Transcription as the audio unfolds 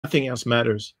Nothing else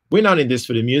matters. We're not in this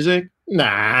for the music.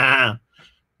 Nah,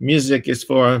 music is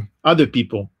for other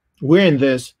people. We're in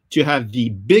this to have the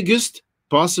biggest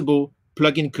possible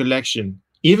plugin collection,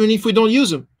 even if we don't use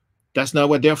them. That's not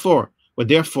what they're for. What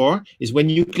they're for is when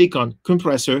you click on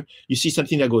compressor, you see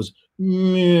something that goes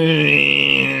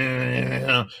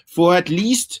for at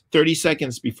least 30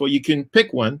 seconds before you can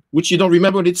pick one, which you don't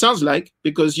remember what it sounds like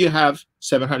because you have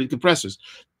 700 compressors.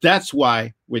 That's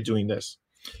why we're doing this.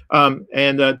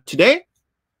 Today,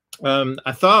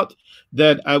 I thought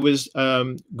that I was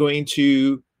going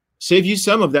to save you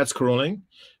some of that scrolling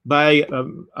by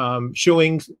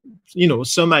showing,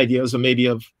 some ideas or maybe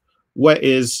of what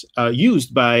is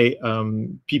used by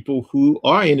people who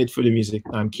are in it for the music.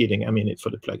 I'm kidding. I'm in it for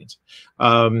the plugins.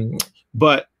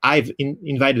 But I've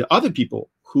invited other people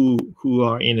who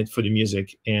are in it for the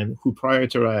music and who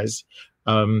prioritize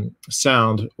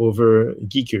sound over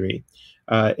geekery.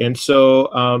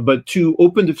 But to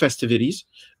open the festivities,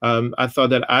 I thought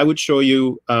that I would show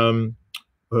you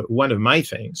one of my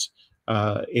things,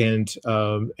 and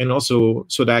also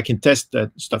so that I can test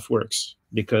that stuff works,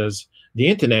 because the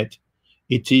internet,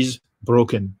 it is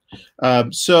broken. Let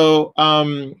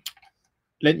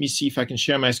me see if I can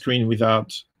share my screen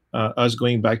without us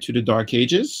going back to the dark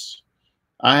ages.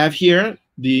 I have here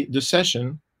the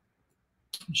session.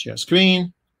 Share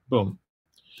screen. Boom.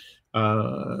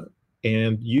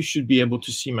 And you should be able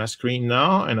to see my screen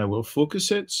now, and I will focus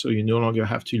it so you no longer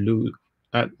have to look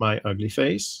at my ugly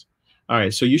face. All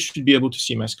right, so you should be able to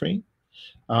see my screen.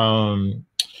 And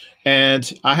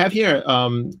I have here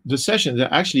the session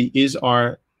that actually is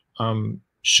our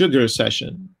sugar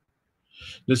session,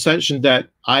 the session that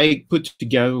I put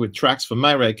together with tracks from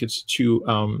my records to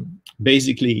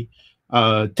basically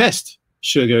test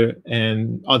sugar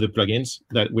and other plugins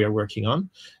that we are working on.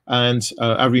 And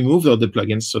I removed all the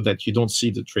plugins so that you don't see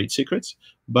the trade secrets.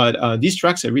 But these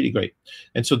tracks are really great.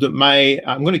 And so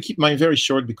I'm going to keep mine very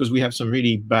short because we have some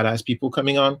really badass people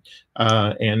coming on.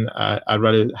 And I'd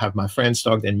rather have my friends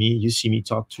talk than me. You see me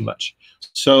talk too much.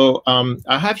 So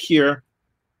I have here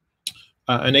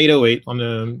an 808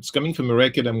 it's coming from a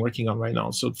record I'm working on right now.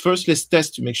 So first, let's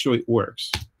test to make sure it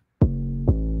works.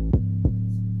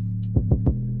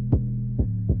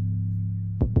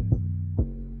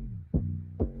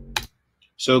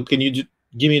 So can you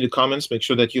give me the comments, make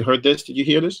sure that you heard this? Did you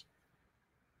hear this?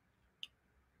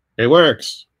 It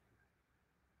works.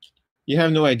 You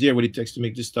have no idea what it takes to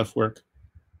make this stuff work.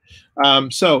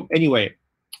 So anyway,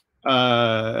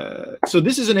 so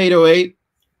this is an 808,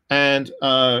 and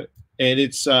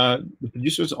it's the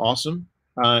producer is awesome,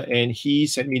 and he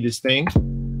sent me this thing.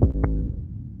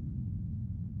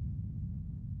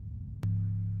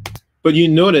 But you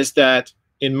notice that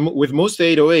with most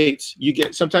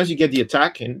 808s, sometimes you get the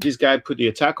attack, and this guy put the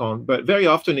attack on, but very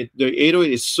often the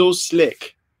 808 is so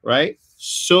slick, right?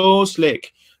 So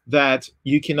slick that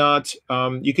you cannot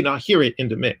hear it in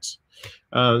the mix.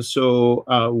 So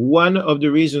one of the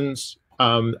reasons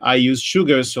I use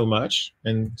sugar so much,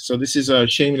 and so this is a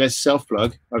shameless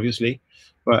self-plug, obviously,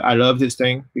 but I love this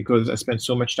thing because I spent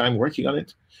so much time working on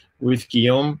it with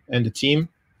Guillaume and the team.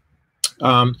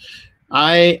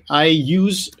 I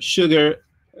use sugar.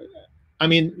 I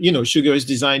mean, sugar is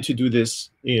designed to do this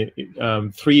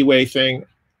three-way thing,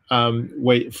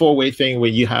 four-way thing where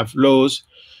you have lows,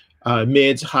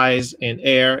 mids, highs, and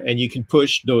air, and you can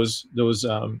push those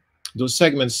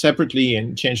segments separately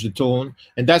and change the tone.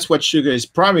 And that's what sugar is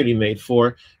primarily made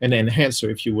for, an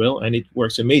enhancer, if you will, and it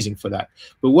works amazing for that.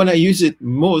 But when I use it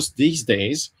most these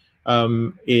days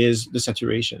is the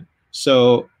saturation.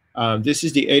 So this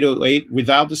is the 808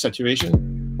 without the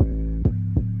saturation.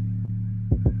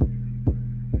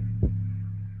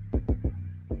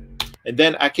 And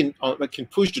then I can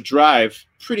push the drive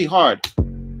pretty hard.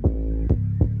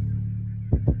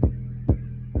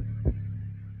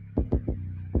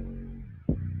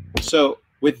 So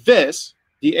with this,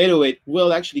 the 808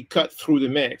 will actually cut through the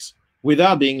mix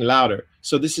without being louder.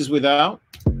 So this is without,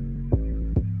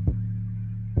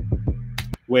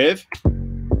 with.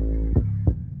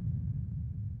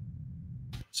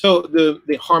 So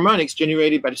the harmonics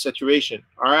generated by the saturation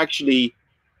are actually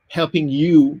helping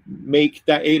you make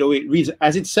that 808 read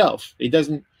as itself. It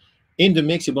doesn't, in the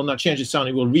mix, it will not change the sound.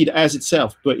 It will read as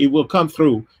itself, but it will come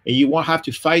through, and you won't have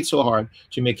to fight so hard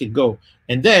to make it go.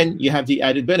 And then you have the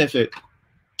added benefit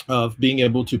of being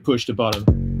able to push the bottom.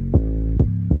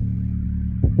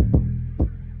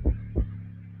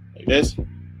 Like this.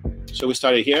 So we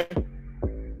started here.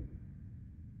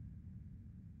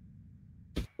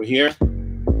 We're here.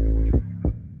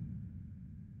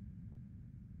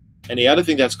 And the other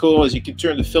thing that's cool is you can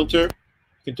turn the filter. You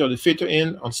can turn the filter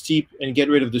in on steep and get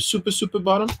rid of the super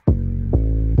bottom.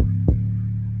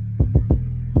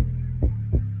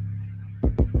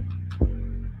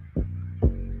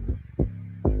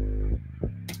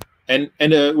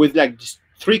 and with like just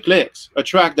 3 clicks, a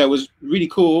track that was really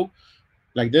cool,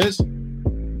 like this.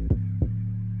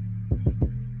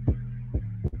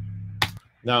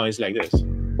 Now it's like this.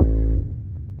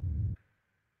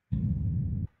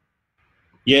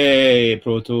 Yay,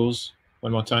 Pro Tools.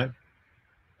 One more time.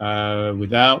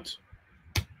 Without.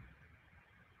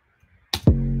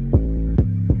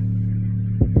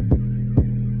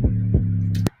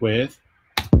 With.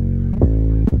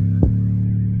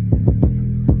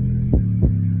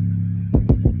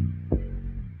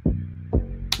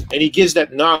 And he gives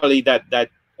that gnarly, that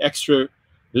extra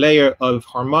layer of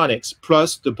harmonics,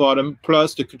 plus the bottom,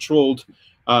 plus the controlled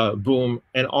boom,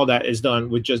 and all that is done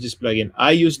with just this plugin.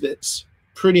 I use this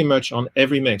pretty much on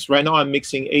every mix. Right now I'm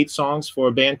mixing 8 songs for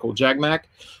a band called Jagmac,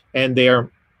 and they're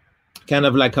kind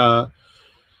of like a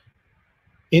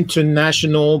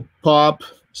international pop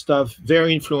stuff,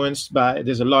 very influenced by,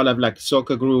 there's a lot of like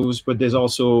soca grooves, but there's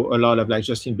also a lot of like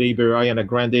Justin Bieber, Ariana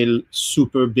Grande,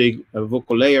 super big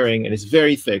vocal layering, and it's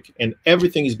very thick, and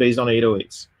everything is based on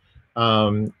 808s.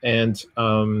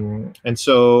 And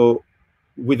so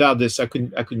without this, I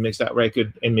couldn't mix that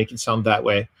record and make it sound that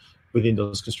way within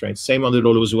those constraints. Same on the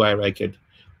Lolo Zouai record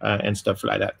and stuff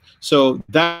like that. So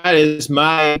that is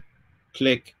my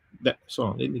click.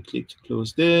 So let me click to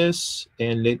close this,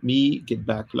 and let me get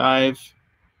back live.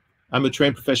 I'm a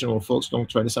trained professional, folks. Don't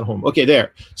try this at home. Okay,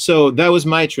 there. So that was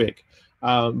my trick.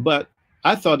 But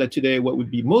I thought that today what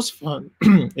would be most fun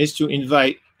is to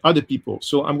invite other people.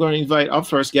 So I'm going to invite our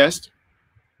first guest,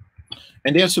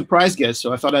 and they're surprise guests,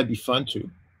 so I thought that'd be fun too.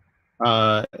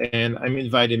 And I'm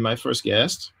inviting my first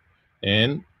guest,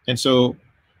 and so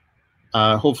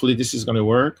hopefully this is going to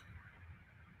work.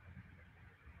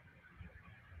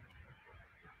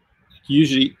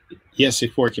 Usually, yes,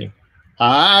 it's working.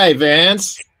 Hi,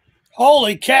 Vance.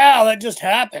 Holy cow, that just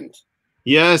happened.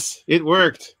 Yes, it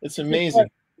worked. It's amazing.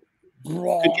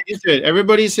 Good get into it.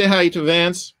 Everybody say hi to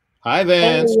Vance. Hi,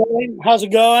 Vance. Hey, how's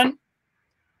it going?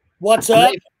 What's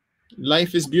up?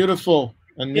 Life is beautiful.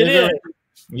 It is.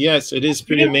 Yes, it is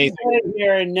pretty amazing.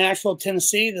 Here in Nashville,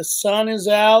 Tennessee, the sun is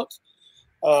out.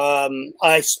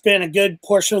 I spent a good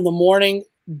portion of the morning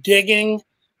digging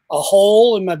a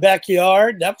hole in my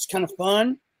backyard. That was kind of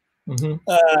fun. Mm-hmm.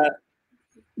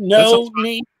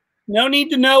 No need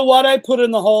to know what I put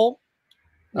in the hole.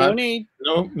 No need.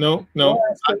 No.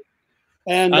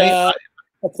 And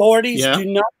authorities do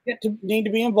not need to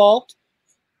be involved.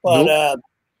 But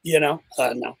no.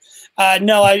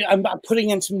 No, I'm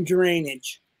putting in some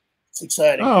drainage. It's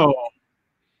exciting. Oh,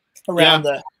 around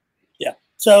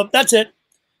So that's it.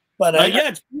 But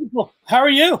it's beautiful. How are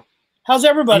you? How's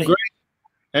everybody? I'm great.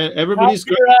 Everybody's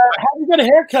great. How you got a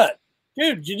haircut,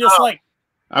 dude? You just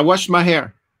I washed my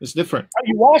hair. It's different. Oh,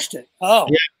 you washed it. Oh,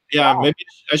 yeah. Wow. Maybe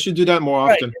I should do that more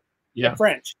often. Yeah, you're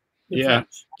French. Yeah.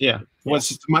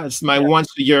 It's my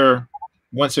once a year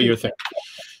thing.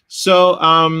 So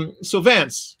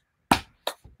Vance.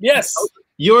 Yes.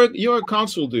 You're a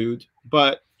console dude,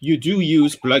 but you do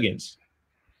use plugins.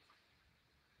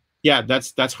 Yeah,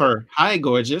 that's her. Hi,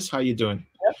 gorgeous. How you doing?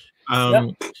 Yep.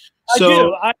 I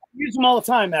do. I use them all the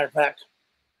time. Matter of fact.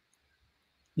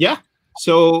 Yeah.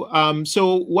 So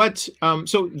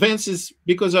Vance is,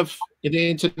 because of the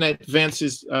internet, Vance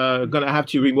is gonna have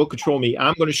to remote control me.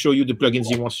 I'm gonna show you the plugins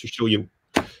he wants to show you.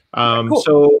 Cool.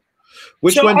 So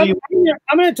which one do you?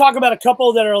 I'm going to talk about a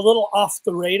couple that are a little off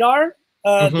the radar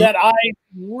that I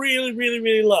really, really,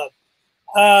 really love.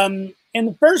 And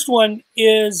the first one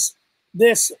is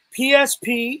this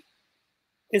PSP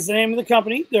is the name of the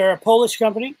company. They're a Polish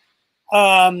company.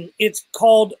 It's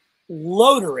called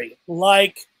Lotary,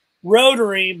 like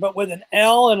rotary, but with an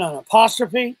L and an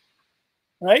apostrophe,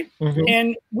 right?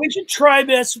 And we should try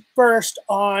this first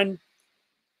on,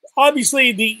 obviously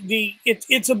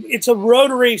it's a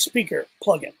rotary speaker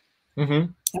plugin. All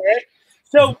right.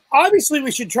 So obviously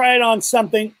we should try it on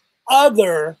something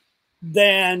other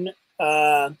than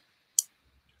an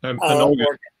organ.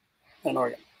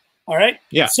 All right.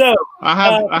 Yeah. So I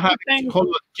have. Hold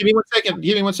on. Give me 1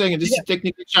 second. This is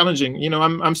technically challenging. You know,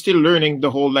 I'm still learning the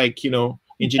whole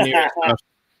engineering stuff,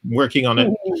 working on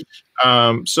it.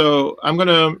 So I'm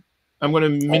gonna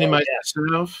minimize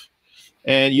myself,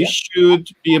 and you should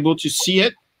be able to see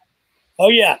it. Oh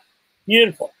yeah,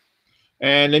 beautiful.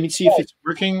 And let me see if it's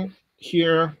working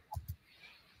here.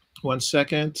 1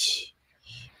 second.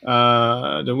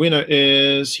 The winner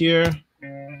is here.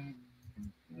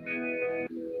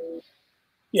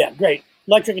 Yeah, great.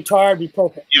 Electric guitar would be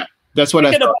perfect. Yeah, that's what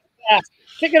I thought.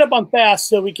 Kick it up on fast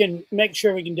so we can make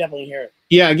sure we can definitely hear it.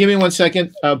 Yeah, give me 1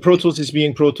 second. Pro Tools is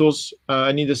being Pro Tools.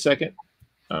 I need a second.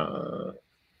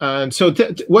 And so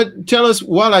tell us,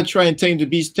 while I try and tame the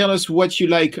beast, tell us what you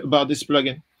like about this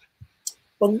plugin.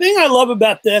 Well, the thing I love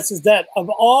about this is that of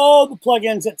all the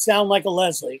plugins that sound like a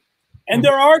Leslie, and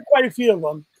there are quite a few of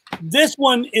them, this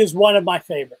one is one of my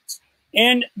favorites.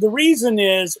 And the reason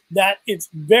is that it's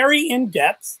very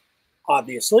in-depth,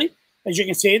 obviously. As you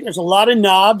can see, there's a lot of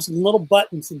knobs and little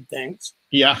buttons and things.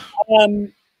 Yeah.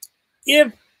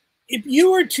 If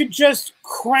you were to just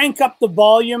crank up the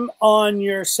volume on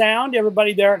your sound,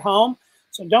 everybody there at home,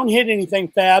 so don't hit anything,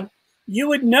 Fab, you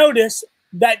would notice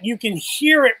that you can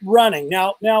hear it running.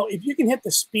 Now, if you can hit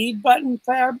the speed button,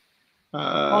 Fab,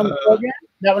 on the program,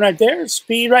 that one right there,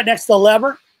 speed right next to the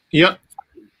lever. Yep.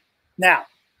 Now,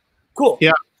 cool.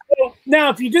 Yeah. So now,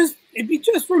 if you just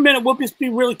for a minute, we'll just be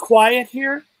really quiet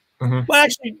here. Well,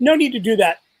 actually, no need to do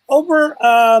that. Over,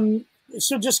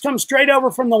 so just come straight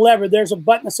over from the lever. There's a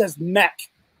button that says mech.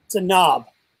 It's a knob.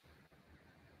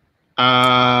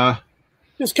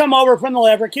 Just come over from the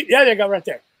lever. There you go, right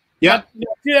there. Yeah.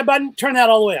 See that button? Turn that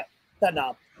all the way up. That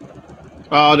knob.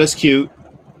 Oh, that's cute.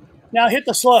 Now hit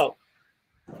the slow.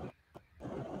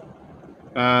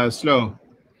 Slow.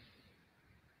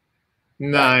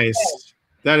 Nice.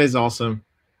 That is awesome.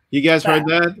 You guys heard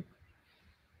that?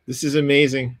 This is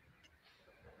amazing.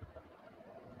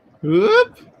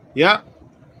 Whoop. Yeah.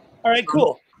 All right,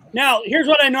 cool. Now, here's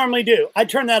what I normally do. I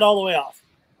turn that all the way off.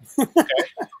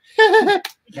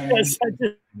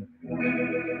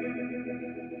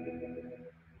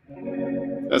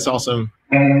 That's awesome.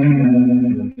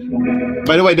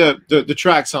 By the way, the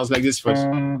track sounds like this first.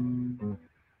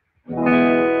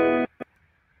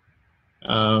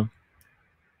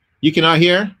 You cannot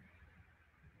hear?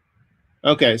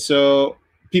 Okay, so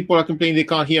people are complaining they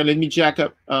can't hear. Let me jack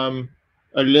up a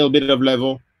little bit of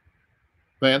level.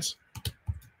 Vance.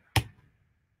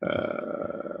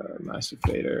 Master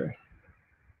fader.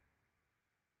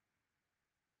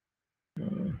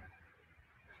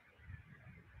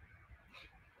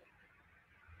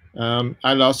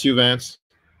 I lost you, Vance.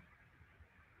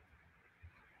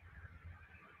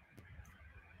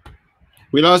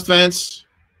 We lost Vance.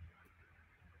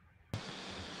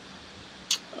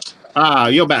 Ah,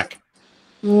 you're back.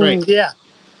 Great. Yeah.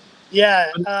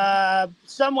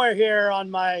 Somewhere here on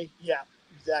my,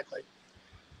 exactly.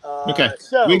 Okay,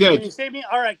 so we good. Can you save me?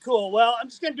 All right, cool. Well, I'm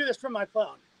just going to do this from my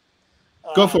phone.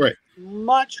 Go for it.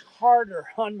 Much harder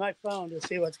on my phone to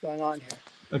see what's going on here.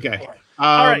 Okay.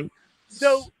 All right.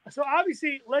 So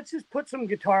obviously, let's just put some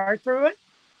guitar through it.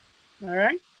 All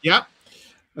right. Yeah.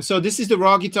 So this is the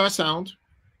raw guitar sound.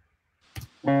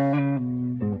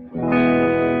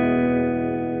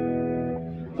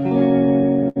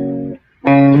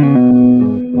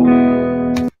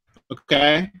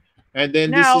 Okay. And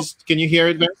then now, this is, can you hear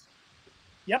it, Vance?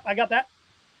 Yep, I got that.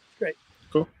 Great.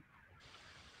 Cool.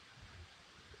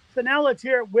 So now let's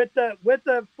hear it with the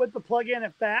plug-in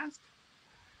at fast.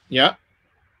 Yeah.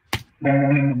 Woo.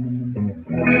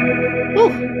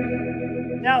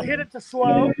 Now hit it to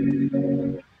slow.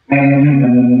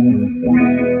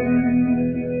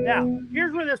 Now,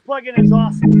 here's where this plugin is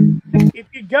awesome. If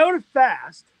you go to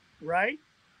fast, right?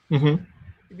 Mm-hmm.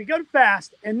 If you go to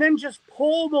fast and then just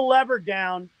pull the lever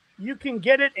down, you can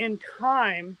get it in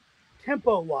time,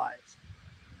 tempo-wise.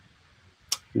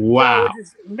 Wow. So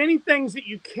there's many things that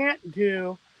you can't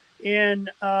do in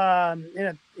a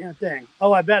thing.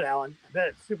 Oh, I bet, Alan. I bet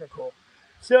it's super cool.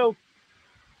 So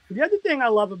the other thing I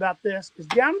love about this is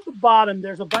down at the bottom,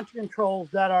 there's a bunch of controls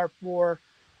that are for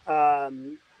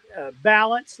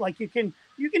balance. Like you can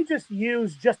just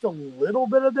use just a little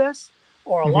bit of this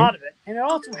or a lot of it. And it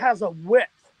also has a width.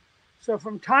 So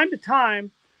from time to time,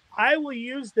 I will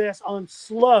use this on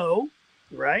slow,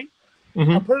 right?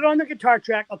 I'll put it on the guitar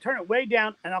track. I'll turn it way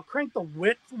down and I'll crank the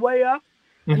width way up.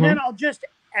 And then I'll just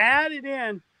add it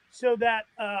in so that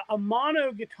a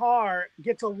mono guitar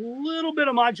gets a little bit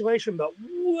of modulation, but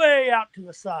way out to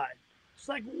the side. It's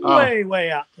like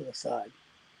way out to the side.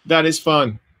 That is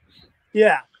fun.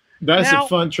 Yeah. That is a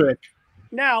fun trick.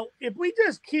 Now, if we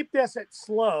just keep this at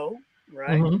slow,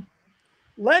 right?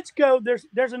 Let's go.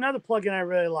 There's another plugin I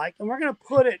really like, and we're going to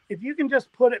put it, if you can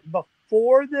just put it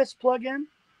before this plugin.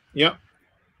 Yep.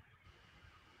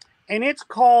 And it's a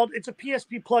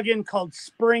PSP plugin called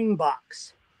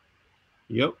Springbox.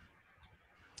 Yep.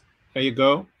 There you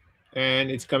go.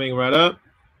 And it's coming right up.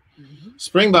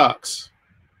 Springbox.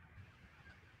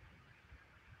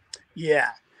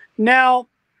 Yeah. Now,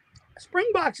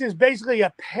 Springbox is basically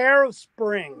a pair of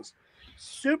springs.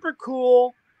 Super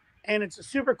cool. And it's a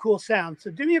super cool sound.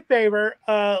 So do me a favor.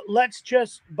 Let's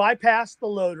just bypass the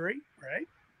loadery, right?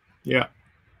 Yeah.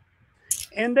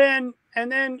 And then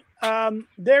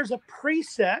there's a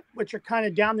preset, which are kind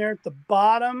of down there at the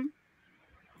bottom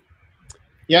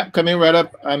Yeah, coming right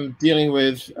up. I'm dealing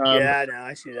with Yeah, no,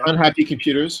 I see that. unhappy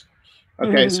computers.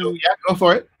 Okay, so yeah, go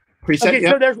for it. Preset. Okay,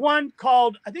 yeah. so there's one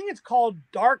called, I think it's called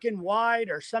Dark and Wide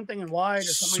or something and Wide or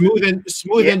something.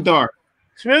 Smooth and dark.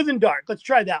 Smooth and Dark. Let's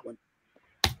try that one.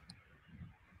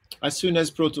 As soon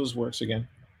as Pro Tools works again.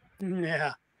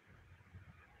 Yeah.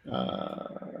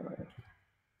 Let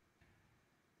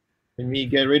me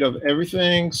get rid of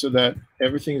everything so that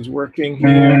everything is working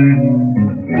here.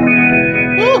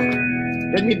 Woo!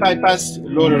 Let me bypass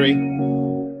Lottery.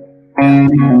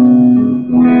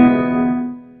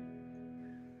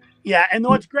 Yeah, and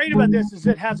what's great about this is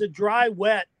it has a dry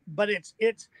wet, but it's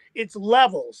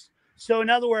levels. So in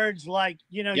other words, like,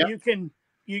 you know, you can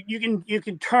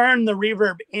turn the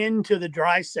reverb into the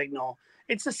dry signal.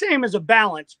 It's the same as a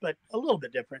balance, but a little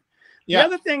bit different. The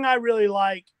other thing I really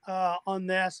like on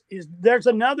this is there's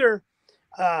another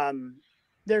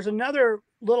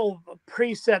little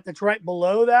preset that's right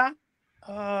below that,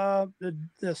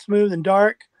 the smooth and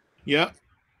dark. Yeah.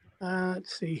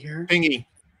 Let's see here.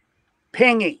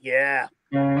 Pingy, yeah.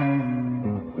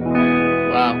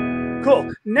 Wow.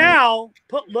 Cool. Now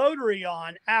put Lottery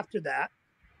on after that.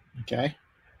 Okay.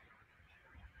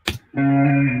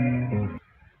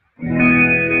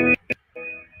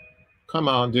 Come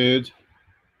on, dude.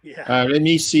 Yeah. Let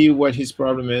me see what his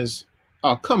problem is.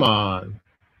 Oh, come on.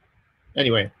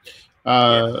 Anyway,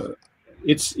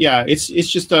 it's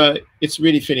just it's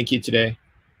really finicky today.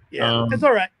 Yeah, it's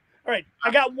all right. All right,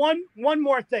 I got one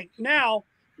more thing. Now,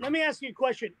 let me ask you a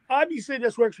question. Obviously,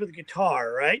 this works with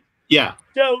guitar, right? Yeah.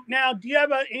 So now, do you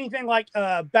have anything like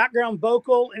background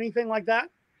vocal, anything like that?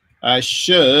 I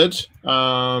should.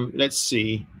 Let's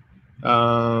see.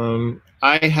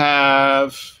 I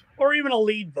have. Or even a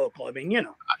lead vocal. I mean, you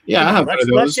know. Yeah, I have one of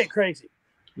those. Let's get crazy.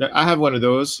 I have one of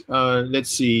those. Let's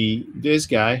see. This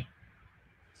guy.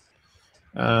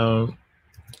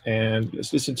 And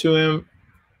let's listen to him.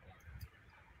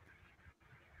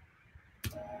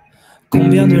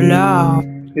 Combien de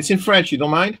larmes? It's in French. You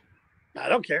don't mind? I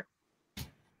don't care.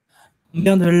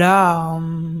 Combien de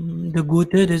larmes, de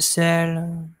gouttes de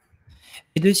sel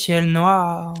et de ciel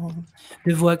noir,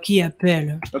 de voix qui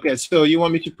appellent. Okay, so you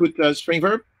want me to put string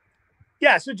verb?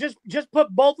 Yeah, so just put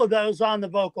both of those on the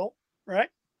vocal, right?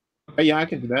 Okay, yeah, I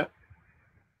can do that.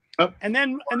 Oh. And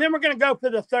then we're going to go for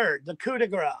the third, the coup de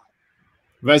grace.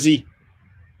 Vas-y.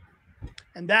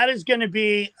 And that is going to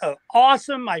be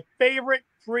awesome, my favorite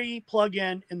free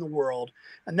plugin in the world,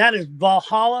 and that is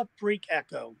Valhalla Freak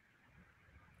Echo.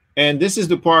 And this is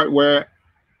the part where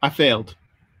I failed.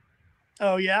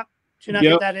 Oh yeah, did you not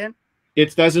get that in?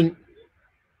 It doesn't.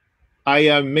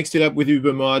 I mixed it up with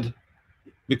Ubermod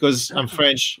because I'm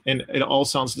French and it all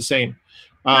sounds the same.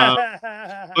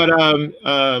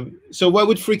 So what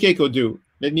would Freak Echo do?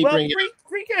 Let me bring it.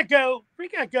 Freak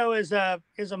Echo is a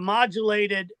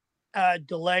modulated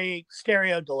delay,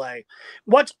 stereo delay.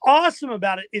 What's awesome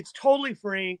about it, it's totally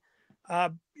free.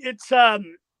 It's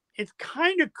kind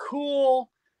of cool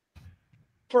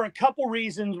for a couple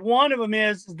reasons. One of them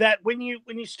is that when you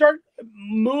start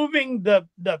moving the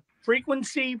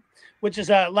frequency, which is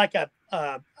like a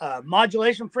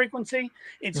modulation frequency,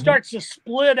 it starts to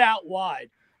split out wide.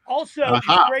 Also,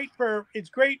 it's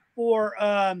great for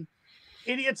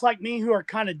idiots like me who are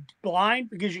kind of blind,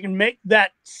 because you can make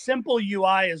that simple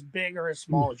UI as big or as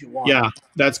small as you want. Yeah,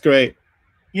 that's great.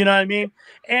 You know what I mean?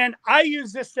 And I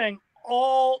use this thing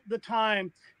all the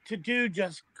time to do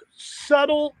just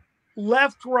subtle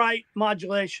left-right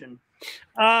modulation.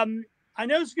 I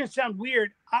know it's going to sound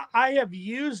weird. I have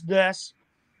used this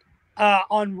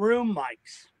on room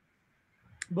mics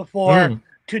before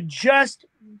to just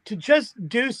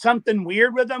do something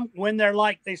weird with them when they're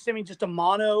like, they send me just a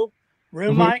mono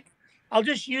room mic. I'll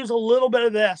just use a little bit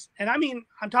of this. And I mean,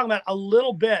 I'm talking about a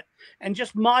little bit, and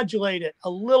just modulate it a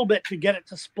little bit to get it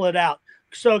to split out.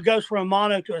 So it goes from a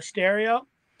mono to a stereo.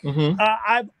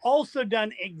 I've also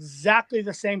done exactly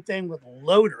the same thing with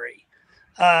Lottery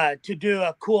to do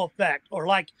a cool effect, or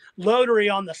like Lottery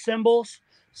on the cymbals.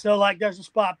 So like there's a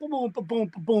spot, boom, boom,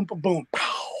 boom, boom, boom, boom,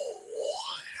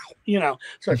 you know,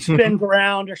 so it spins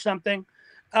around or something.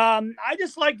 I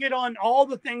just like it on all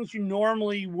the things you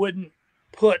normally wouldn't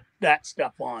put that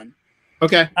stuff on.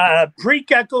 Okay. Freak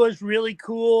Echo is really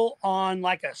cool on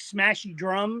like a smashy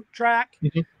drum track.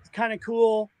 It's kind of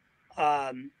cool.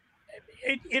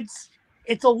 It's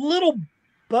a little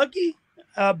buggy,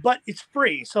 but it's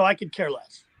free, so I could care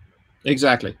less.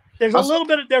 Exactly. There's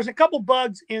there's a couple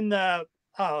bugs in the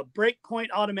breakpoint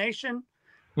automation,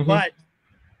 but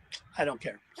I don't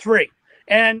care. It's free.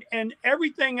 And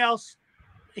everything else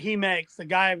he makes, the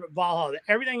guy at Valhalla,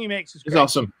 everything he makes is great. It's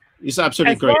awesome. It's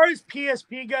absolutely great. As far as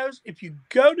PSP goes, if you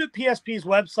go to PSP's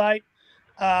website,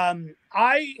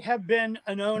 I have been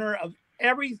an owner of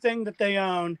everything that they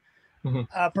own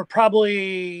for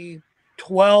probably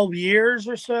 12 years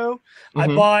or so. I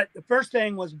bought, the first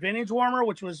thing was Vintage Warmer,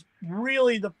 which was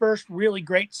really the first really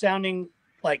great sounding,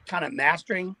 like kind of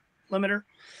mastering limiter.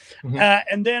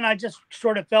 And then I just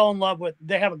sort of fell in love with,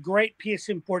 they have a great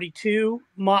PSM 42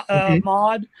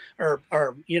 mod,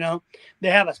 or, you know,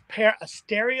 they have a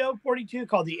stereo 42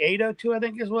 called the 802, I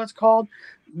think is what it's called.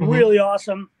 Really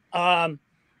awesome.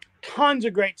 Tons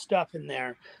of great stuff in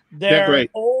there. They're great.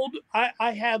 Old,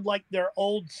 I had like their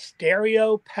old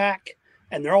stereo pack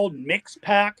and their old mix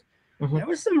pack. There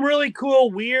was some really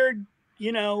cool, weird,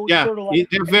 you know, sort of like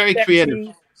they're very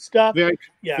creative stuff. Very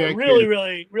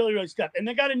really stuff. And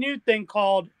they got a new thing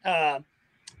called the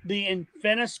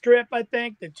Infinistrip, I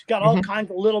think, that's got all kinds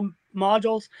of little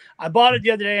modules. I bought it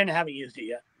the other day and I haven't used it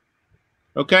yet.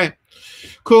 Okay,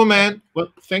 cool, man.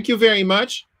 Well, thank you very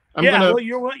much. Well,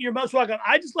 you're most welcome.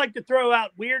 I just like to throw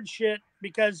out weird shit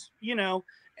because, you know,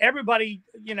 everybody,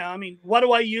 you know, I mean, what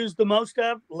do I use the most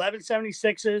of?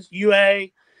 1176s, UA,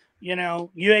 you know,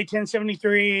 UA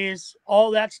 1073s,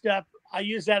 all that stuff. I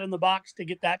use that in the box to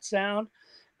get that sound.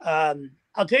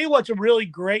 I'll tell you what's a really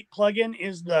great plugin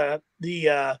is the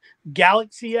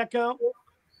Galaxy Echo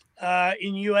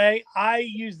in UA. I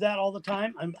use that all the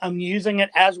time. I'm using it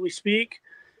as we speak.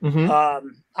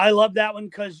 I love that one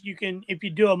because you can, if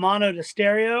you do a mono to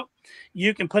stereo,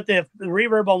 you can put the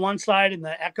reverb on one side and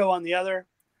the echo on the other.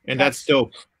 And that's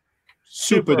dope.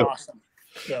 Super dope. Awesome.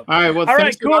 So, all right. Well, all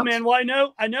right, cool, man. Well,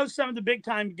 I know some of the big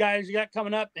time guys you got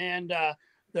coming up, and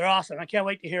they're awesome. I can't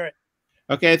wait to hear it.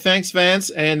 Okay, thanks,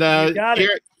 Vance. And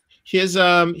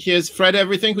here's Fred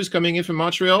Everything, who's coming in from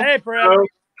Montreal. Hey, Fred. Hello.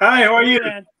 Hi, how are you?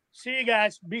 Man. See you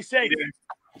guys. Be safe.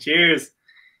 Cheers.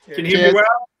 Can you hear me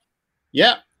well?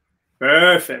 Yeah.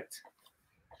 Perfect.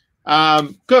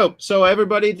 Cool. So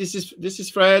everybody, this is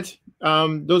Fred.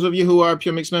 Those of you who are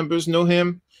Puremix members know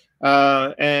him.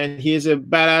 And he is a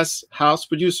badass house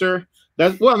producer.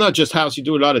 Well, not just house. You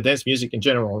do a lot of dance music in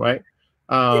general, right?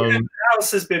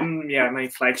 House has been my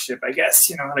flagship, I guess.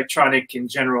 You know, electronic in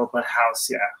general, but house,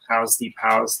 house, deep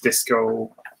house,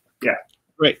 disco,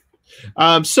 Great.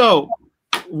 So,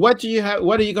 what do you have?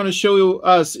 What are you going to show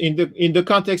us in the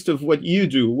context of what you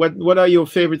do? What are your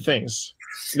favorite things?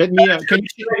 Let me.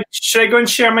 Should I go and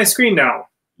share my screen now?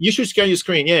 You should share your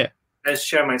screen. Yeah. Let's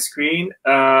share my screen.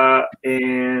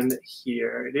 And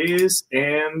here it is.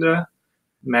 And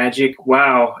magic.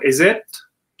 Wow. Is it?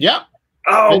 Yeah.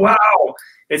 Oh, wow.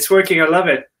 It's working. I love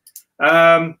it.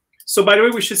 So, by the way,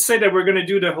 we should say that we're going to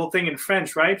do the whole thing in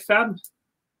French, right, Fab?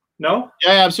 No?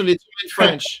 Yeah, absolutely. It's in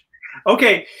French.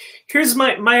 Okay. Here's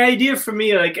my idea for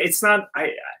me. Like, it's not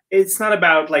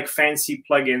about like fancy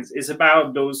plugins. It's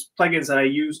about those plugins that I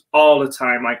use all the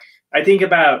time. Like, I think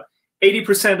about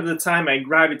 80% of the time I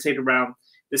gravitate around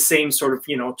the same sort of,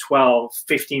 12,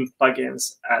 15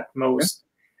 plugins at most.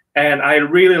 Okay. And I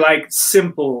really like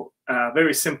simple,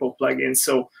 very simple plugins.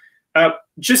 So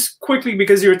just quickly,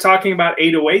 because you were talking about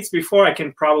 808s before, I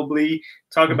can probably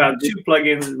talk about two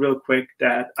plugins real quick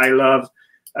that I love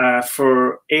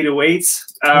for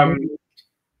 808s.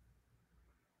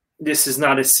 This is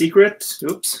not a secret.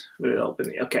 Oops, will it open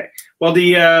me? Okay. Well,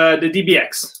 the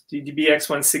DBX, the DBX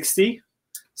 160.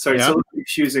 Sorry, it's a little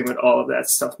confusing with all of that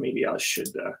stuff. Maybe I should.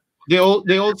 They all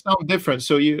sound different.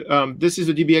 So you, this is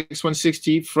the DBX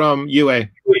 160 from UA.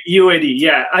 UAD,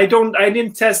 yeah. I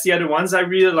didn't test the other ones. I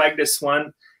really like this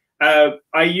one.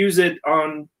 I use it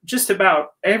on just about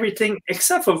everything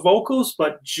except for vocals.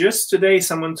 But just today,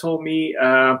 someone told me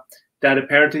that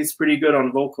apparently it's pretty good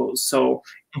on vocals. So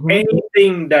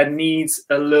anything that needs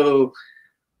a little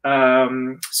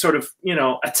sort of,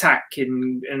 attack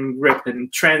and grip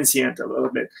and transient a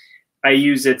little bit, I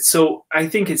use it. So I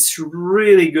think it's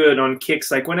really good on kicks.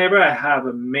 Like whenever I have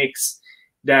a mix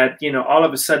that, all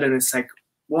of a sudden it's like,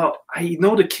 well, I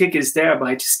know the kick is there, but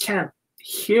I just can't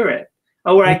hear it.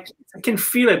 Or I can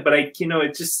feel it, but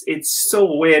it's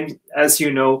so weird. As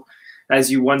you know,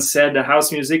 as you once said, the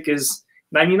house music is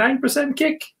 99%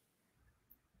 kick.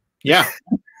 Yeah.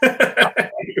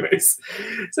 Anyways,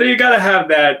 so you gotta have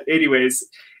that anyways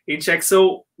in check.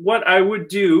 So what I would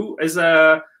do is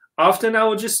often I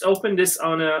will just open this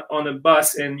on a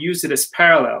bus and use it as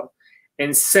parallel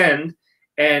and send,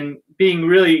 and being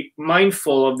really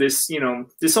mindful of this,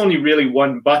 there's only really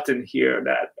one button here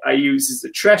that I use is the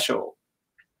threshold.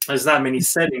 There's not many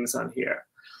settings on here.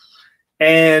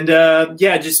 And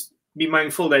just be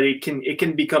mindful that it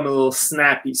can become a little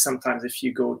snappy sometimes if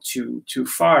you go too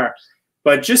far.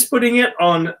 But just putting it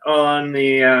on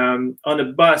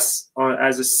the bus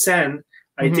as a send,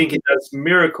 I think it does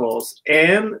miracles,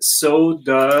 and so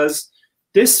does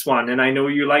this one, and I know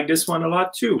you like this one a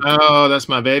lot too. Oh, that's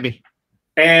my baby.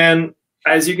 And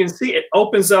as you can see, it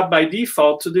opens up by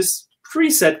default to this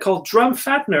preset called Drum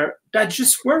Fattener that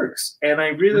just works, and I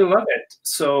really love it.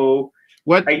 So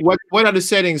what are the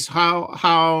settings?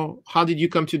 How did you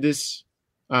come to this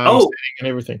setting and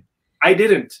everything? I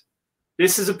didn't.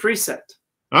 This is a preset.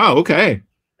 Oh, okay.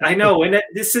 I know, and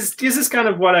this is kind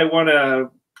of what I want to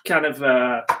kind of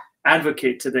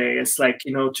advocate today. It's like,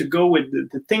 you know, to go with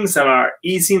the things that are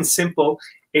easy and simple.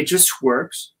 It just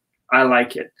works. I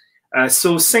like it.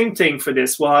 So same thing for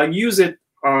this. Well, I use it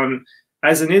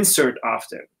as an insert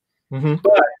often,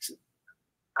 but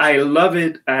I love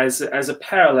it as a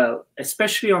parallel,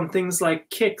 especially on things like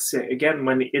kicks. Again,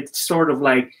 when it's sort of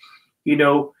like, you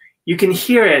know, you can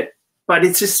hear it, but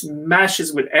it just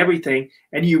mashes with everything,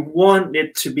 and you want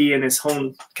it to be in its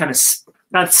own kind of,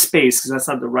 not space, because that's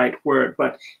not the right word,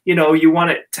 but, you know, you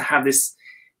want it to have this,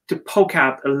 to poke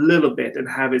out a little bit and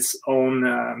have its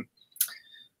own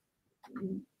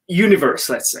universe,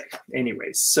 let's say.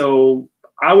 Anyways, so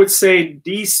I would say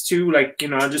these two, like, you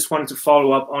know, I just wanted to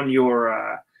follow up on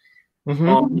your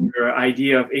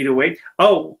idea of 808.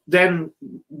 Oh, then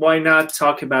why not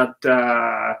talk about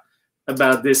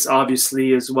this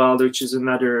obviously as well, which is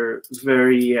another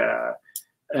very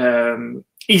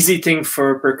easy thing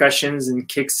for percussions and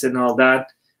kicks and all that.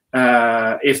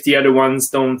 If the other ones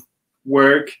don't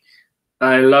work,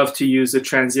 I love to use a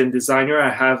transient designer. I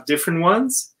have different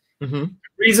ones. The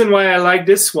reason why I like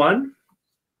this one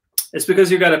is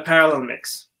because you got a parallel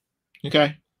mix.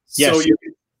 Okay. So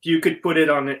you could put it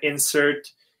on an insert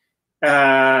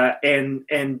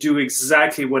and do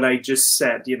exactly what I just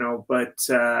said, you know, but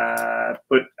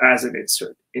as an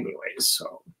insert anyways.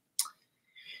 So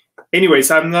anyways,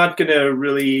 I'm not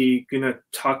really gonna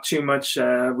talk too much.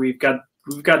 We've got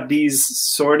these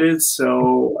sorted.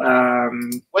 So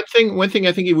one thing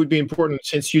I think it would be important,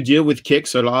 since you deal with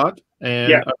kicks a lot,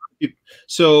 and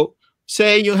so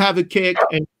say you have a kick,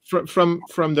 and from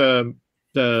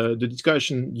the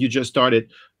discussion you just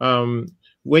started,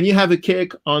 when you have a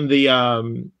kick on the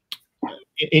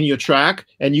in your track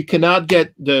and you cannot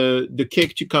get the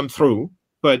kick to come through,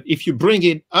 but if you bring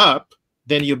it up,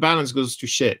 then your balance goes to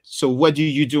shit. So what do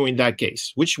you do in that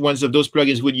case? Which ones of those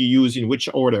plugins would you use, in which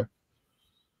order?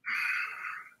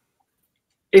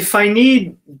 If I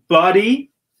need body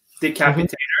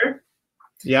decapitator,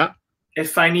 yeah.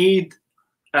 If I need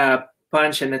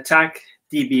punch and attack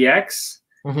DBX,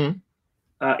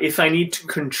 if I need to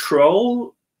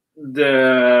control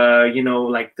the, you know,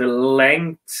 like the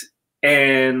length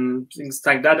and things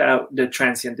like that, the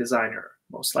transient designer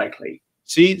most likely.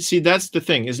 See, that's the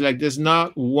thing. Is like there's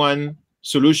not one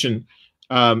solution,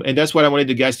 and that's what I wanted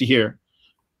the guys to hear.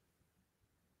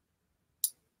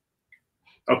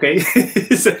 Okay.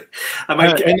 Am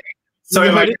I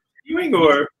continuing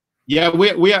or? Yeah, we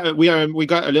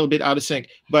got a little bit out of sync,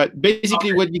 but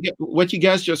basically what you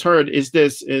guys just heard is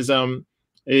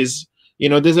you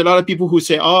know, there's a lot of people who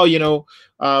say, oh, you know,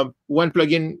 one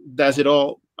plugin does it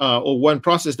all, or one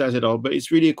process does it all, but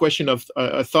it's really a question of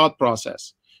a thought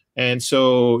process. And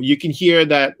so you can hear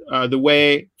that the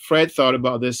way Fred thought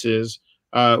about this is,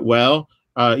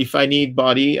 if I need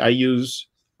body, I use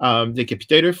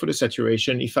decapitator for the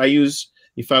saturation. If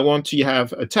I want to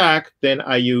have attack, then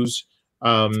I use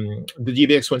the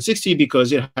DBX 160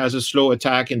 because it has a slow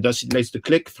attack and thus it lets the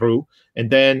click through. And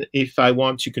then if I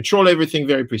want to control everything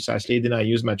very precisely, then I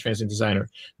use my transient designer.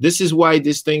 This is why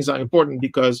these things are important,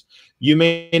 because you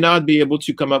may not be able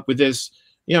to come up with this.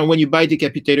 You know, when you buy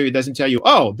decapitator, it doesn't tell you,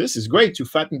 oh, this is great to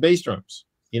fatten bass drums.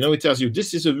 You know, it tells you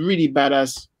this is a really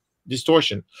badass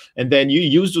distortion. And then you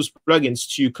use those plugins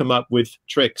to come up with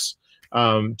tricks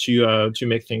to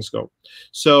make things go.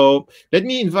 So let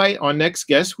me invite our next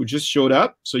guest who just showed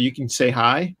up, so you can say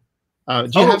hi. Do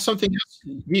you have something else?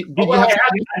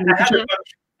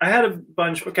 I had a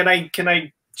bunch. Can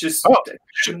I just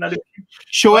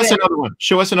show us another one?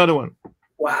 Show us another one.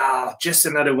 Wow, just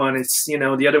another one. It's, you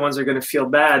know, the other ones are going to feel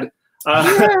bad.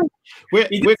 Sorry?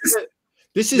 People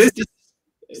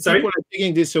are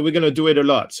digging this, so we're going to do it a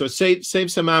lot. So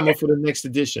save some ammo for the next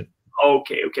edition.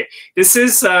 Okay. This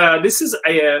is a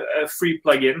free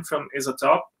plugin from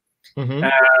Isotope,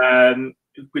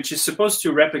 which is supposed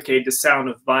to replicate the sound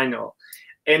of vinyl.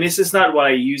 And this is not why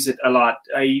I use it a lot.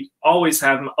 I always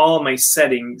have all my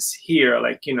settings here,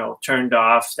 like, you know, turned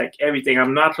off, like everything.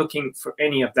 I'm not looking for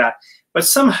any of that. But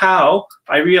somehow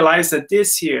I realized that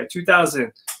this year,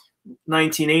 2000,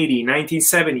 1980,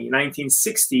 1970,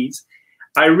 1960s,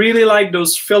 I really like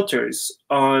those filters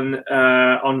on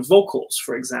vocals,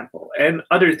 for example, and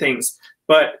other things.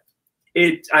 But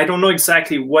I don't know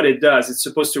exactly what it does. It's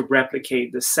supposed to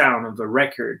replicate the sound of the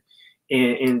record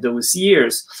in those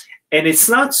years. And it's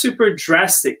not super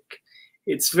drastic.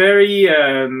 It's very,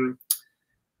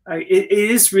 it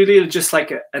is really just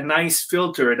like a nice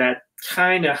filter that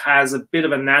kind of has a bit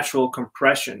of a natural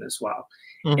compression as well.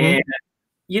 And,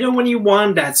 you know, when you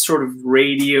want that sort of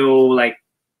radio, like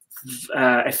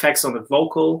effects on the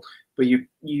vocal, but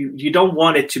you don't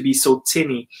want it to be so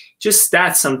tinny, just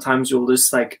that sometimes you'll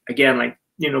just like, again, like,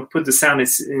 you know, put the sound in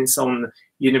its own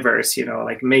universe, you know,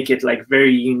 like make it like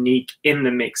very unique in the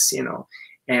mix, you know.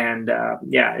 And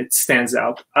yeah, it stands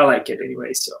out. I like it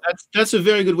anyway. So that's a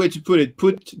very good way to put it.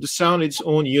 Put the sound in its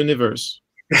own universe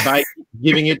by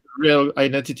giving it real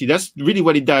identity. That's really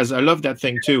what it does. I love that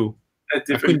thing too. A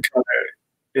different color.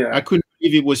 Yeah. I couldn't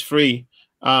believe it was free.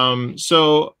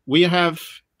 So we have.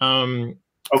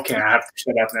 Okay, I have to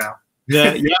shut up now.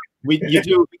 Yeah, you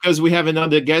do, because we have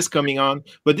another guest coming on.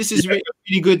 But this is really,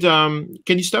 really good.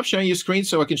 Can you stop sharing your screen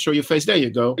so I can show your face? There you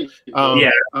go. Yeah.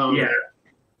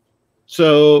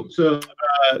 So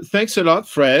thanks a lot,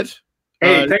 Fred.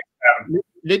 Hey, thanks.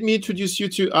 Let me introduce you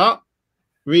to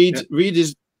Reed. Yeah.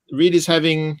 Reed is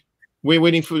having. We're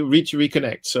waiting for Reed to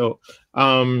reconnect. So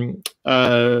the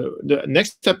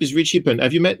next up is Reed Shippen.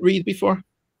 Have you met Reed before?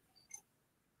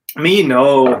 Me,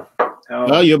 no.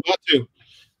 Oh, you're about to.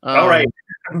 All right.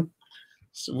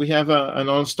 So we have an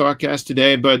all-star cast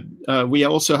today, but we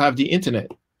also have the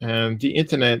internet, and the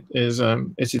internet is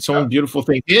its own beautiful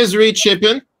thing. Here's Reed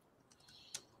Shippen.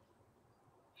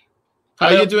 How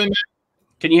are you doing, man?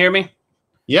 Can you hear me?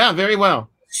 Yeah, very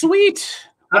well. Sweet.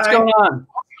 What's going on?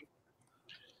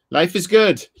 Life is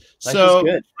good. Life is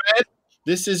good. Fred,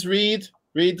 this is Reed.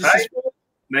 Reed, this is Fred.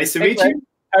 Nice to meet you.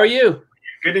 How are you?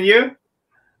 Good, and you?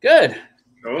 Good.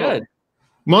 Oh. Good.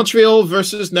 Montreal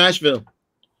versus Nashville.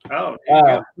 Oh,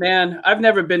 man, I've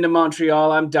never been to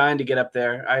Montreal. I'm dying to get up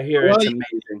there. I hear it's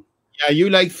amazing. Yeah, you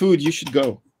like food. You should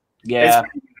go. Yeah.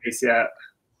 It's nice, yeah.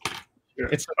 Sure.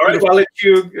 It's all right. Well,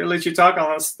 I'll let you talk.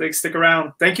 I'll stick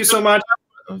around. Thank you so much.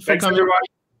 Thanks, everyone.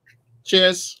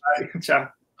 Cheers. Bye. Ciao.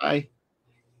 Bye.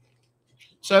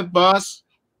 What's up, boss?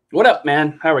 What up,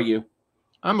 man? How are you?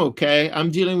 I'm okay.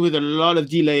 I'm dealing with a lot of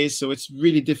delays, so it's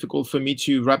really difficult for me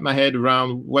to wrap my head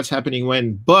around what's happening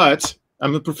when. But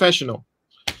I'm a professional.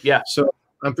 Yeah. So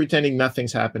I'm pretending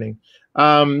nothing's happening.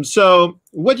 So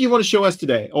what do you want to show us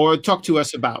today or talk to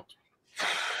us about?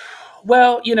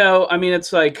 Well, you know, I mean,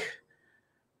 it's like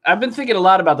I've been thinking a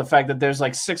lot about the fact that there's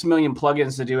like 6 million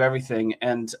plugins to do everything,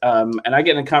 and I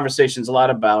get in conversations a lot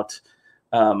about,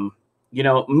 you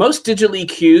know, most digital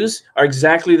EQs are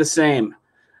exactly the same,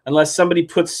 unless somebody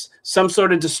puts some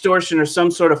sort of distortion or some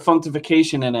sort of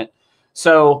funkification in it.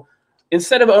 So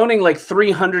instead of owning like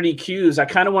 300 EQs, I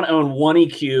kind of want to own 1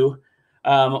 EQ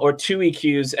or 2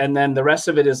 EQs, and then the rest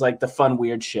of it is like the fun,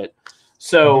 weird shit.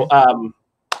 So,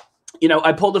 you know,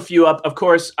 I pulled a few up. Of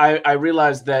course, I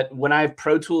realized that when I have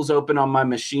Pro Tools open on my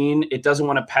machine, it doesn't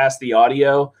want to pass the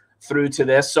audio through to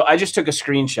this. So I just took a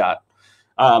screenshot,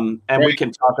 and we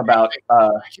can talk about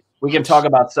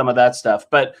some of that stuff.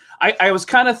 But I was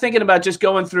kind of thinking about just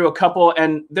going through a couple,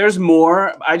 and there's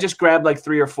more. I just grabbed like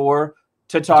 3 or 4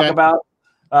 to talk about.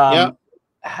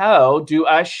 How do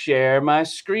I share my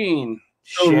screen?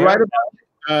 So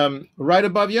right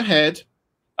above your head.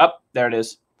 Up there it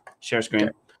is. Share screen.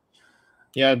 Okay.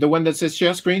 Yeah, the one that says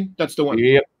share screen. That's the one.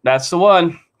 Yep, that's the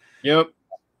one. Yep.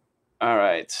 All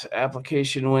right.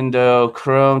 Application window,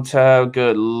 Chrome tab.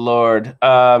 Good Lord.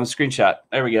 Screenshot.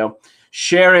 There we go.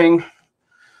 Sharing.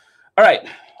 All right.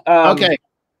 Okay.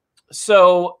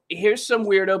 So here's some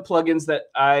weirdo plugins that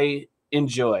I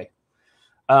enjoy.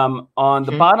 On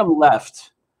the bottom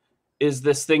left is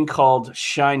this thing called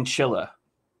Shine Chilla.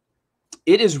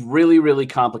 It is really, really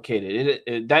complicated.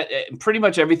 Pretty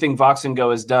much everything Vox and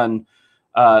Go has done,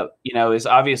 you know, is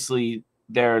obviously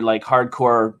they're like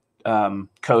hardcore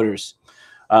coders.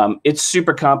 It's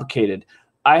super complicated.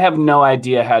 I have no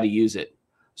idea how to use it,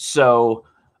 so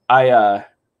I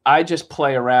just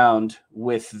play around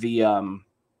with the. You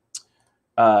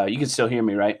can still hear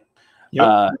me, right?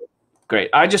 Yep.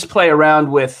 Great. I just play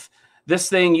around with this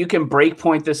thing. You can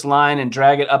breakpoint this line and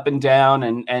drag it up and down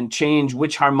and change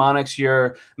which harmonics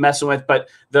you're messing with. But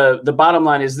the bottom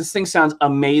line is this thing sounds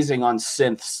amazing on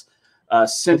synths,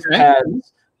 synth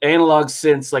pads, analog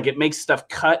synths. Like it makes stuff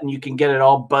cut and you can get it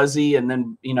all buzzy and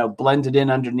then, you know, blend it in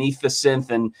underneath the synth.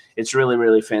 And it's really,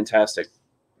 really fantastic.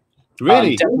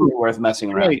 Really? Definitely worth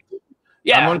messing around. Great.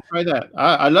 Yeah, I want to try that.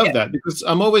 I love that because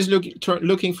I'm always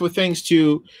looking for things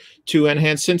to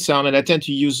enhance synth sound, and I tend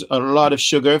to use a lot of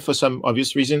sugar for some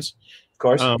obvious reasons. Of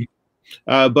course.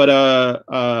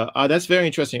 That's very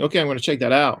interesting. Okay, I'm going to check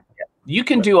that out. You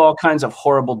can do all kinds of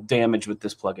horrible damage with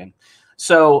this plugin.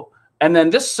 So And then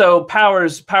this, so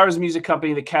Powers Music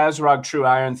Company, the Kazrog True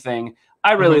Iron thing,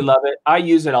 I really love it. I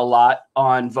use it a lot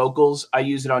on vocals. I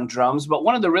use it on drums. But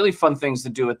one of the really fun things to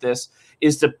do with this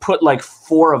is to put like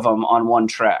 4 of them on one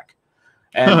track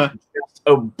and just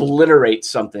obliterate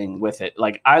something with it.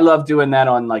 Like I love doing that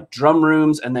on like drum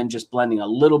rooms and then just blending a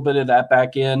little bit of that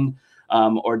back in,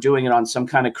 or doing it on some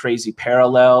kind of crazy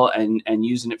parallel and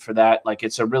using it for that. Like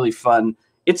it's a really fun,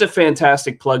 it's a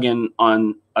fantastic plugin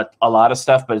on a lot of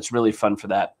stuff, but it's really fun for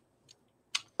that.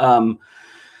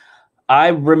 I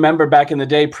remember back in the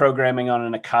day programming on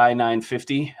an Akai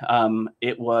 950.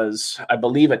 It was, I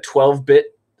believe, a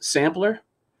 12-bit sampler,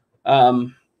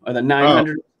 or the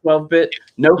 912-bit,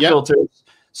 no filters.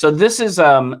 So this is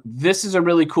a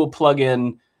really cool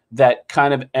plugin that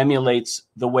kind of emulates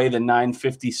the way the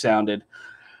 950 sounded.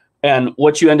 And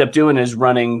what you end up doing is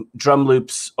running drum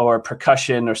loops or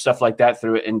percussion or stuff like that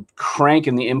through it and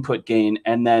cranking the input gain.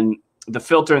 And then the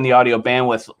filter and the audio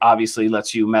bandwidth obviously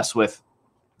lets you mess with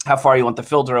how far you want the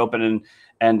filter open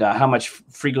and how much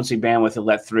frequency bandwidth it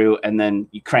let through. And then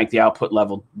you crank the output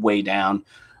level way down.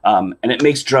 And it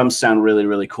makes drums sound really,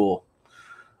 really cool.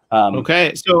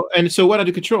 Okay. So what are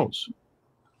the controls?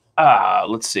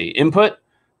 Let's see. Input,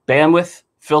 bandwidth,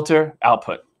 filter,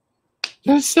 output.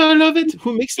 Yes, I love it.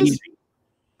 Who makes this?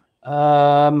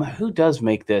 Who does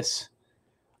make this?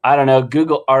 I don't know.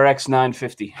 Google RX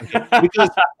 950. Because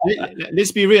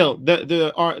let's be real,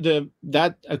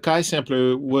 that Akai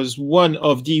sampler was one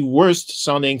of the worst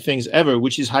sounding things ever,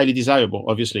 which is highly desirable,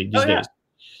 obviously, these days.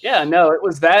 Yeah, no, it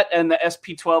was that and the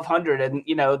SP1200, and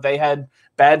you know they had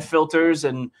bad filters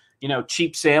and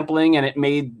cheap sampling, and it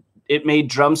made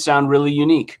drums sound really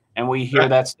unique. And we hear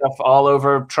that stuff all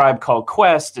over Tribe Called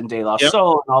Quest and De La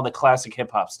Soul and all the classic hip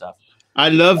hop stuff. I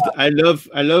love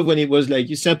when it was like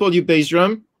you sampled your bass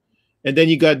drum, and then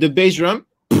you got the bass drum,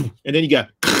 and then you got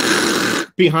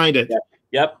behind it.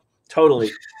 Yep. Totally.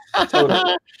 Oh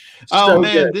so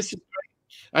man, good. This is great.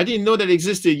 I didn't know that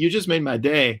existed. You just made my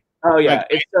day. Oh yeah,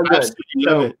 it's so good.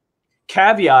 Love it.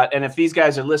 Caveat, and if these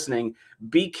guys are listening,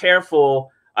 be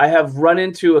careful. I have run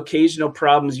into occasional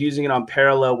problems using it on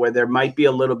parallel where there might be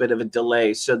a little bit of a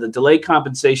delay. So the delay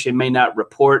compensation may not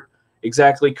report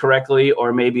exactly correctly,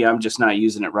 or maybe I'm just not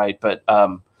using it right. But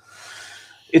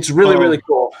it's really, really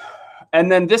cool. And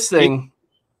then this thing,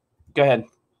 go ahead.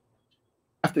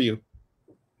 After you.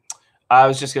 I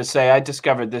was just going to say, I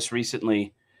discovered this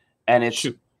recently, and it's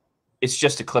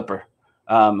just a clipper,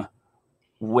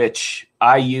 which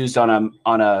I used on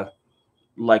a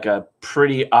like a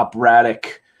pretty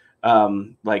operatic,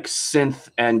 like synth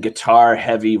and guitar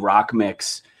heavy rock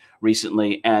mix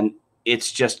recently. And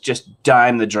it's just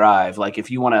dime the drive. Like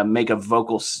if you want to make a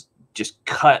vocal just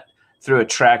cut through a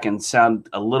track and sound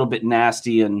a little bit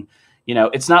nasty, and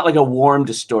it's not like a warm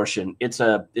distortion. It's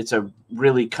a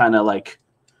really kind of like,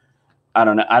 I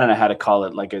don't know how to call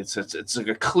it. Like it's like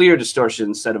a clear distortion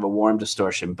instead of a warm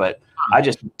distortion, but I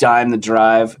just dime the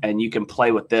drive, and you can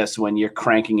play with this when you're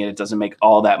cranking it. It doesn't make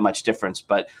all that much difference,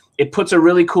 but it puts a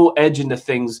really cool edge into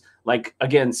things like,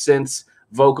 again, synths,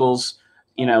 vocals,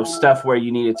 stuff where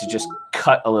you need it to just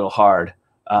cut a little hard.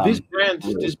 This brand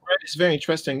is very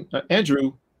interesting.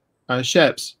 Andrew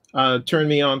Scheps turned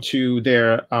me on to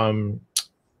their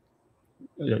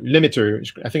limiter.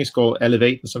 I think it's called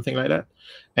Elevate or something like that.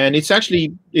 And it's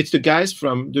the guys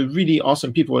from the really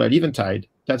awesome people at Eventide.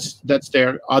 That's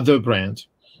their other brand.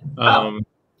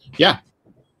 Yeah.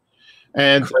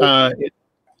 And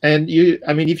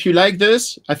if you like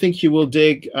this, I think you will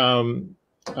dig the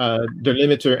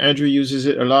limiter. Andrew uses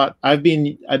it a lot. I've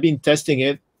been testing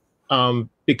it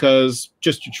because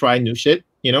just to try new shit,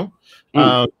 and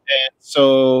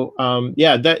so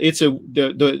that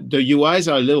the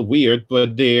UIs are a little weird,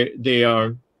 but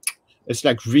it's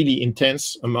like really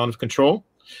intense amount of control,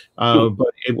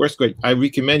 but it works great. I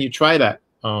recommend you try that.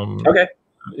 Okay,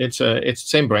 it's the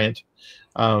same brand,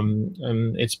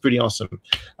 and it's pretty awesome.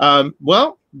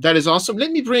 Well, that is awesome.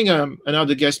 Let me bring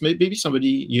another guest. Maybe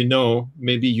somebody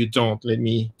maybe you don't. Let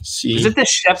me see. Is it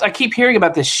this Scheps? I keep hearing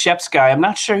about this Scheps guy. I'm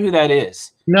not sure who that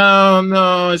is.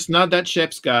 No, it's not that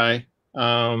Scheps guy.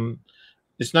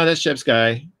 It's not that Scheps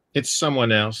guy. It's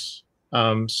someone else.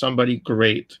 Somebody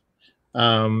great.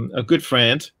 A good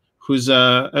friend who's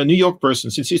a New York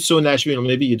person. Since it's so Nashville,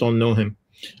 maybe you don't know him.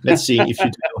 Let's see if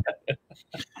you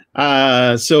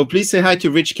do. So please say hi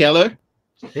to Rich Keller.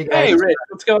 Hey, Rich,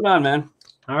 what's going on, man?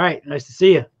 All right, nice to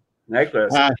see you.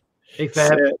 Nicholas. Hey,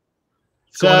 Fab.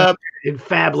 What's up? In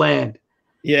Fab Land.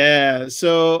 Yeah.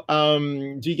 So,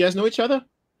 do you guys know each other?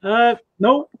 No,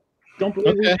 don't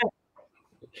believe okay.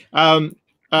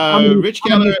 it. Rich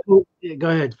Keller. Yeah, go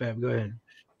ahead, Fab. Go ahead.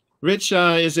 Rich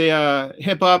is a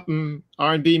hip-hop and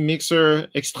R&B mixer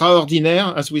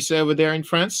extraordinaire, as we say over there in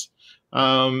France.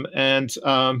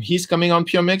 He's coming on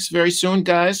Puremix very soon,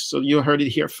 guys. So you heard it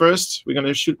here first. We're going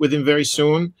to shoot with him very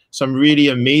soon. Some really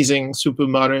amazing, super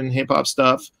modern hip-hop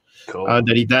stuff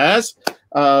that he does.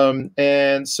 I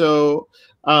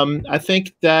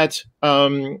think that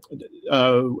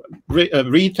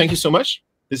Reed, thank you so much.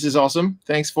 This is awesome.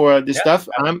 Thanks for this stuff.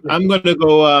 I'm going to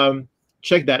go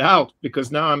check that out,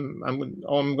 because now I'm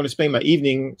going to spend my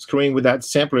evening screwing with that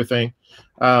sampler thing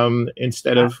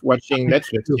instead of watching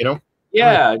Netflix. You know.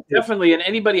 Yeah, definitely. And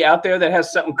anybody out there that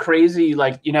has something crazy,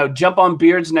 like, you know, jump on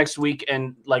Beards next week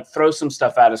and like throw some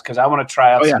stuff at us, because I want to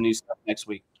try out some new stuff next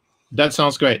week. That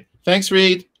sounds great. Thanks,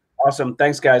 Reed. Awesome.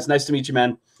 Thanks, guys. Nice to meet you,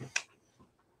 man.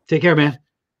 Take care, man.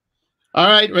 All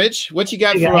right, Rich, what you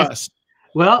got for us?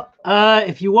 Well,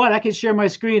 if you want, I can share my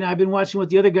screen. I've been watching what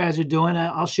the other guys are doing.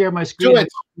 I'll share my screen and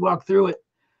walk through it.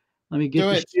 Let me get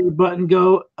the share button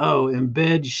go. Oh,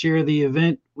 embed, share the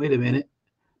event. Wait a minute.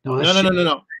 No.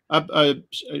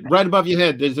 Right above your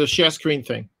head, there's a share screen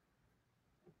thing.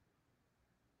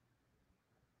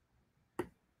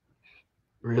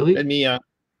 Really? Let me.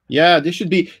 Yeah, this should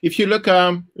be. If you look,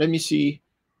 let me see.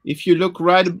 If you look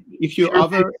right, if you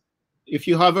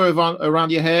hover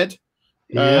around your head.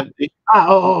 Yeah.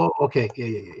 Okay.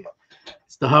 Yeah.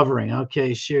 It's the hovering.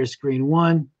 Okay, share screen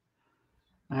 1.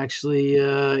 Actually,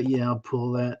 yeah, I'll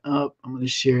pull that up. I'm going to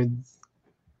share.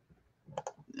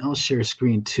 I'll share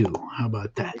screen 2. How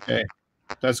about that? Okay,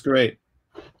 that's great.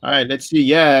 All right, let's see.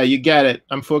 Yeah, you got it.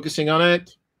 I'm focusing on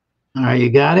it. All right, you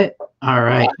got it. All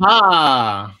right.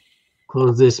 Ah.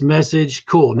 Close this message.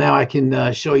 Cool. Now I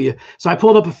can show you. So I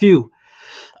pulled up a few.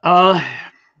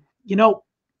 You know,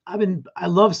 I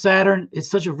love Saturn. It's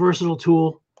such a versatile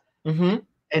tool. Mm-hmm.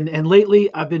 And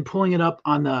lately I've been pulling it up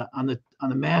on the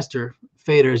master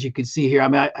fader, as you can see here. I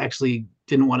mean, I actually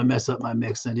didn't want to mess up my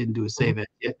mix. I didn't do a save it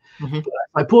yet. Mm-hmm.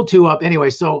 I pulled 2 up anyway.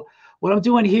 So what I'm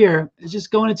doing here is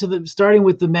just going into starting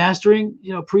with the mastering,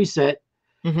 you know, preset,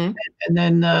 and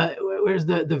then where's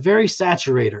the very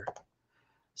saturator.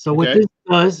 So what this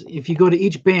does, if you go to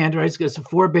each band, right? It's got a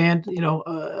 4-band, you know,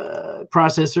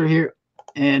 processor here,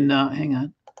 and hang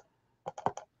on.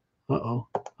 Oh,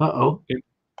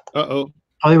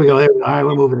 there we go. All right,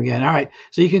 we're moving again. All right,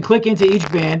 so you can click into each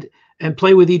band and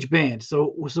play with each band.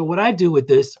 So what I do with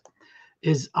this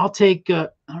is I'll take. I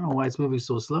don't know why it's moving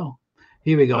so slow.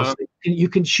 Here we go. So you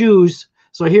can choose.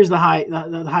 So here's the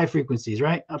high frequencies,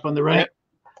 right up on the right.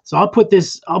 So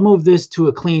I'll move this to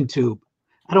a clean tube.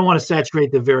 I don't want to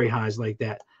saturate the very highs like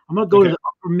that. I'm going to go to the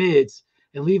upper mids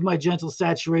and leave my gentle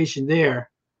saturation there.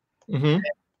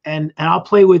 And I'll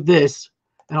play with this.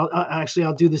 And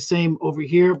I'll do the same over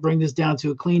here. Bring this down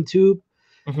to a clean tube.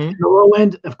 The low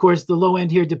end, of course, the low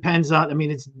end here depends on. I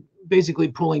mean, it's basically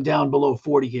pulling down below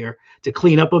 40 here to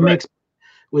clean up a mix.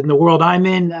 Within the world I'm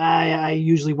in, I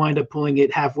usually wind up pulling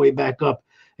it halfway back up,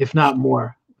 if not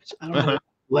more. Which I don't know,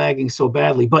 lagging so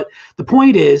badly. But the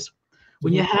point is,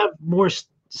 when you have more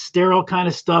sterile kind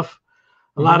of stuff,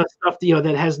 a lot of stuff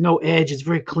that has no edge, it's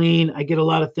very clean. I get a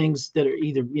lot of things that are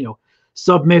either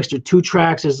submixed or 2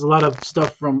 tracks. There's a lot of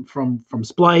stuff from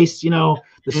Splice, the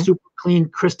super clean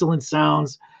crystalline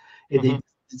sounds, and the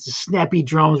snappy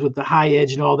drums with the high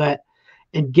edge and all that,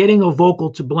 and getting a vocal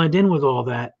to blend in with all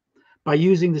that by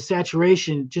using the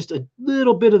saturation, just a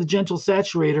little bit of the gentle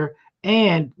saturator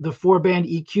and the 4-band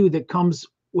EQ that comes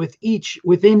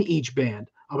within each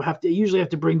band. I'll usually have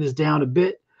to bring this down a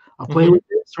bit. I'll play with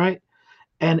this, right?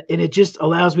 And it just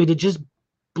allows me to just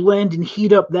blend and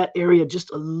heat up that area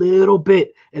just a little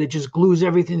bit, and it just glues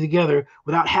everything together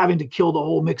without having to kill the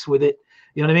whole mix with it.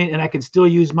 You know what I mean? And I can still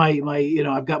use my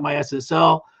I've got my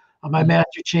SSL on my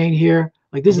master chain here.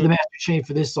 Like this is the master chain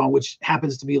for this song, which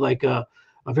happens to be like a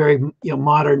very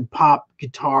modern pop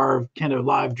guitar kind of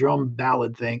live drum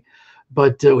ballad thing,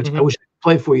 but which I wish I could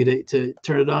play for you to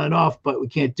turn it on and off, but we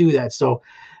can't do that. So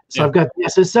I've got the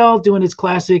SSL doing its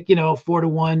classic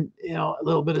 4-to-1, a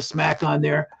little bit of smack on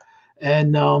there.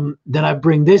 And then I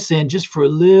bring this in just for a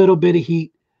little bit of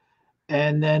heat,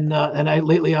 and then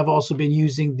lately I've also been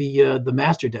using the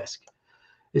master desk.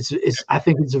 I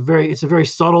think it's a very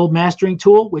subtle mastering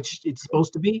tool, which it's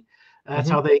supposed to be. That's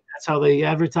how they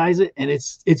advertise it, and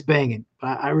it's banging.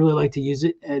 I really like to use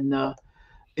it, and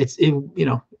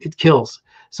it kills.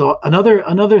 So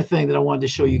another thing that I wanted to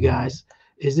show you guys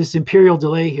is this Imperial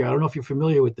delay here. I don't know if you're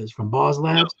familiar with this from Boz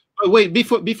Labs. Oh, wait,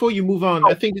 before you move on,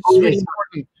 I think it's really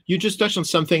important. You just touched on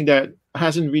something that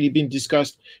hasn't really been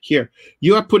discussed here.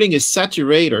 You are putting a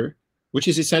saturator, which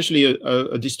is essentially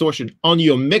a distortion, on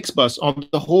your mix bus, on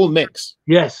the whole mix.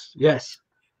 Yes.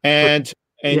 And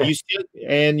and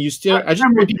you still. I just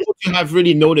want people to have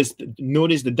really noticed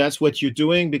that that's what you're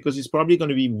doing, because it's probably going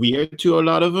to be weird to a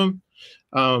lot of them.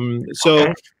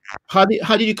 So how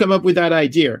did you come up with that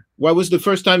idea? What was the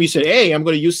first time you said, "Hey, I'm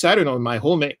going to use Saturn on my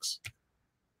whole mix"?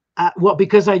 Well,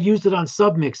 because I used it on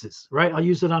sub mixes, right? I'll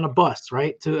use it on a bus,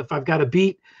 right? If I've got a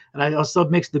beat and I'll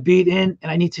sub mix the beat in,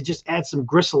 and I need to just add some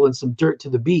gristle and some dirt to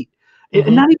the beat.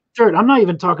 And not even dirt. I'm not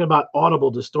even talking about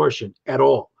audible distortion at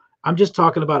all. I'm just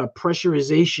talking about a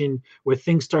pressurization where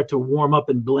things start to warm up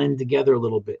and blend together a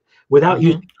little bit without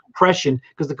using compression,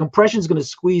 because the compression is going to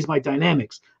squeeze my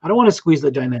dynamics. I don't want to squeeze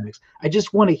the dynamics. I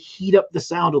just want to heat up the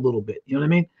sound a little bit. You know what I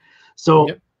mean? So,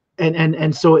 and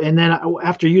then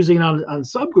after using it on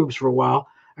subgroups for a while,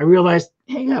 I realized,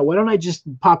 hey, yeah, why don't I just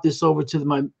pop this over to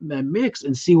my mix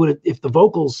and see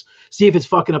if it's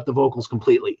fucking up the vocals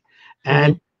completely.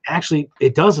 And actually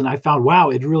it doesn't. I found, wow,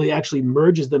 it really actually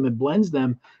merges them and blends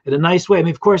them in a nice way. I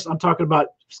mean, of course, I'm talking about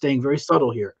staying very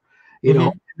subtle here, you know,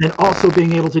 and then also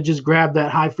being able to just grab that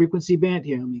high frequency band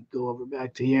here. Let me go over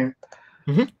back to here.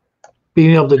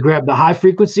 Being able to grab the high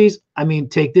frequencies. I mean,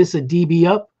 take this a dB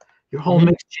up, your whole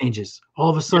mix changes.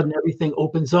 All of a sudden, everything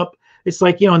opens up. It's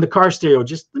like, you know, in the car stereo,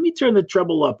 just let me turn the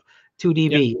treble up 2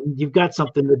 dB. You've got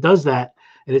something that does that,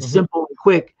 and it's simple and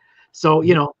quick. So,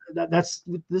 you know,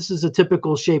 this is a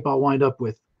typical shape I'll wind up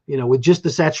with, you know, with just the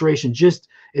saturation, just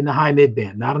in the high mid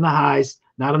band, not on the highs,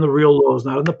 not on the real lows,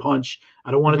 not on the punch.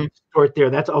 I don't want to distort there.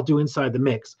 That's I'll do inside the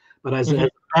mix. But as a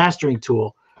mastering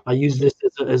tool, I use this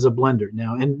as a blender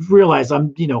now, and realize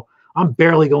I'm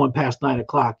barely going past 9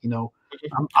 o'clock. You know,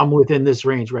 I'm within this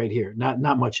range right here. Not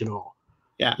much at all.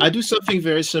 Yeah, I do something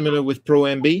very similar with Pro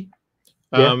MB.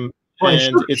 And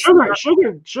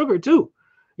sugar too.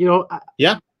 You know.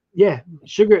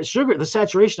 Sugar. The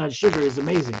saturation on sugar is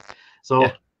amazing.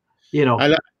 So, you know,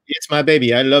 it's my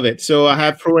baby. I love it. So I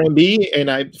have Pro MB and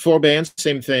I 4 bands,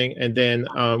 same thing. And then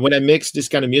when I mix this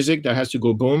kind of music, that has to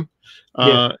go boom.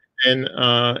 And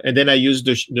then I use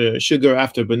the sugar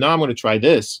after. But now I'm going to try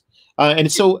this.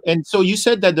 And so you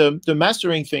said that the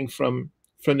mastering thing from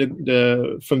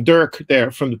Dirk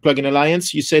there, from the Plugin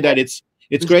Alliance, you say that it's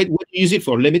great. What do you use it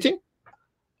for? Limiting?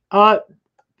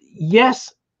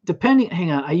 Yes. Depending,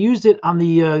 hang on. I used it on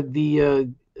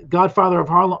the Godfather of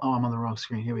Harlem. Oh, I'm on the wrong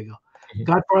screen. Here we go.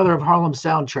 Godfather of Harlem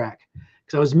soundtrack.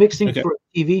 Because I was mixing for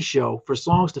a TV show, for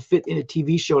songs to fit in a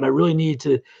TV show, and I really needed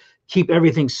to keep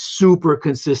everything super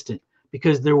consistent,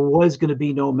 because there was going to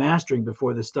be no mastering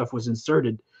before this stuff was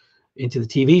inserted into the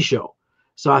TV show.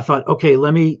 So I thought, okay,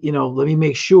 let me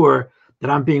make sure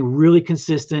that I'm being really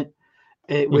consistent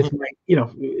with my,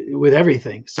 with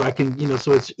everything, so I can,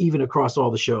 so it's even across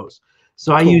all the shows.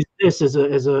 So I use this as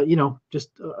a just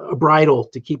a bridle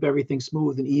to keep everything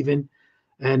smooth and even,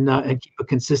 and keep a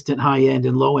consistent high end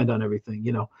and low end on everything.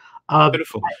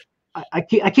 Beautiful. I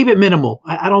keep it minimal.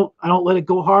 I don't let it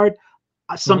go hard.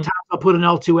 Sometimes I'll put an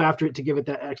L2 after it to give it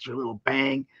that extra little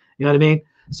bang. You know what I mean?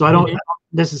 So I don't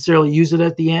necessarily use it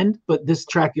at the end. But this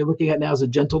track you're looking at now is a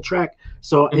gentle track.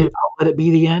 So I'll let it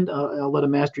be the end. I'll let a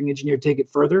mastering engineer take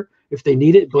it further if they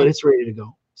need it. But it's ready to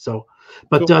go. So.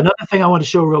 But another thing I want to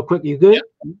show real quick. You good?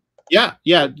 Yeah.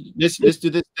 Let's do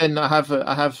this. And I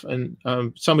have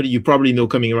somebody you probably know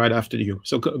coming right after you.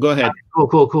 So go ahead.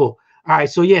 Cool. All right.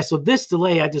 So so this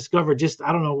delay I discovered just,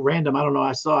 I don't know, random. I don't know.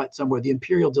 I saw it somewhere. The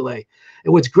Imperial delay.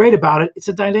 And what's great about it, it's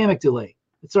a dynamic delay.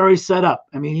 It's already set up.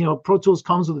 I mean, Pro Tools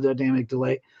comes with a dynamic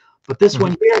delay, but this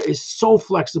one here is so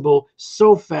flexible,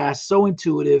 so fast, so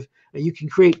intuitive, and you can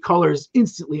create colors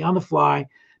instantly on the fly.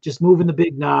 Just moving the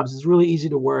big knobs is really easy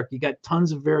to work. You got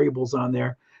tons of variables on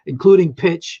there, including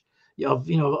pitch of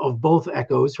both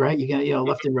echoes, right? You got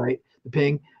left and right, the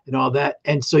ping and all that.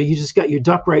 And so you just got your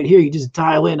duck right here. You just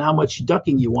dial in how much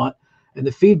ducking you want and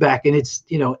the feedback, and it's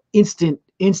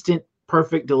instant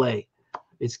perfect delay.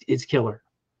 It's killer.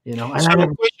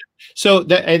 So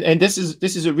this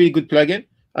is a really good plugin.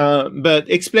 But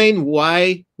explain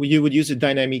why you would use a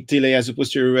dynamic delay as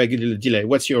opposed to a regular delay.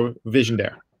 What's your vision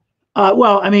there?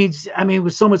 Well, I mean,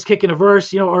 with someone's kicking a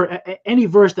verse, or any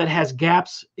verse that has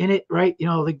gaps in it, right?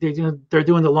 Like they're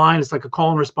doing the line. It's like a call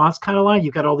and response kind of line.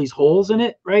 You've got all these holes in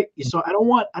it, right? So I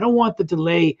don't want the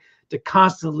delay to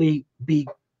constantly be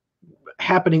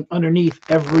happening underneath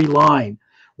every line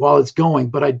while it's going.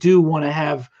 But I do want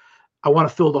to I want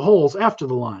to fill the holes after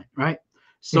the line, right?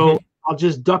 So I'll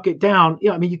just duck it down.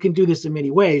 I mean, you can do this in many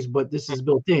ways, but this is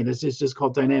built in. This is just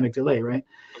called dynamic delay, right?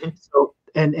 So.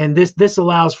 And this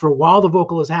allows for, while the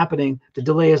vocal is happening, the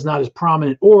delay is not as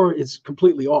prominent, or it's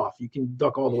completely off. You can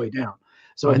duck all the way down.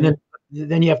 So and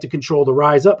then you have to control the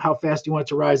rise up, how fast you want it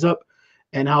to rise up,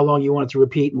 and how long you want it to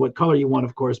repeat, and what color you want,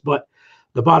 of course. But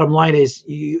the bottom line is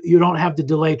you don't have the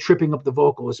delay tripping up the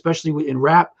vocal, especially in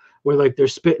rap where like they're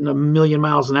spitting a million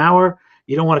miles an hour.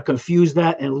 You don't want to confuse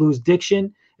that and lose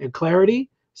diction and clarity.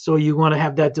 So you want to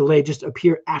have that delay just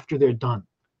appear after they're done,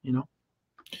 you know?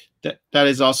 That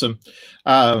is awesome.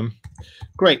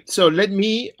 Great. So let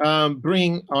me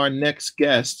bring our next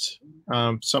guest,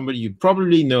 somebody you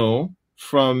probably know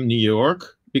from New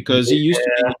York, because he used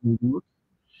to be in New York.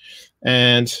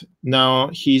 And now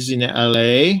he's in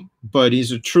LA, but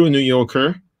he's a true New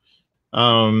Yorker,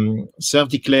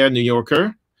 self-declared New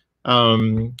Yorker.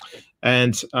 And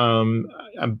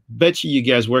I bet you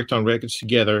guys worked on records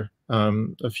together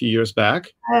a few years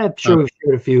back. I'm sure we've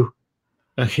shared a few.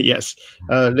 Yes.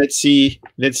 Let's see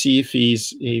if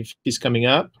he's coming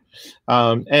up.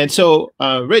 And so,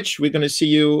 Rich, we're going to see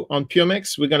you on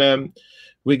Puremix.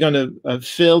 We're gonna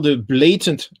fill the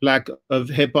blatant lack of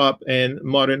hip hop and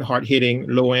modern hard hitting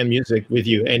low end music with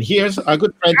you. And here's our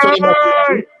good friend Tony.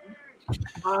 Hey!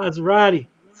 It's Roddy.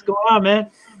 What's going on, man?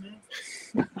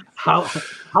 How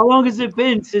long has it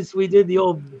been since we did the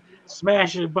old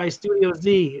Smash by Studio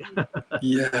Z?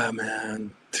 Yeah,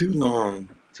 man, too long.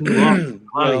 Too long.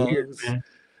 Well, years, man.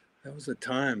 That was a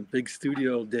time. Big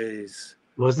studio days,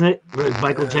 wasn't it?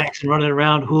 Michael Jackson running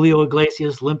around, Julio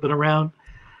Iglesias limping around.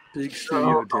 Big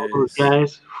studio days. Those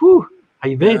guys. Whew. How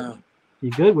you been? Yeah.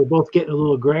 You good? We're both getting a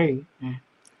little gray.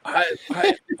 I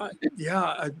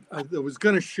was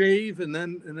gonna shave, and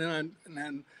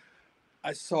then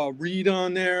I saw Reed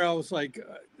on there. I was like,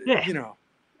 you know,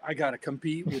 I gotta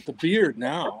compete with the beard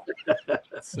now.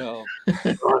 So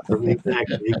awesome.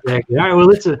 Exactly. All right. Well,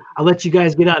 listen, I'll let you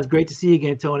guys get on. It's great to see you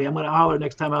again, Tony. I'm gonna holler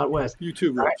next time out west. You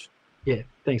too, Rich. Right. Yeah.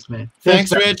 Thanks, man.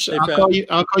 Thanks, Rich. Hey,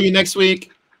 I'll call you next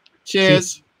week.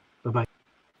 Cheers. Bye-bye.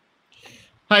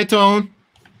 Hi, Tone.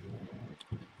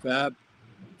 Fab.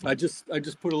 I just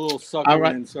put a little sucker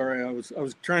in. Sorry, I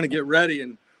was trying to get ready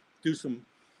and do some,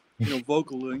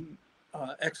 vocal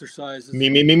exercises. Me.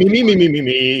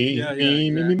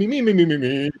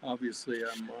 Obviously,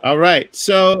 I'm. All right.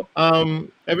 So,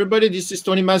 everybody, this is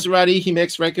Tony Maserati. He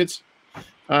makes records.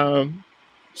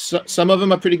 Some of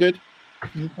them are pretty good.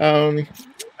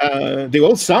 They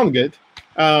all sound good.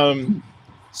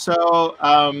 So,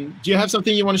 do you have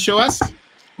something you want to show us?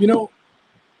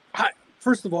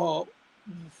 First of all,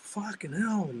 fucking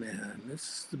hell, man!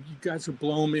 You guys are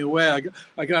blowing me away.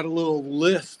 I got a little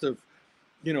list of,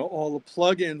 all the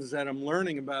plugins that I'm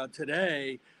learning about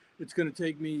today. It's going to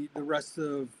take me the rest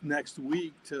of next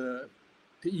week to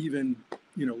even,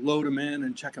 load them in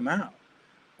and check them out.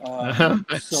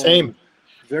 So Same.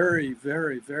 Very,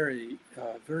 very, very,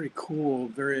 very cool,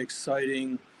 very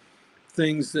exciting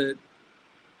things that,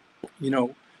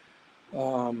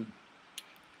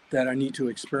 that I need to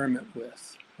experiment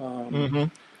with.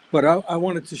 But I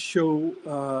wanted to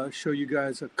show you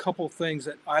guys a couple things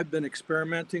that I've been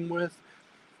experimenting with.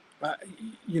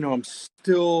 I'm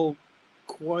still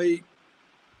quite,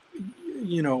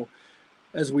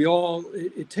 as we all,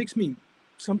 it takes me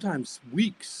sometimes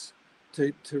weeks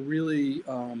to really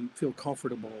feel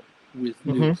comfortable with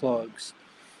new plugs.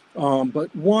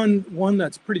 But one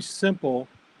that's pretty simple.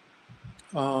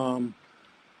 I'll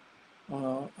do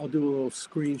a little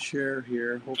screen share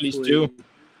here. Hopefully, please do.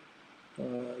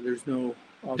 There's no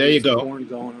there you go. porn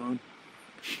going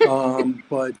on.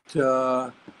 But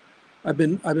I've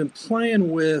been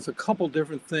playing with a couple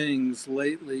different things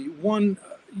lately. One,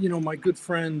 my good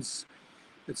friends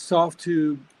at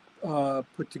SoftTube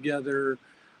put together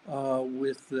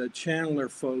with the Chandler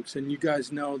folks, and you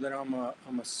guys know that I'm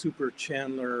a super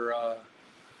Chandler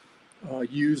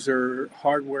user,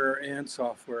 hardware and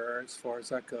software as far as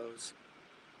that goes.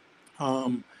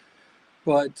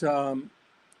 But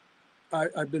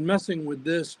I've been messing with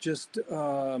this just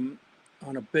on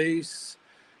a bass.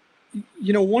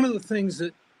 One of the things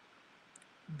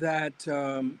that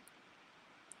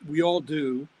we all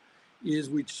do is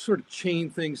we sort of chain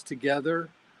things together,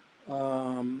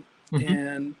 and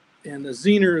the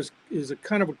Zener is a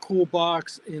kind of a cool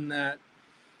box in that,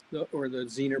 or the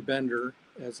Zener Bender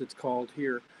as it's called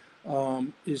here,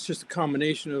 is just a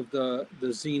combination of the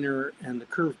Zener and the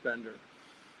Curve Bender,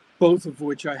 both of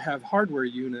which I have hardware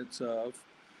units of.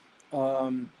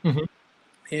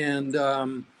 And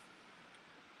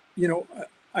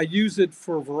I use it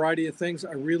for a variety of things.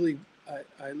 I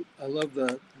love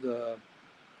the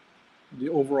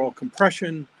overall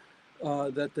compression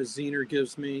that the Zener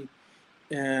gives me,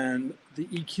 and the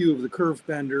EQ of the Curve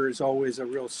Bender is always a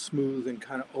real smooth and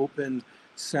kind of open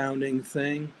sounding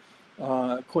thing,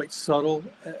 quite subtle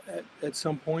at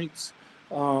some points.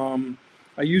 I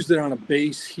used it on a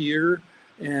bass here,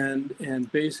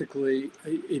 and basically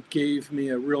it gave me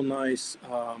a real nice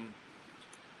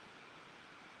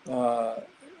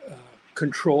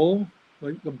control.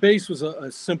 Like the bass was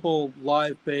a simple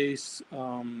live bass.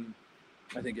 I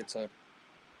think it's a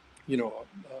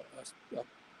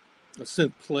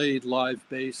synth played live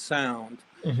bass sound.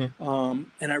 And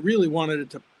I really wanted it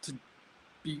to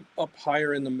be up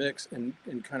higher in the mix and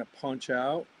kind of punch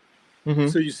out.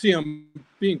 So you see I'm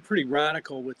being pretty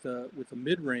radical with the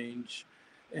mid-range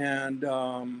and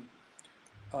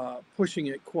pushing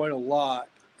it quite a lot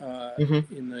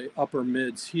in the upper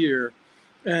mids here,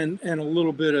 and a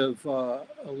little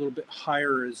bit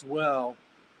higher as well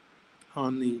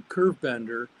on the curve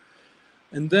bender.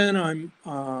 And then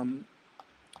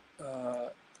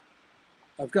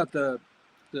I've got the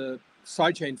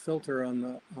sidechain filter on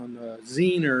the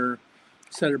Zener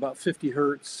set at about 50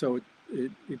 hertz, so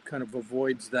it kind of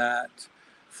avoids that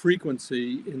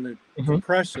frequency in the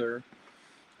compressor,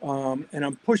 and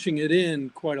I'm pushing it in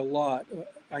quite a lot.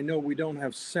 I know we don't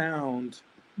have sound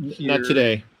here, not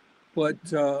today, but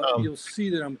you'll see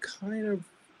that I'm kind of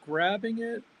grabbing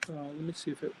it. Let me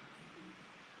see if it.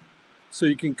 So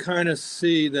you can kind of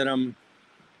see that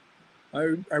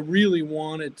I really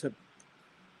wanted to,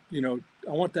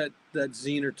 I want that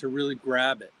Zener to really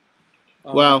grab it.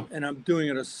 Wow. And I'm doing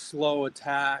it a slow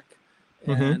attack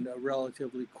and a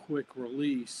relatively quick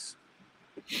release.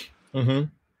 And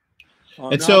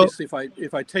so obviously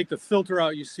if I take the filter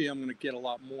out, you see I'm going to get a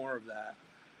lot more of that.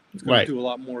 It's going to do a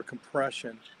lot more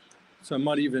compression. So I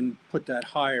might even put that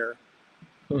higher.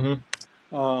 So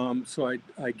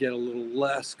I get a little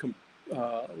less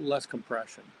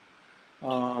compression.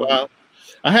 Wow.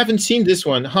 I haven't seen this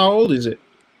one. How old is it?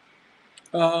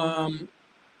 That's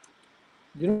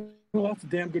a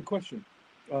damn good question.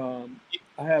 I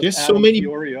have There's so many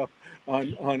Peoria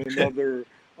on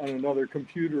another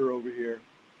computer over here.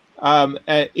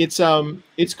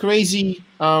 It's crazy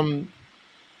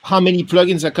how many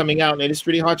plugins are coming out, and it's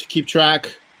really hard to keep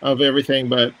track of everything.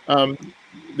 But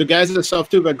the guys at the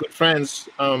Softtube are good friends,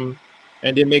 and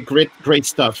they make great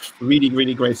stuff. Really,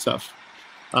 really great stuff.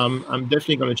 I'm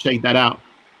definitely going to check that out.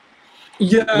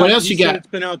 Yeah. What else you got? It's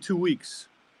been out 2 weeks.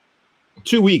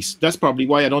 2 weeks. That's probably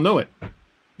why I don't know it.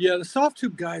 Yeah, the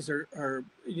Softtube guys are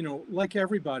like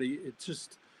everybody.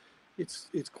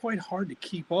 It's quite hard to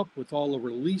keep up with all the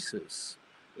releases.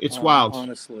 It's wild,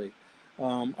 honestly.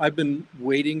 I've been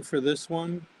waiting for this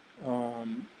one,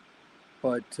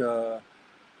 but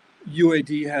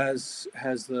UAD has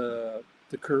the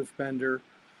curve bender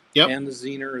and the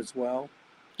Zener as well.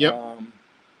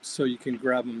 So you can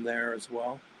grab them there as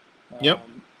well.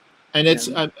 And it's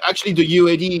actually the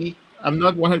UAD. I'm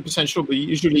not 100% sure, but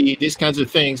usually these kinds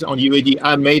of things on UAD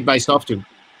are made by Softtube.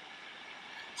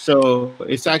 So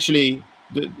it's actually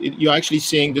you're actually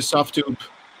seeing the Softtube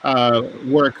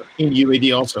work in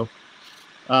UAD also.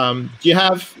 Do you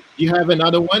have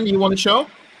another one you want to show?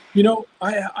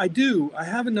 I do. I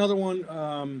have another one.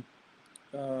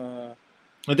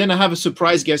 And then I have a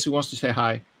surprise guest who wants to say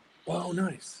hi. Wow,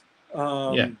 nice.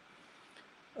 I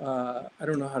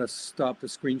don't know how to stop the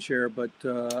screen share, but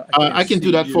I can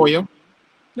do that for you.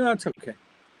 No, it's okay.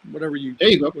 Whatever you. There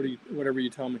you go. Whatever you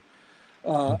tell me.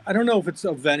 I don't know if it's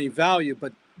of any value,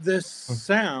 but this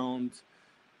sound,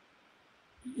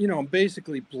 I'm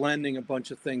basically blending a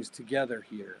bunch of things together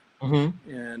here,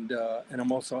 and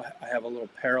I'm also I have a little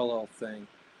parallel thing.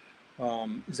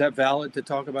 Is that valid to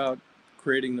talk about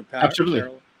creating the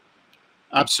parallel?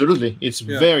 Absolutely, it's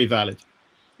very valid.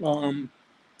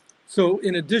 So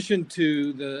in addition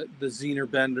to the Zener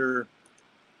bender,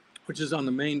 which is on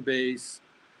the main bass,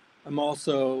 I'm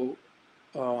also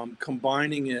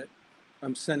combining it.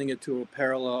 I'm sending it to a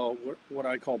parallel, what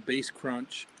I call bass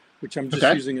crunch, which I'm just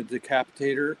using a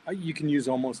decapitator. You can use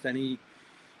almost any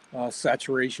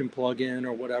saturation plugin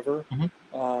or whatever.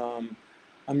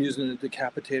 I'm using a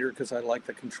decapitator because I like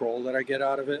the control that I get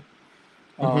out of it.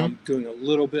 Doing a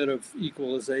little bit of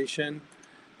equalization,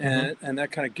 and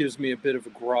that kind of gives me a bit of a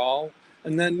growl.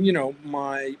 And then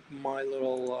my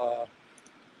little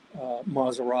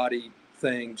Maserati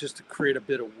thing just to create a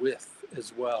bit of width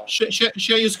as well. Share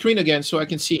your screen again so I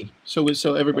can see, so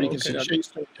everybody can see. I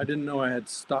didn't know I had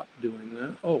stopped doing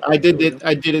that. Oh, I did it.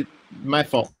 I did it. My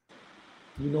fault.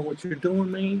 You know what you're doing,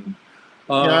 man.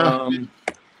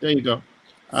 There you go.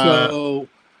 So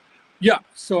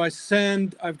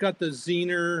I've got the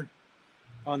Zener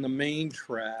on the main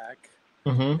track,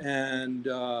 and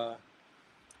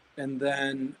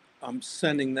then I'm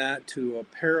sending that to a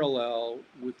parallel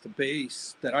with the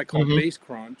bass that I call bass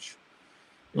crunch.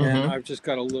 And I've just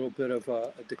got a little bit of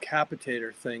a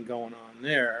decapitator thing going on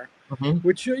there,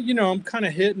 which, I'm kind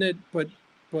of hitting it, but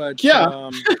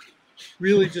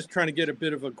really just trying to get a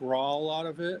bit of a growl out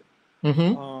of it.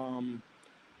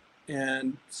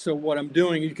 And so what I'm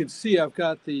doing, you can see I've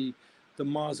got the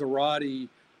Maserati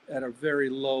at a very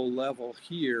low level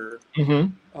here.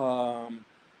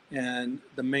 And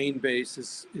the main bass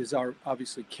is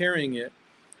obviously carrying it.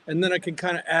 And then I can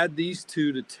kind of add these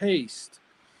two to taste.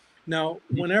 Now,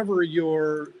 whenever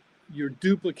you're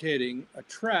duplicating a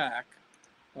track,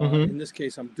 in this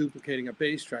case, I'm duplicating a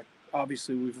bass track.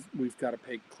 Obviously, we've got to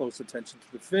pay close attention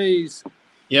to the phase,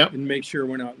 and make sure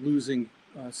we're not losing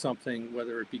something,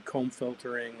 whether it be comb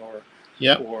filtering or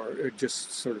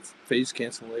just sort of phase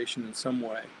cancellation in some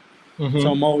way.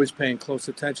 So I'm always paying close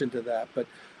attention to that. But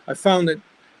I found that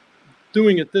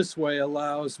doing it this way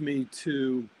allows me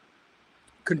to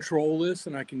control this,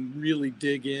 and I can really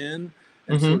dig in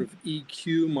and sort of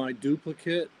EQ my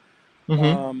duplicate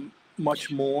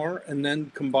much more, and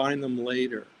then combine them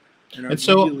later. And I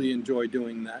really enjoy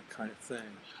doing that kind of thing.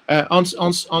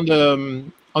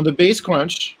 On the bass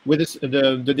crunch with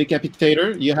the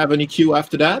decapitator, you have an EQ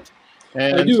after that?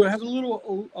 And I do. I have a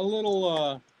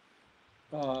little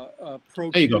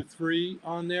Pro Q3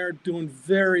 on there, doing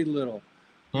very little.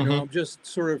 You know, I'm just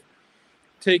sort of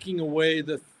taking away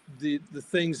the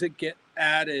things that get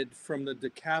added from the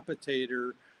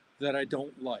decapitator that I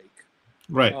don't like,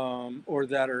 right? Or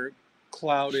that are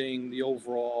clouding the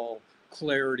overall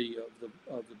clarity of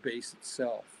the bass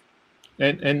itself.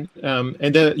 And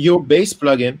your bass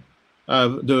plugin,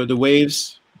 the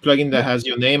Waves plugin that has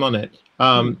your name on it.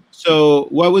 So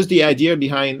what was the idea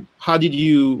behind? What did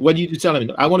you tell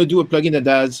him? I want to do a plugin that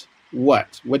does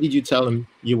what? What did you tell him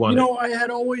you wanted? You know, I had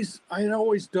always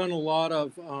done a lot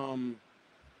of.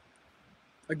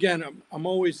 Again, I'm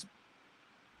always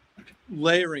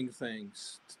layering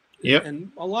things. Yeah.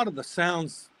 And a lot of the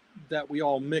sounds that we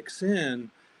all mix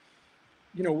in,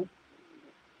 you know,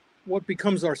 what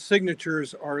becomes our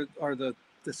signatures are the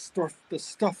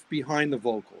stuff behind the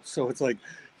vocals. So it's like,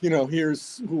 you know,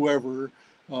 here's whoever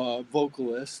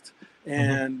vocalist,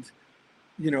 and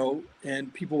you know,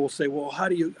 and people will say, well, how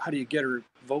do you get her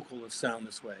vocal to sound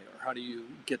this way, or how do you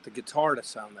get the guitar to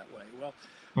sound that way? Well,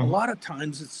 a lot of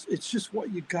times it's just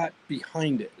what you got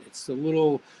behind it. It's the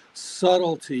little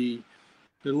subtlety,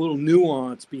 the little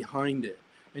nuance behind it,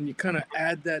 and you kind of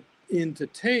add that into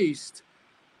taste,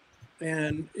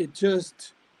 and it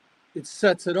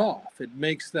sets it off. It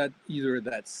makes that either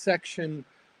that section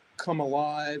come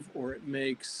alive, or it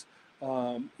makes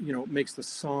you know, it makes the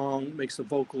song, makes the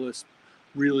vocalist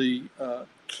really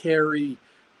carry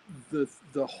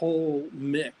the whole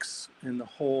mix and the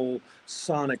whole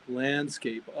sonic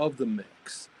landscape of the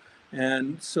mix.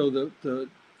 And so the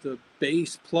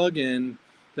bass plugin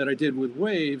that I did with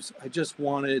Waves, I just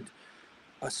wanted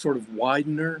a sort of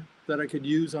widener that I could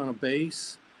use on a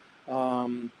bass,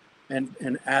 and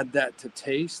add that to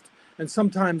taste. And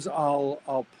sometimes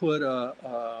I'll put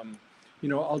you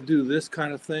know, I'll do this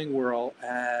kind of thing where I'll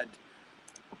add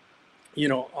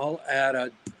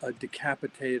a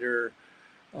decapitator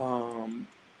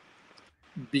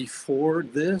before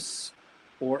this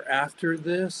or after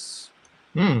this,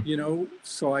 you know,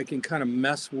 so I can kind of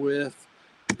mess with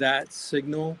that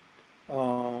signal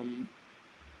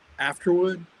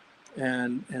afterward,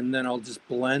 and then I'll just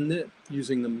blend it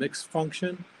using the mix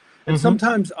function. And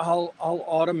sometimes I'll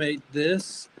automate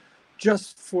this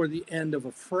just for the end of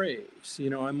a phrase.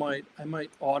 You know, I might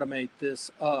automate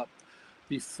this up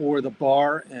before the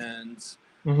bar ends,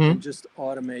 and just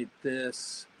automate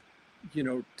this, you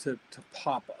know, to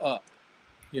pop up.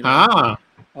 You know?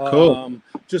 Cool.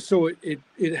 Just so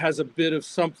it has a bit of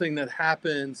something that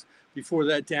happens before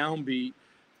that downbeat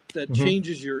that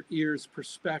changes your ear's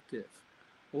perspective.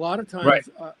 A lot of times,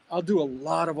 I'll do a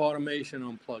lot of automation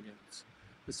on plugins.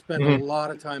 I spend a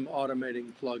lot of time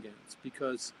automating plugins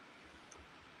because,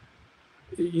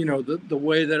 you know, the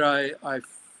way that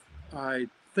I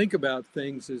think about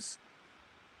things is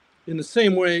in the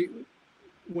same way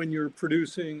when you're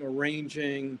producing,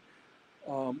 arranging,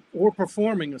 or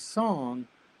performing a song.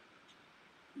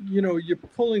 You know, you're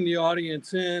pulling the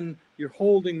audience in, you're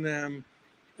holding them,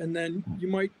 and then you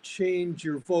might change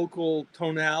your vocal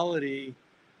tonality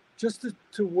just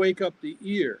to wake up the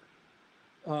ear.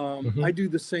 I do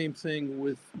the same thing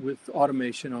with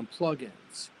automation on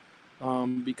plugins,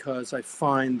 because I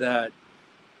find that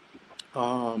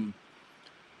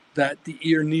that the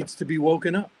ear needs to be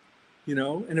woken up, you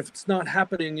know, and if it's not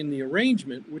happening in the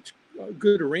arrangement, which a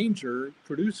good arranger,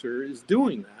 producer is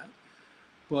doing that,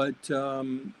 but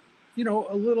you know,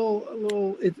 a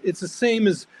little, it's the same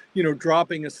as, you know,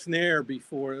 dropping a snare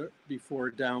before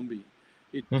a downbeat.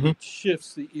 It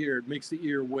shifts the ear, it makes the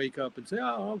ear wake up and say,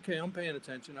 oh, okay, I'm paying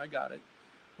attention, I got it.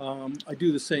 I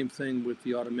do the same thing with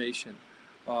the automation.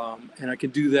 And I can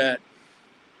do that,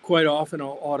 of quite often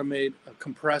I'll automate a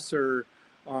compressor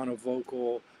on a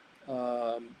vocal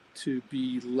to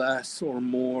be less or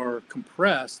more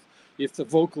compressed. If the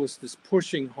vocalist is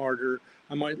pushing harder,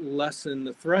 I might lessen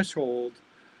the threshold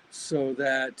so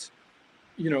that,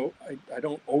 you know, I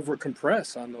don't over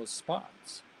compress on those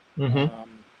spots.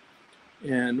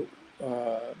 And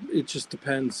it just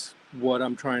depends what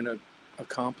I'm trying to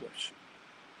accomplish.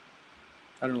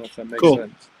 I don't know if that makes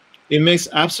sense. It makes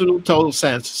absolute total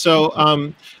sense. So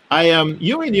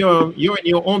you're in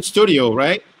your own studio,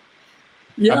 right?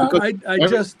 Yeah, I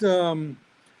just did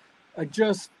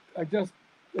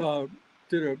a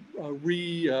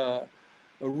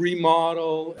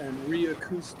remodel and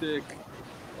reacoustic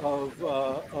of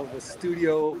a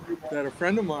studio that a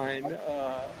friend of mine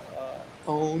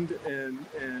owned and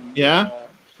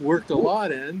worked a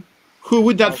lot in. Who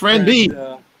would that friend be?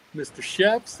 Mr.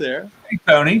 Scheps there. Hey,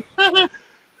 Tony.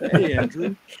 Hey,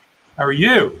 Andrew. How are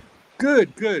you?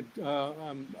 Good, good.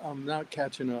 I'm not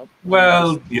catching up.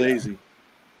 Well, lazy.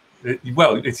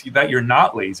 Well, it's that you're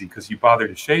not lazy because you bother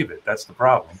to shave it. That's the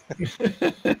problem.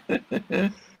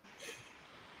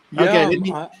 Yeah,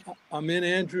 okay, I'm in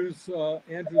Andrew's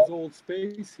old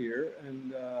space here,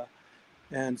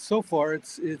 and so far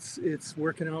it's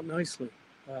working out nicely.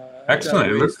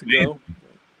 Excellent. Got to go.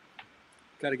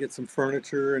 Got to get some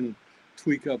furniture and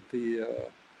tweak up the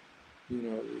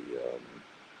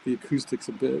acoustics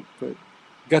a bit, but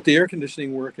got the air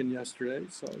conditioning working yesterday,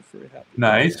 so I was very happy.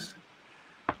 Nice.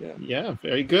 Yeah,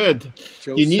 very good.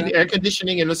 Joe you need air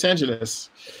conditioning in Los Angeles.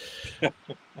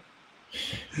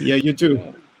 Yeah, you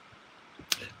do.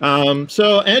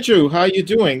 So Andrew, how are you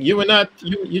doing?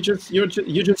 You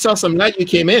just saw some light. You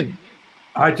came in.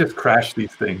 I just crashed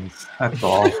these things. That's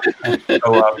all. I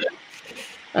love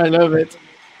it.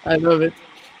 I love it.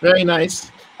 Very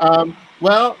nice.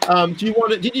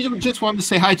 Did you just want to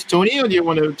say hi to Tony, or do you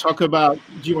want to talk about?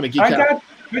 Do you want to geek out?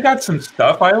 We got some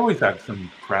stuff. I always have some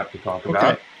crap to talk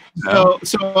about. So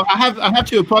I have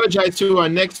to apologize to our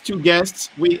next two guests.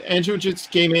 Andrew just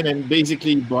came in and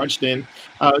basically barged in.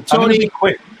 Tony, be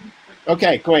quick.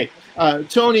 Okay, great.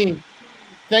 Tony,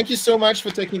 thank you so much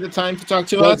for taking the time to talk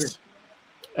to us.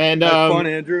 And have fun,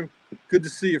 Andrew. Good to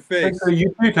see your face. Thanks for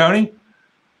you too, Tony.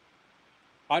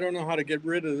 I don't know how to get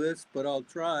rid of this, but I'll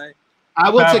try. I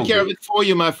will take care of it for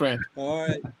you, my friend. All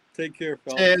right. Take care,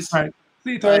 fellas. Cheers. All right.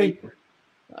 See you, Tony.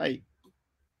 Bye.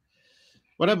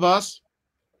 What up, boss?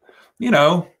 You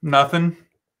know, nothing.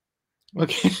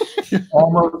 Okay.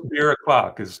 Almost beer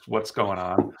o'clock is what's going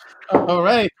on. All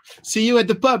right. See you at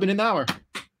the pub in an hour.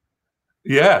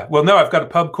 Yeah. Well, no, I've got a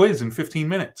pub quiz in 15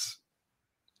 minutes.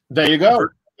 There you go.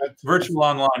 Virtual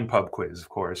online pub quiz, of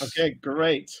course. Okay,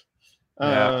 great.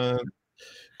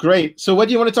 Great. So what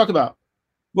do you want to talk about?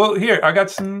 Well, here, I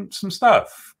got some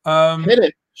stuff. Hit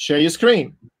it. Share your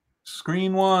screen.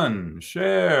 Screen one.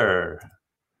 Share.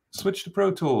 Switch to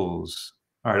Pro Tools.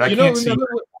 All right, I can't see.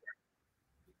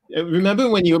 Remember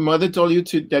when your mother told you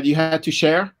that you had to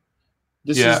share?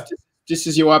 This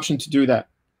is your option to do that.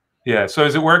 Yeah. So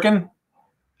is it working?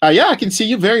 Yeah, I can see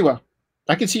you very well.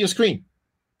 I can see your screen.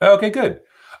 Okay, good.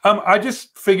 I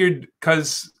just figured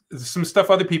because some stuff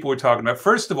other people were talking about.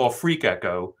 First of all, Freak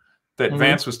Echo that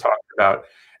Vance was talking about.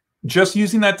 Just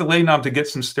using that delay knob to get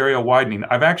some stereo widening.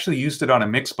 I've actually used it on a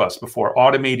mix bus before,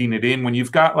 automating it in when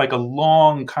you've got like a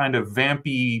long kind of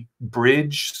vampy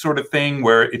bridge sort of thing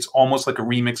where it's almost like a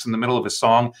remix in the middle of a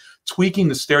song. Tweaking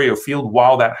the stereo field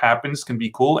while that happens can be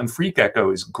cool, and Freak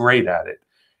Echo is great at it.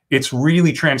 It's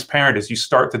really transparent as you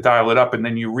start to dial it up, and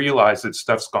then you realize that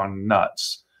stuff's gone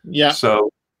nuts. Yeah.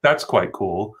 So that's quite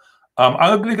cool.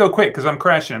 I'm going to go quick because I'm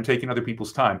crashing. I'm taking other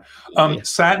people's time.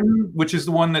 Satin, which is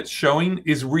the one that's showing,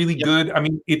 is really good. I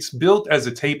mean, it's built as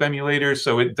a tape emulator,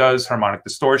 so it does harmonic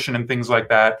distortion and things like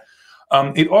that.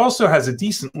 It also has a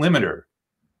decent limiter.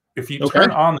 If you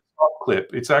turn on the soft clip,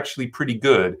 it's actually pretty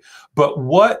good. But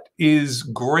what is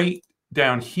great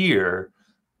down here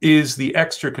is the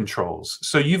extra controls.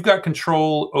 So you've got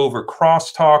control over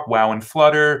crosstalk, wow and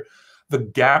flutter, the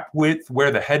gap width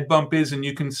where the head bump is, and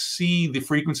you can see the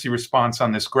frequency response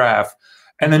on this graph.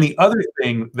 And then the other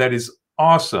thing that is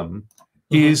awesome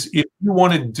is if you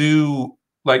want to do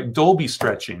like Dolby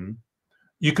stretching,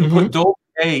 you can put Dolby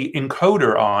A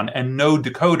encoder on and no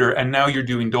decoder, and now you're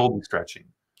doing Dolby stretching.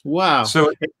 Wow.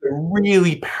 So it's a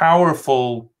really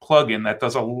powerful plugin that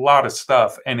does a lot of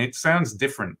stuff, and it sounds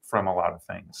different from a lot of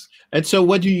things. And so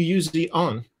what do you use it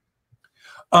on?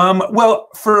 Well,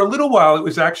 for a little while, it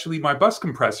was actually my bus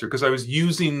compressor because I was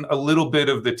using a little bit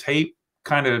of the tape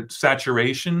kind of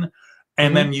saturation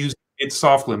and then using It's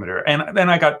soft limiter. And then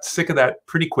I got sick of that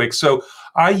pretty quick. So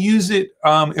I use it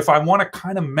if I want to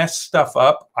kind of mess stuff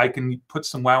up. I can put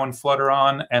some wow and flutter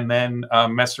on and then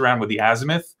mess around with the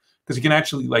azimuth, because you can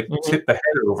actually like tip the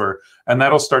head over and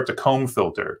that'll start to comb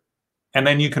filter. And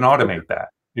then you can automate that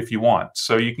if you want.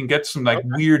 So you can get some like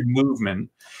weird movement.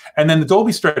 And then the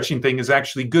Dolby stretching thing is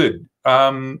actually good.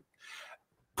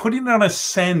 Putting it on a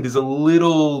send is a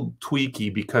little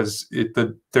tweaky because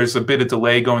there's a bit of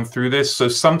delay going through this. So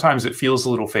sometimes it feels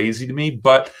a little phasey to me,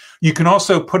 but you can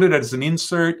also put it as an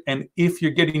insert. And if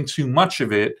you're getting too much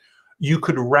of it, you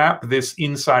could wrap this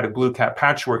inside of Blue Cat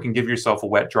Patchwork and give yourself a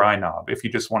wet dry knob if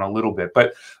you just want a little bit.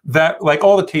 But that, like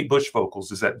all the Kate Bush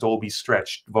vocals, is that Dolby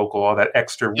stretched vocal, all that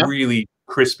extra really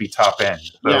crispy top end.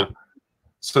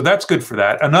 So that's good for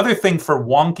that. Another thing for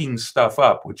wonking stuff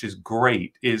up, which is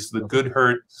great, is the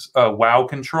Goodhertz wow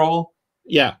control.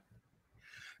 Yeah.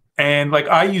 And like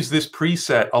I use this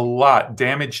preset a lot,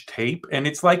 damaged tape, and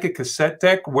it's like a cassette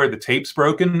deck where the tape's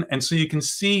broken. And so you can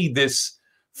see this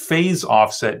phase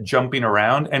offset jumping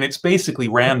around, and it's basically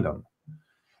random.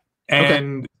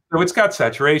 And so it's got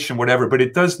saturation, whatever, but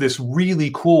it does this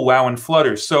really cool wow and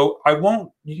flutter. So I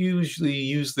won't usually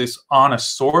use this on a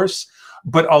source,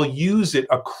 but I'll use it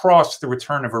across the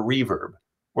return of a reverb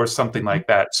or something like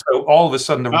that. So all of a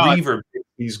sudden the reverb gets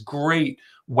these great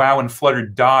wow and flutter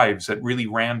dives at really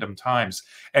random times.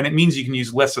 And it means you can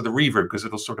use less of the reverb because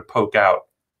it'll sort of poke out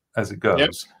as it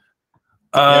goes.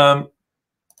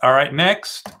 All right,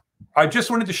 next, I just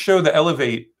wanted to show the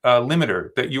Elevate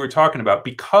limiter that you were talking about,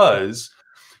 because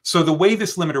so the way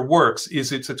this limiter works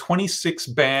is it's a 26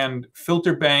 band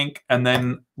filter bank and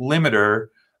then limiter,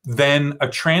 then a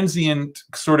transient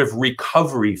sort of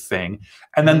recovery thing.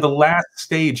 And then the last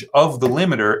stage of the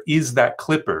limiter is that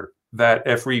clipper that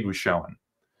F. Reed was showing.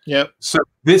 Yep. So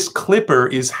this clipper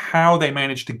is how they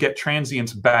manage to get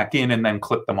transients back in and then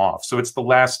clip them off. So it's the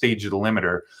last stage of the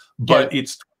limiter, but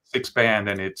it's 26 band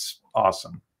and it's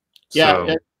awesome. Yeah.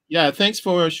 So, yeah. Thanks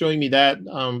for showing me that.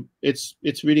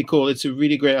 It's really cool. It's a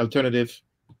really great alternative.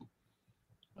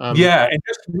 Yeah, and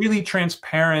just really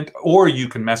transparent, or you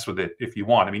can mess with it if you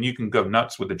want. I mean, you can go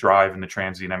nuts with the drive and the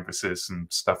transient emphasis and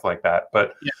stuff like that.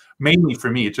 But mainly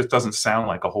for me, it just doesn't sound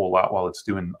like a whole lot while it's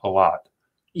doing a lot.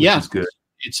 Which is good.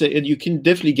 You can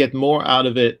definitely get more out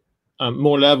of it,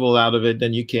 more level out of it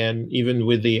than you can even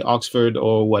with the Oxford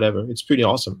or whatever. It's pretty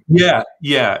awesome. Yeah,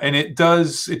 yeah, and it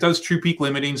does true peak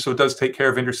limiting, so it does take care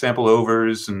of intersample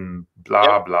overs and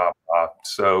blah blah blah.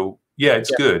 So. Yeah,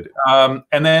 it's good.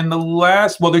 And then the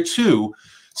last, well, there are two.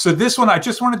 So this one I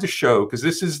just wanted to show because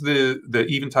this is the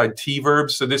Eventide T-Verb.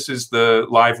 So this is the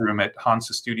live room at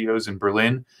Hansa Studios in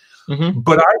Berlin.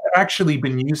 But I've actually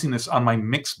been using this on my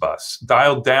mix bus,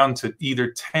 dialed down to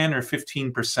either 10 or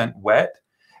 15% wet,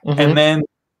 and then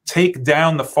take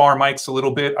down the far mics a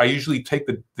little bit. I usually take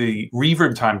the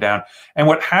reverb time down. And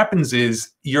what happens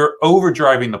is you're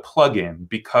overdriving the plugin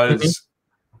because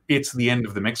it's the end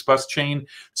of the mix bus chain.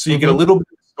 So you get a little bit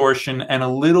of distortion and a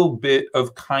little bit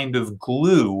of kind of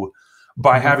glue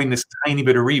by having this tiny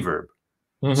bit of reverb.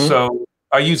 So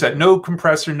I use that. No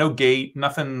compressor, no gate,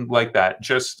 nothing like that.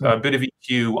 Just a bit of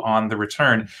EQ on the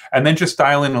return and then just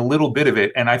dial in a little bit of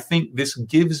it. And I think this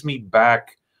gives me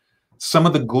back some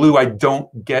of the glue I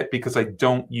don't get because I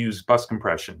don't use bus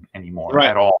compression anymore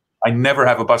at all. I never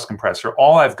have a bus compressor.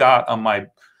 All I've got on my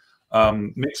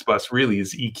mix bus really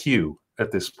is EQ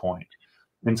at this point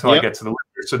until I get to the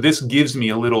limiter. So this gives me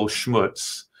a little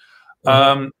schmutz.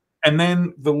 And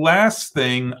then the last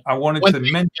thing I wanted to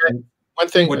mention. One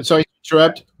thing, sorry to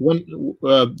interrupt.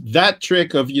 That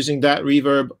trick of using that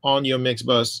reverb on your mix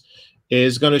bus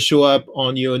is going to show up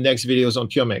on your next videos on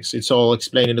Puremix. It's all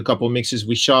explained in a couple of mixes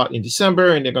we shot in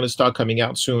December, and they're going to start coming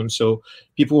out soon. So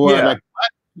people who are like, what?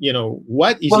 You know,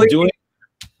 what is he doing?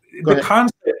 The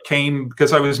concept came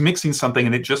because I was mixing something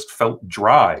and it just felt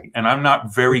dry, and I'm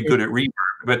not very good at reverb.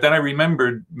 But then I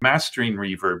remembered mastering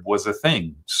reverb was a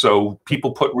thing, so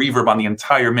people put reverb on the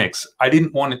entire mix. I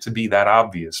didn't want it to be that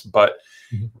obvious, but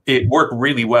it worked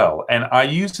really well, and I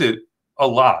use it a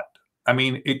lot. I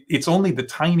mean, it's only the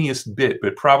tiniest bit,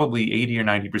 but probably 80 or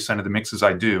 90% of the mixes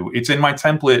I do, it's in my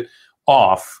template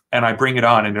off, and I bring it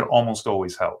on, and it almost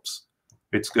always helps.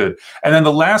 It's good. And then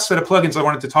the last set of plugins I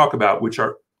wanted to talk about, which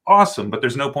are awesome, but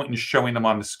there's no point in showing them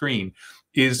on the screen,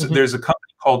 is there's a company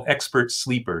called Expert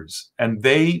Sleepers, and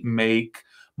they make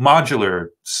modular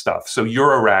stuff, so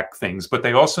Eurorack things, but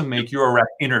they also make Eurorack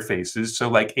interfaces, so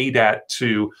like ADAT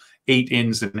to 8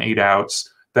 ins and 8 outs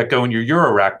that go in your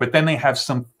Eurorack, but then they have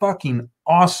some fucking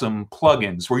awesome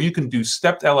plugins where you can do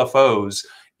stepped LFOs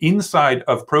inside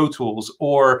of Pro Tools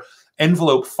or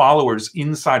envelope followers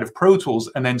inside of Pro Tools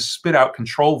and then spit out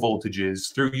control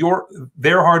voltages through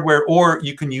their hardware, or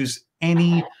you can use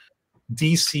any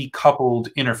DC coupled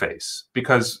interface,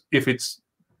 because if it's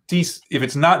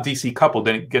not DC coupled,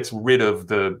 then it gets rid of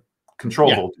the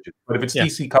control voltages. But if it's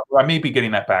DC coupled, I may be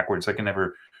getting that backwards. I can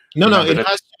never. No, it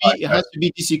has to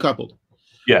be DC coupled.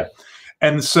 Yeah.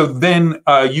 And so then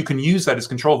you can use that as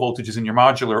control voltages in your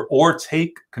modular, or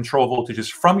take control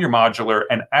voltages from your modular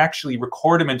and actually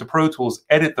record them into Pro Tools,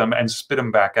 edit them, and spit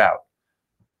them back out.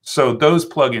 So those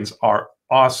plugins are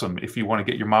awesome if you want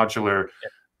to get your modular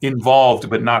involved,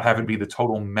 but not have it be the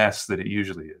total mess that it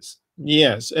usually is.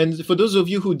 Yes. And for those of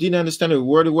you who didn't understand a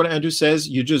word of what Andrew says,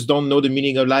 you just don't know the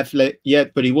meaning of life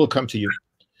yet, but it will come to you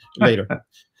later.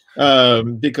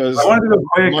 Because I wanted to go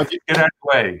quick, get out of the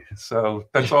way. So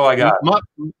that's all I got.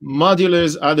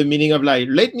 Modulars are the meaning of life.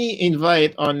 Let me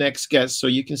invite our next guest so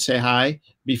you can say hi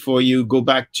before you go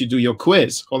back to do your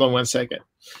quiz. Hold on one second.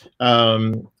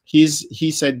 He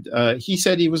said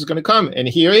he was going to come, and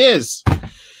here he is.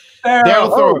 Darrell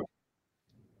Thorp.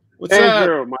 What's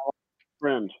Andrew, up? my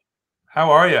friend. How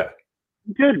are you?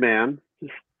 Good, man.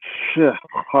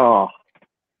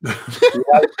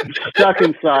 Stuck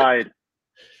inside.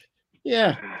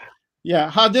 Yeah.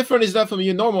 How different is that from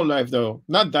your normal life, though?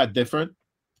 Not that different.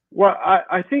 Well,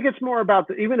 I think it's more about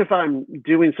even if I'm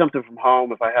doing something from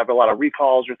home, if I have a lot of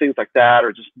recalls or things like that,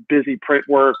 or just busy print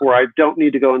work where I don't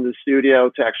need to go into the studio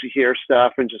to actually hear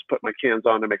stuff and just put my cans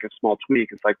on to make a small tweak.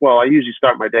 It's like, well, I usually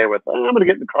start my day with, I'm going to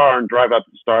get in the car and drive out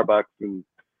to Starbucks, and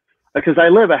because I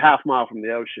live a half mile from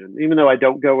the ocean. Even though I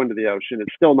don't go into the ocean,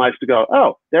 it's still nice to go,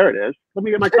 oh, there it is. Let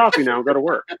me get my coffee now and go to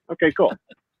work. Okay, cool.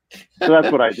 So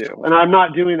that's what I do. And I'm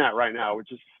not doing that right now,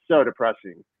 which is so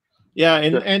depressing. Yeah,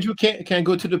 and Andrew can't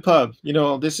go to the pub. You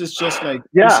know, this is just like,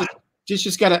 this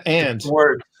just got to end.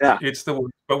 It's the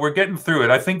word. But we're getting through it.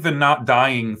 I think the not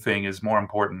dying thing is more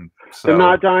important. So. The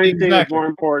not dying thing is more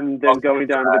important than going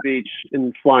down to the beach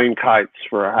and flying kites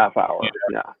for a half hour.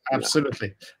 Yeah,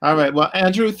 absolutely. All right. Well,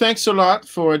 Andrew, thanks a lot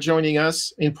for joining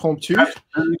us impromptu.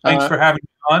 Thanks for having me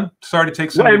on. Sorry to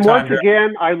take some of your time. And once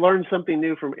again, I learned something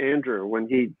new from Andrew when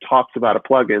he talks about a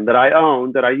plugin that I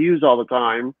own, that I use all the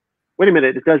time. Wait a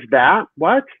minute, it does that?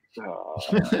 What? Oh,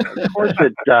 of course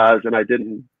it does, and I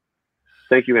didn't.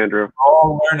 Thank you, Andrew.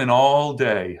 All learning all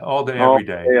day, every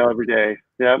day. Every day.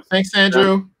 Yeah. Thanks,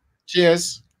 Andrew.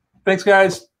 Cheers. Thanks,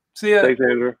 guys. See ya. Thanks,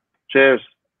 Andrew. Cheers.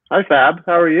 Hi, Fab.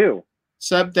 How are you?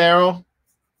 What's up, Darrell?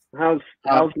 How's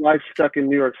life stuck in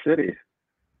New York City?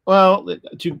 Well,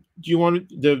 do you want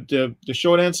the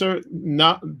short answer?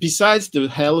 Not besides the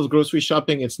hell of grocery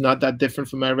shopping, it's not that different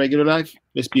from my regular life.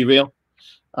 Let's be real.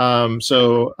 I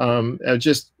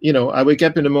just, I wake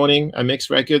up in the morning, I mix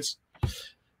records,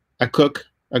 I cook,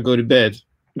 I go to bed.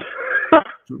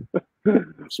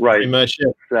 Right. Pretty much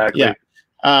it. Exactly. Yeah.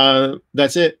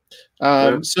 That's it.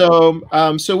 So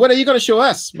what are you going to show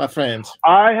us, my friend?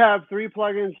 I have 3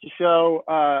 plugins to show.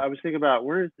 I was thinking about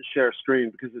where is the share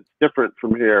screen, because it's different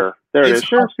from here. There it is.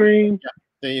 Share screen. Yeah,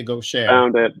 there you go. Share.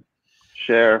 Found it.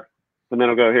 Share. And then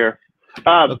I'll go here.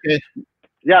 Okay.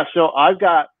 Yeah. So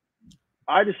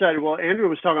I decided, well, Andrew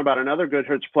was talking about another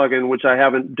GoodHertz plugin, which I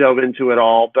haven't dove into at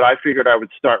all, but I figured I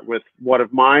would start with one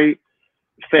of my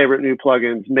favorite new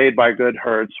plugins made by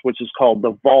GoodHertz, which is called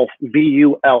the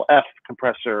VULF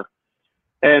compressor.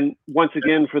 And once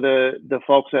again, for the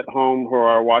folks at home who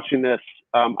are watching this,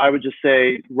 I would just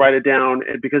say write it down,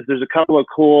 because there's a couple of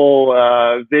cool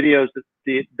videos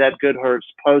that GoodHertz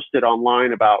posted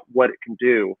online about what it can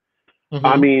do. Mm-hmm.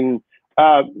 I mean,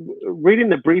 reading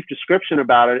the brief description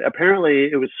about it,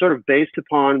 apparently it was sort of based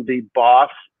upon the Boss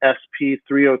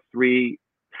SP303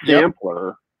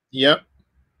 sampler. Yep.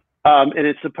 And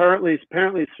it's apparently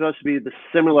supposed to be the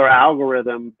similar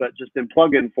algorithm, but just in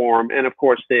plugin form. And of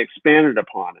course, they expanded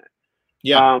upon it.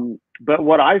 Yeah. But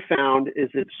what I found is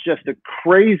it's just a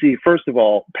crazy, first of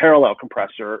all, parallel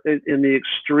compressor in the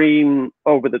extreme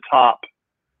over the top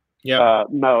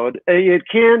mode. It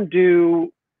can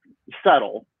do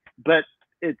subtle, but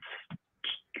it's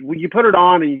when you put it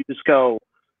on and you just go,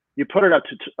 you put it up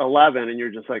to 11 and you're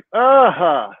just like,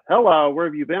 hello, where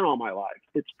have you been all my life?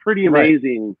 It's pretty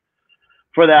amazing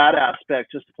for that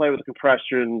aspect, just to play with the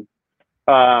compression.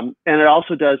 And it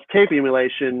also does tape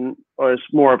emulation, or it's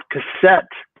more of cassette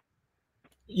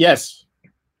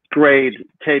grade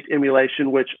tape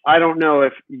emulation, which I don't know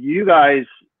if you guys,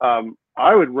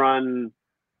 I would run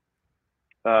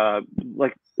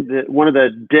like one of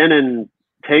the Denon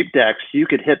tape decks. You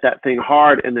could hit that thing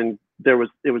hard, and then it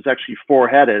was actually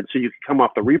 4-headed, so you could come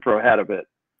off the repro head of it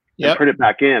and print it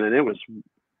back in, and it was,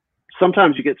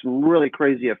 sometimes you get some really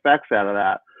crazy effects out of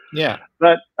that. Yeah.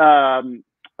 But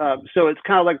So it's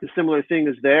kind of like the similar thing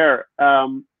as there.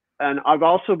 And I've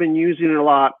also been using it a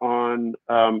lot on,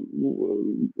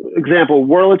 example,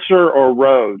 Wurlitzer or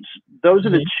Rhodes. Those are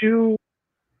the two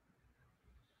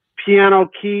piano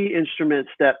key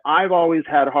instruments that I've always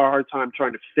had a hard time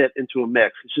trying to fit into a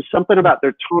mix. It's just something about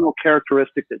their tonal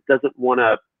characteristic that doesn't want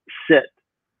to sit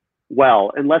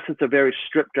well unless it's a very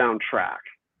stripped down track.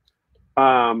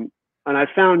 And I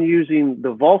found using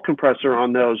the Volt compressor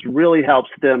on those really helps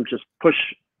them just push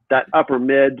that upper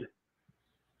mid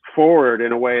forward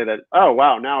in a way that, oh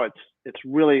wow, now it has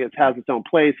its own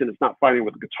place and it's not fighting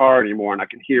with the guitar anymore, and I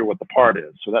can hear what the part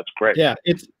is. So that's great. Yeah,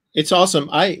 it's awesome.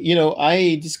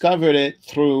 I discovered it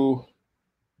through,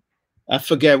 I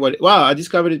forget what. Well, I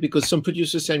discovered it because some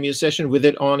producer sent me a session with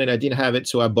it on, and I didn't have it,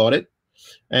 so I bought it.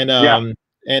 And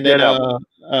and then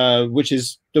which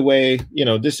is the way,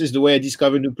 this is the way I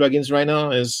discover new plugins right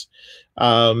now. Is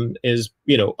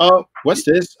oh, what's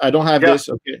this? I don't have this.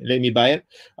 Okay, let me buy it.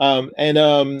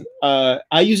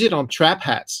 I use it on trap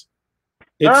hats.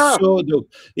 It's so dope.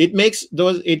 It makes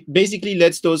those. It basically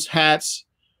lets those hats,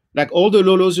 like all the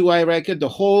Lolo Zouai record, the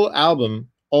whole album,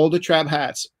 all the trap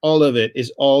hats, all of it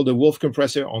is all the Wolf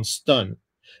compressor on stun.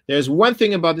 There's one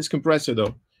thing about this compressor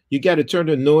though. You got to turn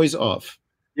the noise off.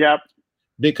 Yep.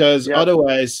 Because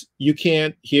otherwise you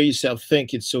can't hear yourself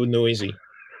think. It's so noisy.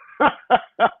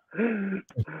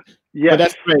 Yeah,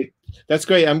 that's great. That's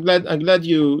great. I'm glad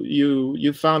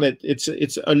you found it. It's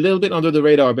a little bit under the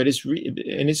radar, but it's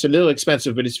a little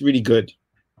expensive, but it's really good.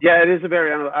 Yeah, it is a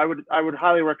very. I would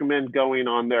highly recommend going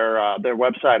on their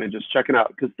website and just checking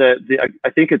out, because I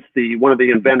think it's one of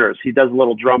the inventors. He does a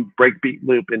little drum breakbeat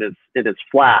loop in his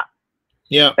flat.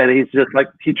 Yeah, and he's just like,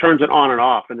 he turns it on and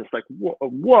off, and it's like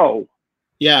whoa.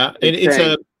 Yeah, and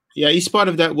he's part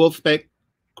of that Wolfpack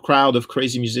crowd of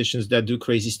crazy musicians that do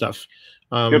crazy stuff.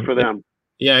 Good for them.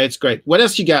 Yeah, it's great. What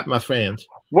else you got, my friend?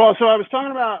 Well, so I was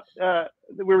talking about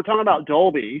we were talking about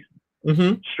Dolby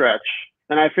Stretch,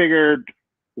 and I figured,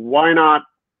 why not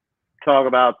talk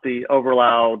about the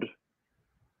Overloud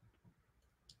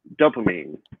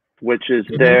Dopamine, which is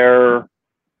their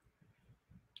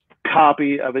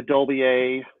copy of a Dolby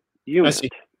A unit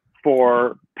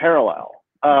for parallel.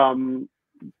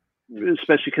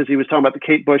 Especially because he was talking about the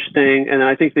Kate Bush thing, and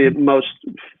I think the most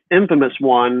infamous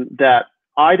one that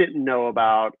I didn't know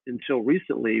about until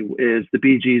recently is the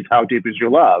Bee Gees' "How Deep Is Your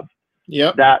Love."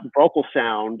 Yeah, that vocal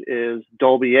sound is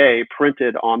Dolby A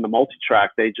printed on the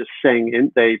multi-track. They just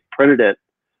they printed it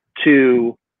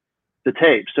to the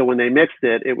tape, so when they mixed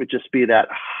it, it would just be that.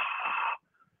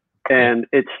 And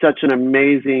it's such an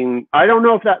amazing. I don't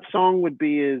know if that song would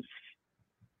be as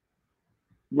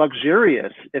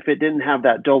luxurious if it didn't have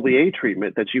that Dolby A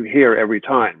treatment that you hear every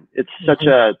time. It's such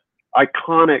a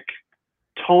iconic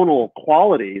tonal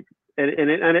quality, and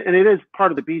it is part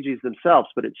of the Bee Gees themselves,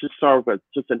 but it's just sort of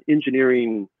just an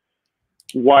engineering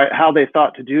how they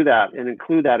thought to do that and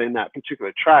include that in that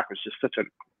particular track was just such an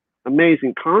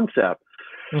amazing concept.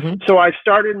 So I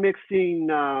started mixing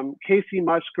Casey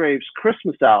Musgrave's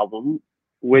Christmas album,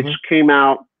 which came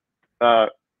out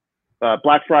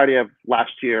Black Friday of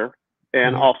last year.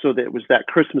 And also it was that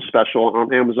Christmas special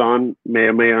on Amazon. May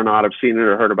or may not have seen it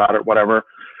or heard about it, whatever.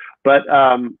 But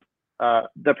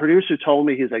the producer told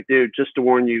me, he's like, dude, just to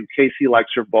warn you, Casey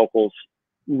likes her vocals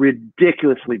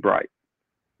ridiculously bright.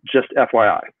 Just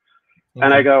FYI.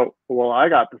 And I go, well, I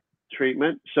got the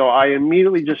treatment. So I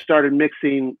immediately just started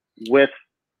mixing with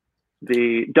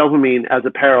the Dopamine as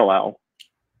a parallel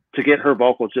to get her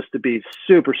vocals just to be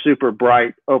super, super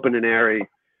bright, open and airy.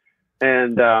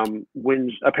 And I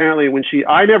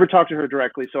never talked to her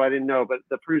directly, so I didn't know, but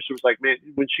the producer was like, man,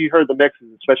 when she heard the mixes,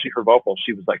 especially her vocals,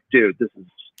 she was like, dude, this is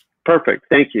perfect.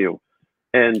 Thank you.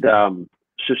 And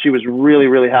so she was really,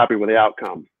 really happy with the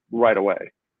outcome right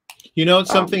away. You know,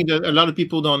 something that a lot of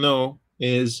people don't know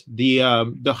is the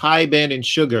high band in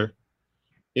Sugar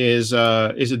is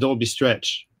a Dolby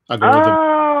Stretch algorithm.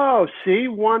 Oh, see,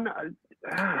 one.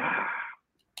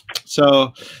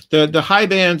 So the high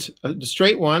band, the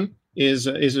straight one, is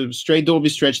a straight Dolby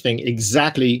Stretch thing,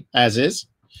 exactly as is,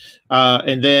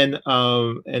 and then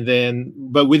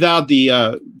but without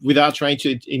trying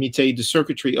to imitate the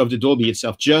circuitry of the Dolby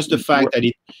itself. Just the fact that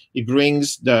it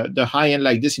brings the high end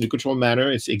like this in the control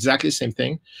manner, it's exactly the same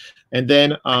thing. And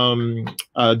then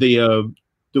the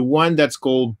one that's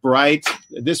called Bright.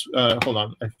 This hold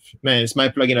on, man, it's my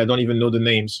plugin. I don't even know the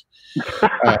names.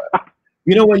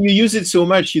 You know, when you use it so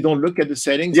much, you don't look at the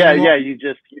settings anymore. Yeah, you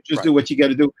just do what you got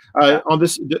to do. On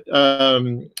this,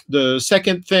 the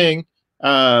second thing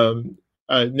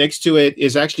next to it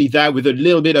is actually that with a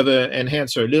little bit of an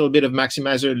enhancer, a little bit of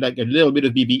maximizer, like a little bit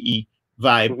of BBE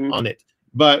vibe on it.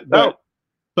 But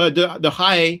But the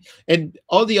high and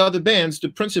all the other bands, the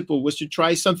principle was to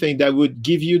try something that would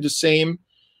give you the same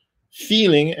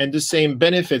feeling and the same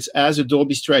benefits as a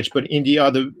Dolby Stretch, but in the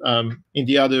other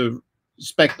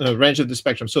range of the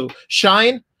spectrum. So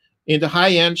Shine in the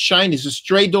high end, Shine is a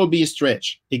straight Dolby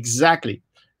Stretch, exactly.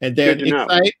 And then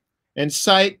Excite and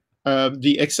Sight,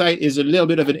 the Excite is a little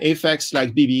bit of an effects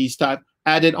like BBE type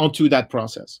added onto that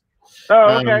process.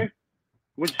 Oh, okay.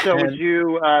 Would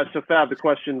you, so Fab, the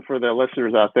question for the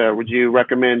listeners out there, would you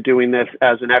recommend doing this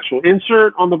as an actual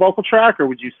insert on the vocal track, or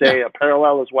would you say a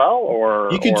parallel as well? Or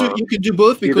you could do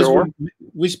both, because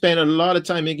we spend a lot of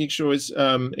time making sure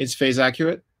it's phase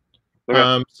accurate.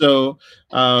 Okay.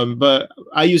 But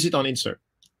I use it on insert.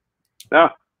 Yeah.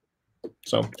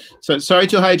 So sorry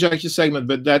to hijack your segment,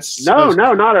 but that's no,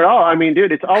 not at all. I mean,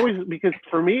 dude, it's always, because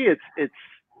for me, it's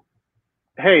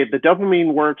hey, the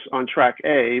dopamine works on track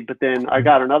A, but then I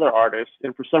got another artist,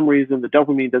 and for some reason the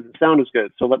dopamine doesn't sound as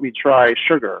good. So let me try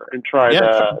Sugar and try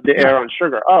the air on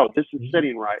Sugar. Oh, this is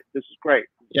sitting right. This is great.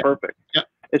 It's perfect. Yeah.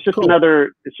 It's just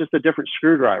it's just a different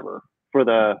screwdriver for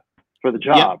the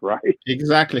job, right?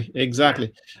 Exactly.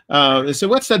 So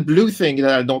what's that blue thing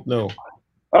that I don't know?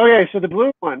 Okay, so the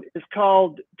blue one is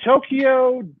called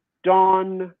Tokyo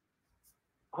Dawn.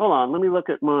 Hold on, let me look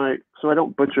at so I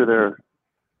don't butcher their.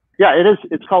 Yeah, it is.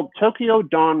 It's called Tokyo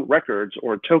Dawn Records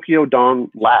or Tokyo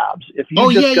Dawn Labs. If you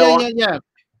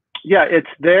yeah, it's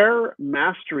their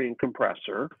mastering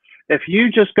compressor. If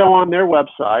you just go on their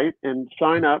website and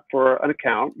sign up for an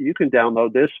account, you can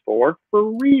download this for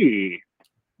free.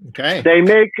 Okay. They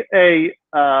make a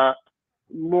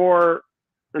more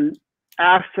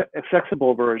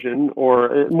accessible version,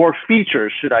 or more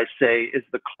features, should I say, is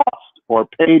the cost or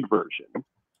paid version.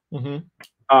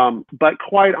 Mm-hmm. But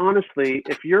quite honestly,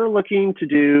 if you're looking to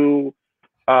do,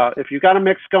 if you've got a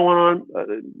mix going on,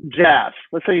 jazz,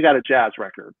 let's say you got a jazz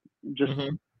record, just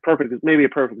maybe a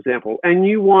perfect example, and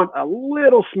you want a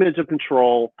little smidge of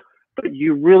control, but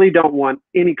you really don't want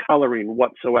any coloring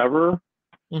whatsoever,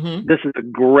 this is a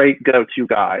great go-to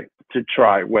guy to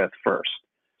try with first.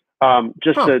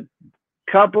 Just a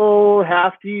couple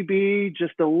half dB,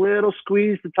 just a little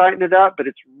squeeze to tighten it up, but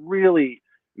it's really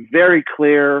very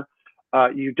clear.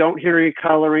 You don't hear any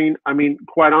coloring. I mean,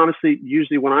 quite honestly,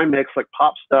 usually when I mix like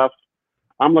pop stuff,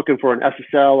 I'm looking for an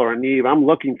SSL or a Neve. I'm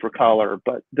looking for color,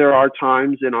 but there are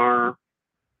times in our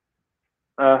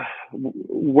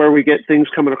where we get things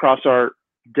coming across our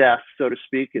desk, so to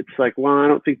speak. It's like, well, I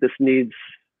don't think this needs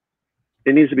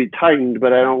to be tightened,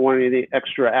 but I don't want anything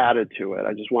extra added to it.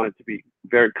 I just want it to be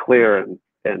very clear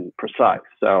and precise.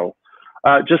 So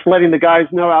just letting the guys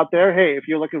know out there, hey, if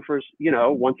you're looking for,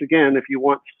 once again, if you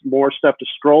want more stuff to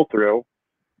scroll through,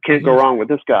 can't go wrong with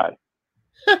this guy.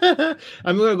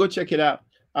 I'm going to go check it out.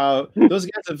 Those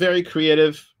guys are very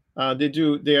creative.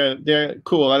 They're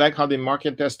cool. I like how they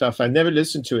market their stuff. I never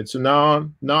listened to it. So now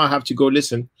I have to go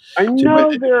listen. I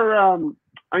know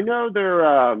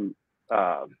they're,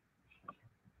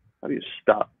 how do you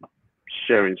stop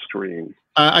sharing screen?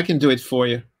 I can do it for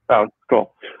you. Oh,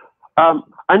 cool.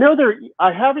 I know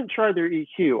I haven't tried their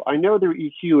EQ. I know their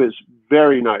EQ is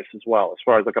very nice as well, as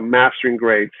far as like a mastering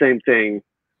grade. Same thing,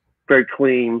 very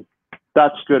clean.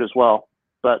 That's good as well.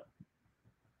 But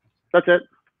that's it.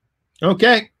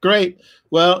 Okay, great.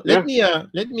 Well, let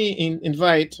me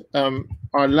invite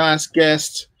our last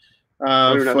guest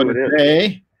for the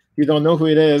day. You don't know who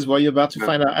it is. Well, you're about to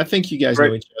find out. I think you guys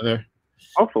know each other.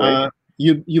 Hopefully.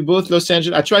 You both Los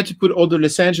Angeles. I tried to put all the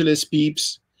Los Angeles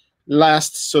peeps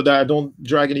last so that I don't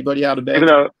drag anybody out of bed. Even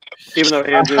though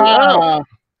Andrew, Alan,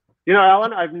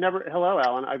 hello,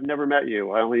 Alan. I've never met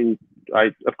you.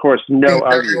 I of course know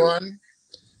of you.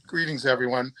 Greetings,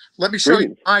 everyone. Let me show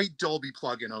you my Dolby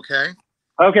plugin, okay?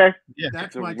 Okay. Yeah,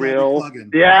 that's my real Dolby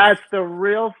plugin. Yeah, it's the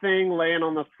real thing laying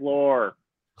on the floor.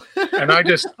 And I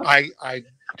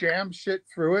jam shit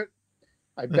through it.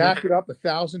 I back it up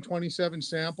 1,027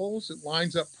 samples. It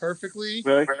lines up perfectly.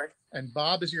 Really? And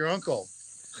Bob is your uncle.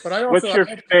 But I also What's your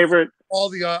favorite?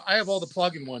 I have all the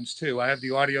plugin ones too. I have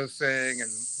the audio thing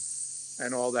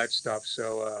and all that stuff.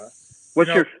 So what's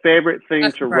your favorite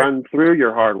thing to run through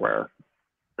your hardware?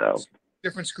 So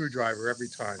different screwdriver every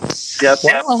time. Yep.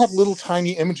 Why do I have little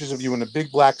tiny images of you in a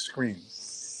big black screen?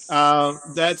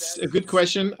 That's a good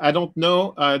question. I don't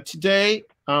know. Today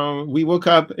we woke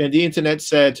up and the internet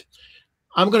said,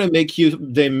 I'm going to make you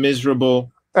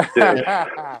miserable.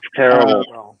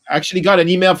 Terrible. Actually got an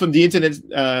email from the internet,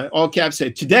 all caps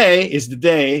said, today is the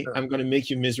day I'm going to make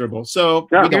you miserable. So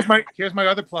here's my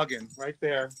other plugin right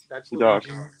there.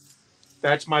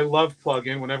 That's my love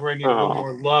plugin. Whenever I need a little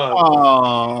more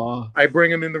love, I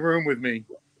bring him in the room with me.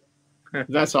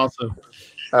 That's awesome.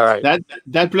 All right.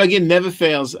 That plugin never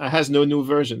fails. It has no new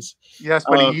versions. Yes,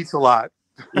 but he eats a lot.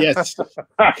 Yes.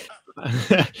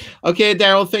 Okay,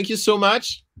 Darrell, thank you so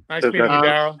much. Nice meeting you,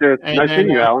 Darrell. Nice meeting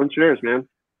you, Alan. Cheers, man.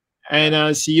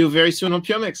 And see you very soon on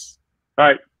Puremix. All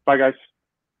right. Bye, guys.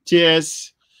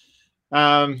 Cheers.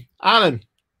 Alan.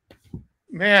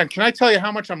 Man, can I tell you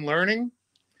how much I'm learning?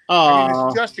 I mean,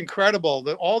 it's just incredible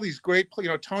that all these great,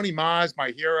 Tony Ma's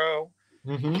my hero.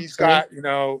 He's got,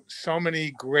 so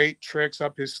many great tricks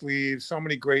up his sleeve, so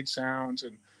many great sounds,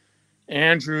 and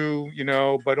Andrew,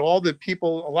 but all the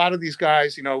people, a lot of these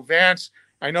guys, Vance,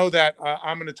 I know that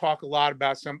I'm going to talk a lot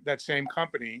about that same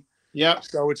company. Yeah.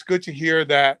 So it's good to hear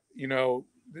that,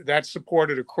 that's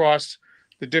supported across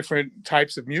the different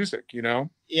types of music,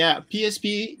 Yeah,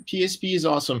 PSP is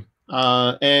awesome.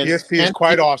 And PSP is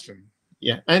quite awesome.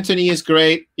 Yeah, Anthony is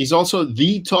great. He's also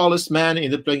the tallest man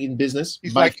in the plugin business.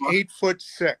 He's like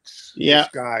 8'6". Yeah, this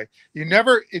guy. You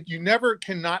never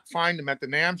cannot find him at the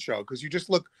NAMM show because you just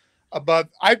look above.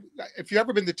 If you've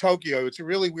ever been to Tokyo, it's a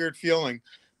really weird feeling.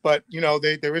 But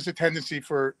there is a tendency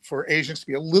for Asians to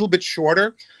be a little bit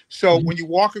shorter. So when you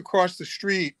walk across the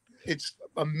street, it's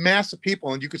a mass of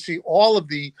people, and you can see all of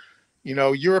the,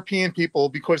 European people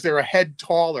because they're a head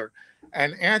taller.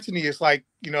 And Anthony is like,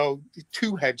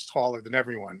 2 heads taller than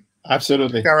everyone.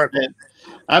 Absolutely.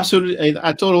 Absolutely.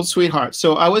 A total sweetheart.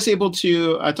 So I was able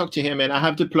to talk to him, and I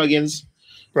have the plugins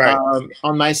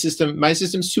on my system. My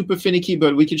system's super finicky,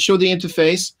 but we can show the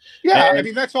interface. Yeah, I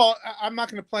mean, that's all. I'm not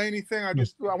going to play anything. I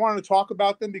wanted to talk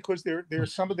about them because they're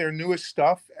some of their newest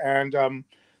stuff. And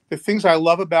the things I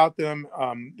love about them,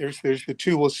 there's the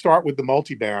two. We'll start with the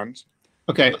multi-band.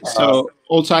 Okay, so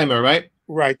old-timer, right?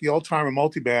 Right, the old-timer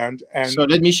multi-band. And so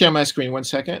let me share my screen 1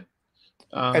 second.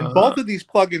 And both of these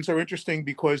plugins are interesting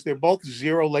because they're both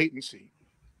zero latency,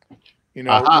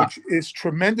 which is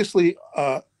tremendously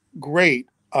great.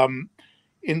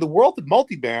 In the world of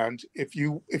multiband, if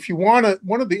you want to,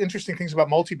 one of the interesting things about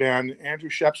multiband, Andrew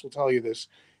Scheps will tell you this,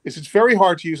 is it's very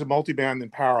hard to use a multiband in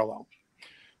parallel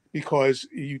because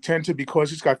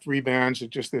because it's got 3 bands,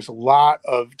 there's a lot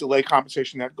of delay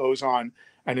compensation that goes on,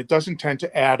 and it doesn't tend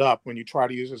to add up when you try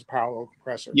to use it as a parallel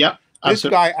compressor. Yeah, this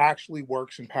guy actually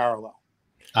works in parallel.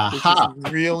 Which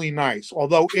is really nice.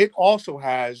 Although it also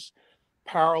has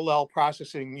parallel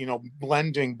processing,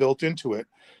 blending built into it.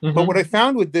 But what I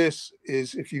found with this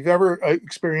is if you've ever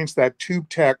experienced that Tube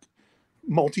Tech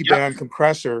multi-band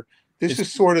compressor, this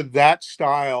is sort of that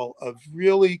style of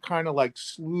really kind of like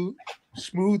smooth,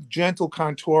 gentle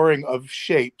contouring of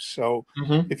shapes. So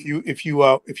if you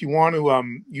want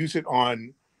to use it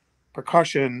on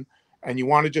percussion, and you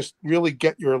want to just really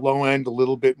get your low end a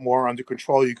little bit more under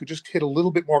control, you could just hit a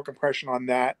little bit more compression on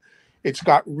that. It's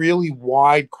got really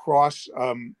wide cross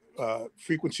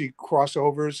frequency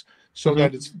crossovers so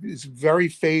that it's very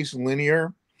phase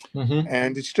linear,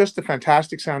 and it's just a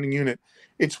fantastic sounding unit.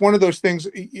 It's one of those things,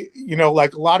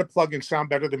 like a lot of plugins sound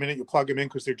better the minute you plug them in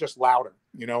because they're just louder,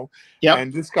 Yeah.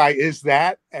 And this guy is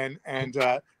that, and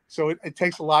so it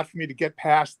takes a lot for me to get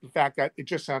past the fact that it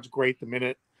just sounds great the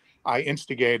minute I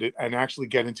instigate it and actually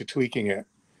get into tweaking it.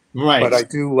 Right. But I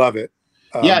do love it.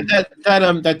 Yeah,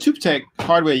 that Tube Tech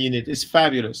hardware unit is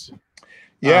fabulous.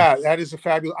 Yeah, that is a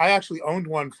fabulous. I actually owned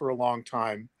one for a long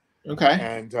time.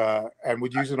 Okay. And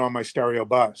would use it on my stereo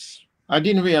bus. I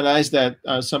didn't realize that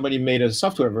somebody made a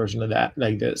software version of that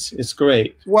like this. It's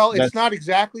great. Well, it's not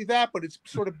exactly that, but it's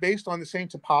sort of based on the same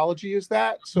topology as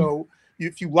that. So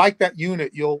if you like that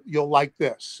unit, you'll like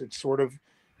this. It's sort of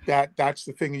that's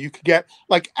the thing. You could get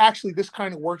actually this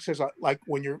kind of works as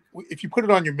if you put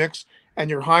it on your mix and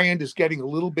your high end is getting a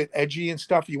little bit edgy and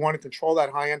stuff, you want to control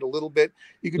that high end a little bit,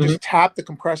 you can just tap the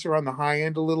compressor on the high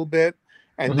end a little bit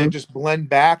and then just blend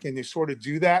back, and they sort of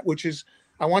do that, which is,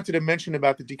 I wanted to mention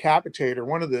about the decapitator.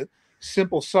 One of the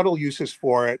simple subtle uses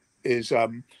for it is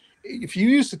if you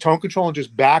use the tone control and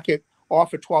just back it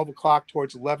off at 12 o'clock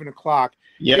towards 11 o'clock,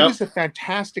 it is a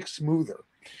fantastic smoother.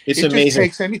 It's amazing. It just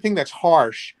takes anything that's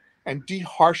harsh and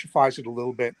de-harshifies it a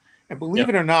little bit. And believe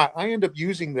it or not, I end up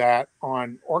using that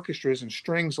on orchestras and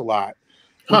strings a lot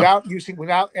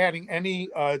without adding any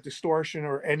distortion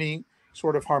or any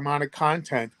sort of harmonic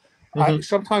content.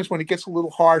 Sometimes when it gets a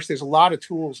little harsh, there's a lot of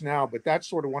tools now, but that's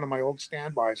sort of one of my old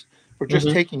standbys for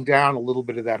just taking down a little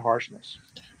bit of that harshness.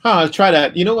 I'll try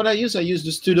that. You know what I use? I use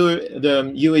the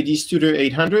UAD Studer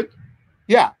 800.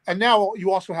 Yeah, and now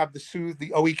you also have the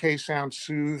OEK Sound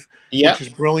Soothe, which is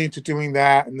brilliant at doing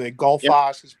that, and the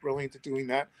Gulfos is brilliant at doing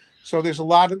that. So there's a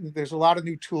lot of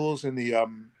new tools in the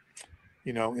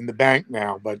in the bank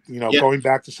now. But going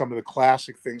back to some of the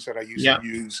classic things that I used to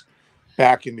use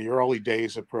back in the early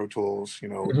days of Pro Tools,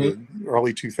 the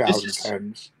early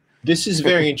 2010s. This is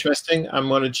very interesting. I'm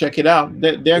going to check it out.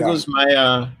 There goes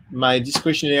my my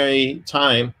discretionary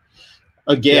time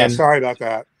again. Yeah, sorry about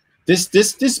that.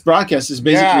 This broadcast is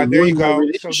basically there you go.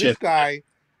 relationship. So this guy,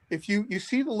 if you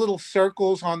see the little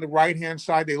circles on the right-hand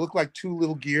side, they look like two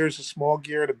little gears, a small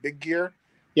gear and a big gear.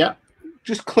 Yeah.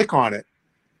 Just click on it.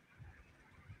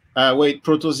 Wait,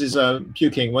 Protos is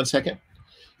puking. 1 second.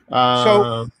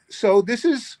 So this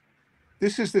is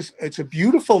it's a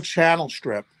beautiful channel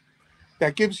strip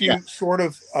that gives you sort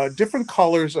of different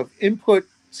colors of input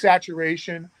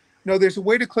saturation. No, there's a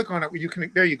way to click on it where you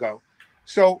can, there you go.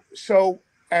 So,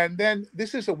 and then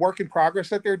this is a work in progress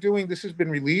that they're doing. This has been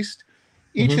released.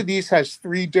 Each of these has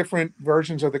 3 different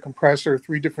versions of the compressor,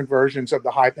 3 different versions of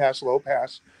the high pass, low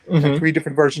pass, and 3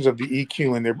 different versions of the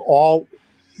EQ. And they're all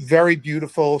very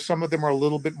beautiful. Some of them are a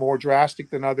little bit more drastic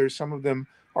than others. Some of them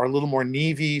are a little more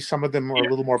Neve. Some of them are a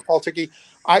little more Pultic-y.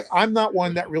 I'm not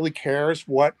one that really cares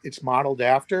what it's modeled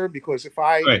after, because if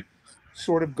I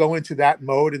sort of go into that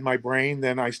mode in my brain,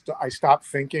 then I stop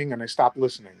thinking and I stop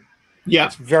listening. Yeah.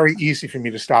 It's very easy for me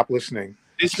to stop listening.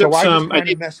 So I just kind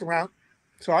of mess around.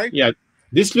 Sorry? Yeah.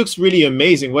 This looks really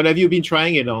amazing. What have you been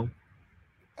trying it on?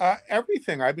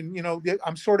 Everything. I've been,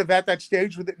 I'm sort of at that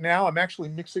stage with it now. I'm actually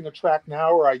mixing a track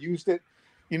now where I used it.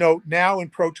 Now in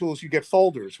Pro Tools, you get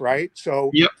folders, right?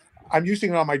 So I'm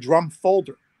using it on my drum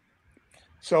folder.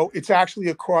 So it's actually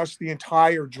across the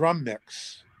entire drum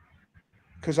mix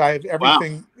because I have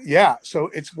everything. Wow. Yeah.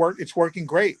 So it's working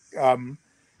great.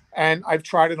 And I've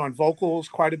tried it on vocals,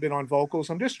 quite a bit on vocals.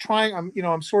 I'm just trying,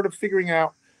 I'm sort of figuring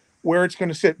out where it's going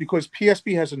to sit, because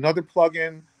PSP has another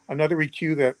plugin, another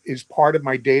EQ that is part of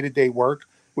my day-to-day work,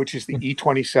 which is the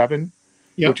E27,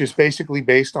 which is basically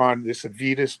based on this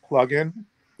Avitas plugin,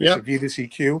 this Avitas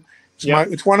EQ.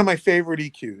 It's one of my favorite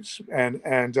EQs,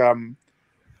 and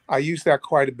I use that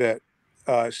quite a bit.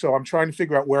 So I'm trying to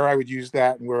figure out where I would use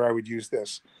that and where I would use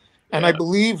this. And I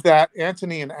believe that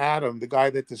Anthony and Adam, the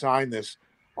guy that designed this,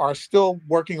 are still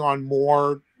working on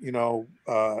more,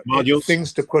 modules,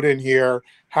 things to put in here,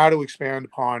 how to expand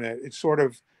upon it. It's sort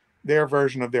of their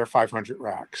version of their 500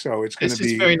 rack. So it's going to be.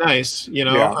 This is very nice.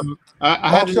 I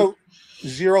had also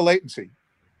zero latency.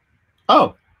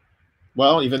 Oh,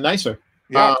 well, even nicer.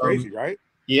 Yeah, crazy, right?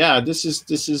 Yeah, this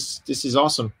is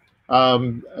awesome.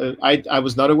 I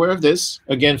was not aware of this.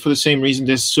 Again, for the same reason,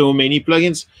 there's so many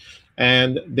plugins,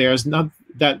 and there's not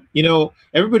that,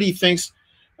 everybody thinks.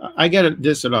 I get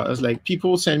this a lot. It's like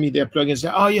people send me their plugins.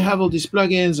 Oh, you have all these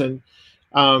plugins, and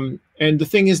the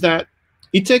thing is that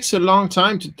it takes a long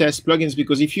time to test plugins,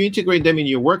 because if you integrate them in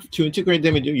your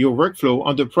workflow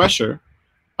under pressure,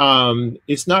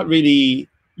 it's not really,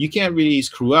 you can't really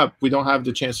screw up. We don't have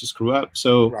the chance to screw up,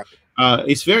 so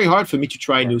it's very hard for me to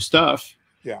try new stuff.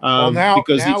 Yeah. Well, now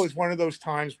is one of those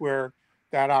times where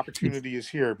that opportunity is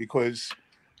here, because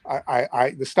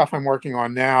the stuff I'm working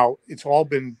on now, it's all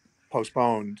been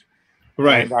postponed,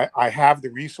 and I have the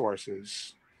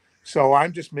resources, so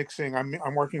I'm just mixing.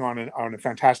 I'm working on a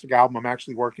fantastic album. I'm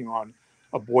actually working on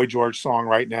a Boy George song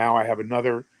right now. I have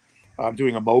another. I'm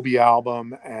doing a Moby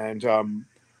album, and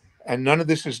none of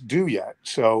this is due yet.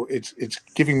 So it's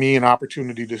giving me an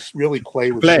opportunity to really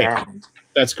play with sound.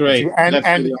 That's great.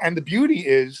 And the beauty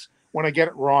is when I get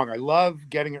it wrong. I love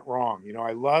getting it wrong.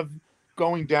 I love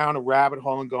going down a rabbit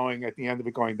hole and going at the end of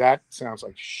it going, that sounds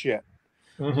like shit.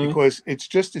 Because it's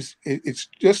just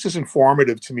as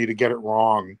informative to me to get it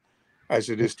wrong as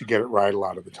it is to get it right a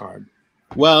lot of the time.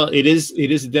 Well, it is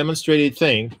a demonstrated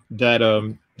thing that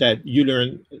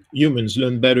humans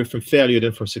learn better from failure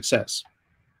than from success.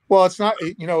 Well, it's not,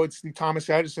 it's the Thomas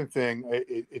Edison thing.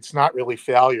 It's not really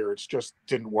failure. It's just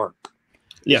didn't work.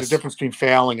 There's a difference between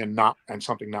failing and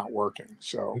something not working.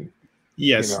 So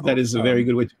yes, that is a very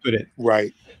good way to put it.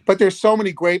 Right. But there's so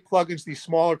many great plugins, these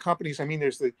smaller companies. I mean,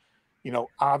 there's the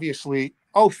obviously.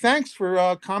 Oh, thanks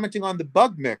for commenting on the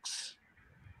bug mix.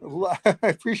 I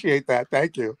appreciate that.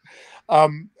 Thank you.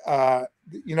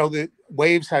 The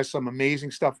Waves has some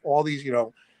amazing stuff. All these,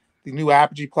 the new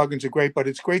Apogee plugins are great, but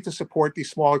it's great to support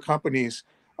these smaller companies.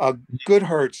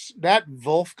 Goodhertz, that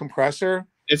Wolf compressor,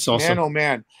 it's awesome. Man, oh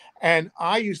man. And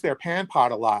I use their pan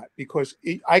pod a lot because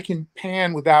I can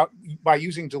pan by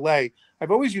using delay.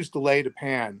 I've always used delay to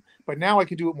pan, but now I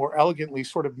can do it more elegantly,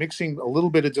 sort of mixing a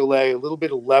little bit of delay, a little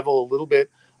bit of level, a little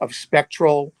bit of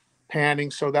spectral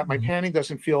panning, so that my panning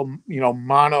doesn't feel,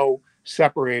 mono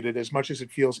separated as much as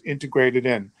it feels integrated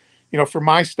in. For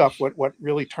my stuff, what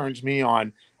really turns me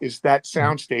on is that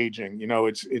sound staging.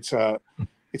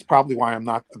 It's probably why I'm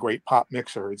not a great pop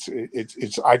mixer.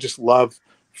 It's I just love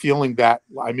feeling that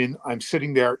I'm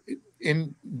sitting there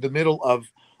in the middle of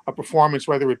a performance,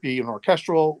 whether it be an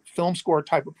orchestral, film score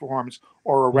type of performance,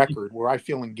 or a record where I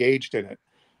feel engaged in it.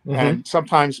 And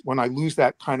sometimes when I lose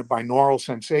that kind of binaural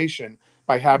sensation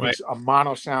by having a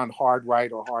mono sound hard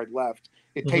right or hard left,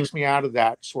 it takes me out of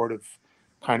that sort of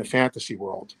kind of fantasy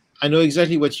world. I know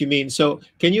exactly what you mean. So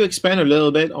can you expand a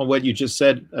little bit on what you just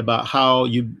said about how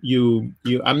you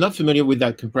I'm not familiar with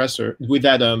that compressor, with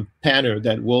that panner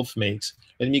that Wolf makes.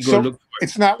 Let me go look for it.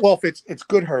 It's not Wolf, it's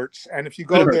Goodhertz. And if you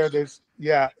go there, there's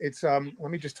it's let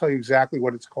me just tell you exactly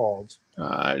what it's called.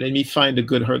 Let me find the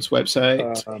Goodhertz website.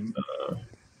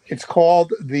 It's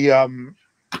called the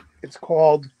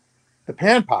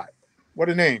Pan Pot. What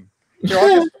a name.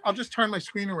 Here, I'll just turn my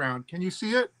screen around. Can you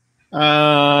see it?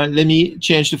 Let me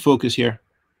change the focus here.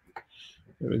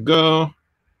 There we go.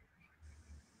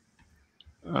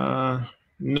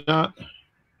 Not.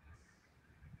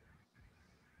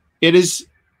 It is.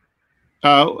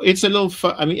 It's a little.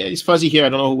 I mean, it's fuzzy here. I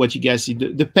don't know what you guys see.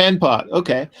 The Pan Pot.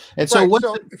 Okay. And so what?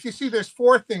 So if you see, there's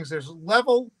 4 things. There's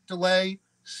level, delay,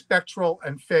 spectral,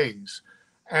 and phase.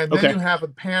 And then you have a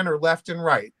panner left and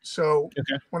right. So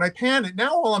when I pan it,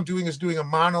 now all I'm doing is doing a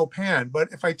mono pan. But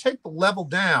if I take the level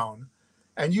down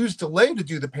and use delay to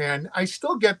do the pan, I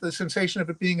still get the sensation of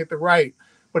it being at the right,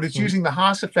 but it's using the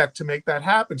Haas effect to make that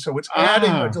happen. So it's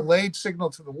adding a delayed signal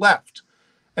to the left.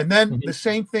 And then the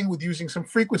same thing with using some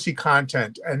frequency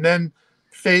content and then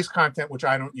phase content, which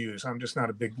I don't use. I'm just not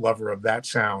a big lover of that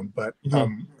sound. But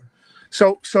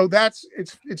so that's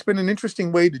it's been an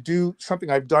interesting way to do something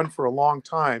I've done for a long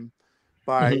time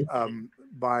by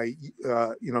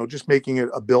just making it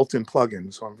a built-in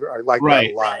plugin. So I like that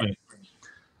a lot.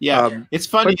 Yeah, it's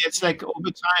funny. It's like over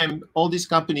time, all these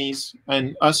companies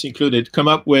and us included come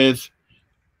up with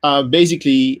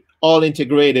basically all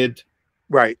integrated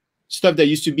stuff that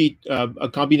used to be a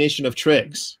combination of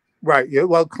tricks. Right. Yeah.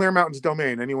 Well, Clear Mountain's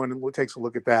domain. Anyone who takes a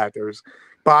look at that,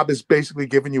 Bob has basically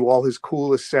given you all his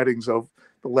coolest settings of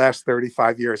the last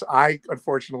 35 years. I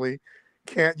unfortunately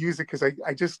can't use it because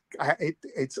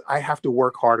I have to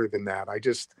work harder than that.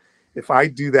 If I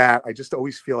do that, I just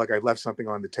always feel like I left something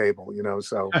on the table,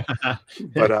 so,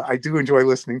 but I do enjoy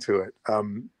listening to it.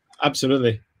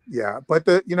 Absolutely. Yeah. But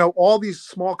all these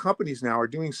small companies now are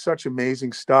doing such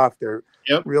amazing stuff. They're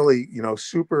really,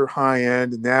 super high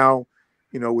end. And now,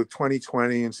 with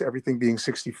 2020 and everything being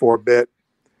 64-bit,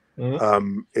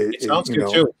 it sounds good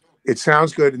too. It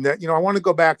sounds good. And that, I want to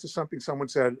go back to something someone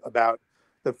said about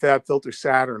the Fab Filter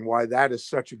Saturn, why that is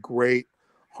such a great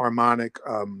harmonic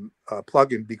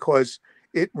plugin, because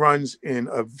it runs in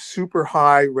a super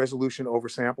high resolution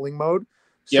oversampling mode.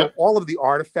 So all of the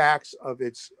artifacts of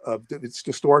its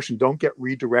distortion don't get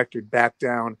redirected back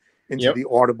down into the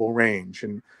audible range.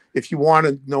 And if you want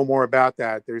to know more about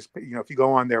that, there's if you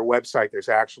go on their website, there's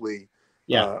actually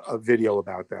a video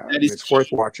about that. And it's worth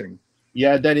watching.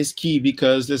 Yeah, that is key,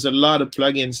 because there's a lot of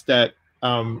plugins that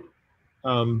how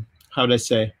do I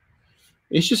say?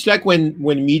 It's just like when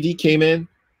MIDI came in,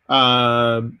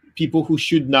 people who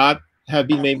should not have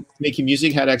been making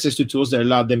music had access to tools that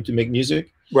allowed them to make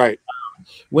music. Right.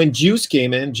 When Juice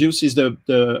came in, Juice is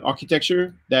the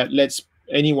architecture that lets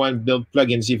anyone build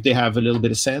plugins if they have a little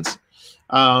bit of sense.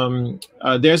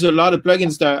 There's a lot of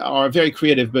plugins that are very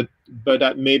creative, but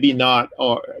that maybe not,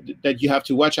 or that you have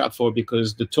to watch out for,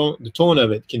 because the tone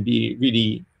of it can be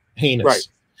really heinous.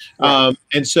 Right.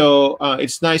 And so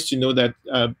it's nice to know that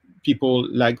people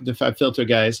like the Fab Filter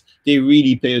guys, they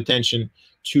really pay attention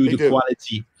to the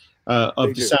quality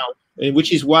of the sound, and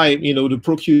which is why the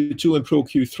Pro Q2 and Pro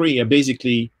Q3 are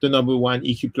basically the #1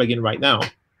 EQ plugin right now.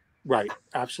 Right.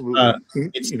 Absolutely.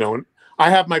 And I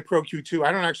have my Pro Q2.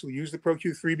 I don't actually use the Pro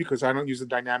Q3 because I don't use the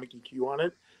dynamic EQ on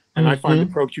it, and I find the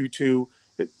Pro Q2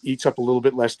 it eats up a little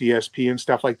bit less DSP and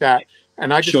stuff like that.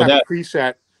 And I just have a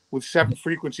preset with 7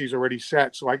 frequencies already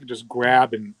set, so I can just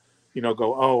grab and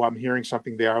go, oh, I'm hearing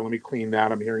something there. Let me clean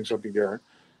that. I'm hearing something there.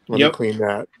 Let me clean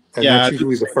that. And that's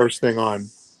usually the first thing on.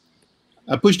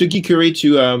 I pushed the Geekery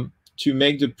to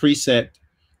make the preset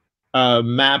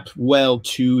map well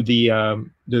to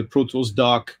the Pro Tools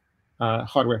dock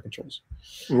hardware controls.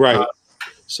 Right.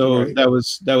 That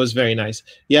was very nice.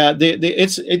 Yeah,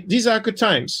 these are good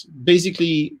times.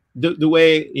 Basically, the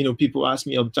way people ask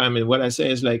me all the time, and what I say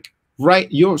is like,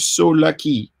 right, you're so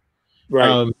lucky.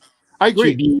 Right. I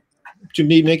agree. To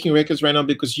be making records right now,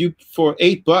 because for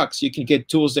 $8 you can get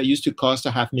tools that used to cost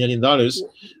 $500,000.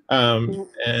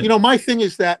 And my thing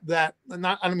is that I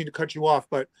don't mean to cut you off,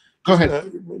 but go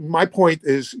ahead. My point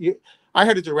is, I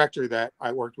had a director that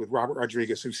I worked with, Robert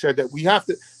Rodriguez, who said that we have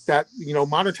to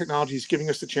modern technology is giving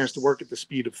us the chance to work at the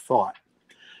speed of thought,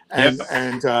 and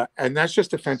that's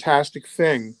just a fantastic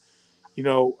thing.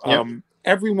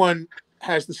 Everyone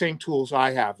has the same tools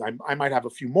I have. I might have a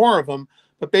few more of them,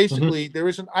 but basically there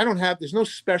isn't. There's no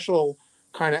special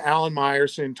kind of Alan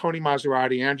Meyerson, Tony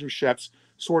Maserati, Andrew Scheps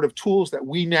sort of tools that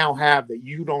we now have that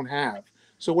you don't have.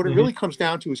 So what it really comes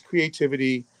down to is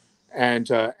creativity and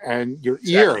your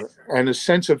ear and a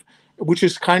sense of, which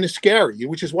is kind of scary,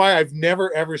 which is why I've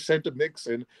never ever sent a mix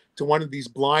in to one of these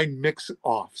blind mix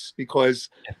offs, because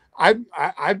I'm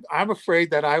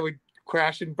afraid that I would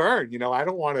crash and burn. You know, I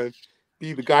don't want to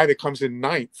be the guy that comes in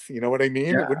ninth. You know what I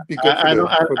mean? It wouldn't be good for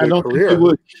the career. Think it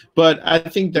would, but I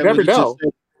think that you never know.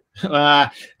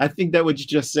 I think that what you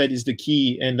just said is the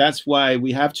key, and that's why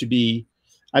we have to be.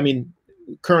 I mean,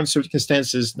 current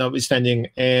circumstances notwithstanding,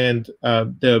 and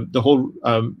the whole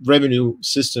revenue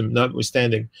system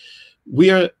notwithstanding,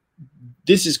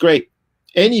 this is great.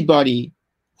 Anybody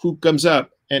who comes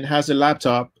up and has a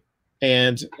laptop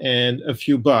and a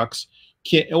few bucks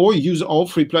can, or use all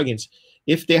free plugins,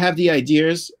 if they have the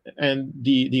ideas and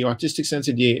the artistic sense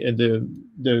and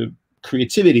the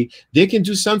creativity, they can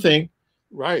do something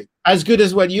right as good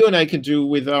as what you and I can do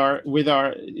with our.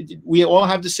 We all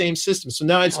have the same system. So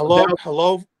now it's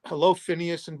hello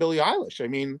Phineas and Billie Eilish. I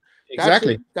mean,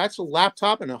 exactly. That's a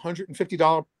laptop and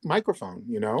 $150 microphone.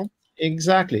 You know.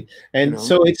 Exactly. And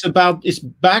so it's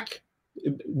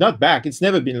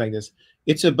never been like this.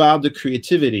 It's about the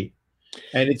creativity,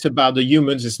 and it's about the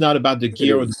humans. It's not about the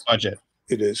gear or the budget.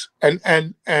 It is. And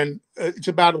it's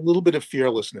about a little bit of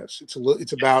fearlessness.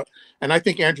 It's about, and I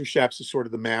think Andrew Scheps is sort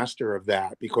of the master of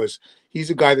that, because he's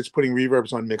a guy that's putting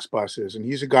reverbs on mix buses, and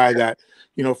he's a guy that,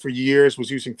 you know, for years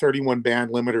was using 31 band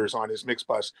limiters on his mix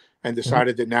bus and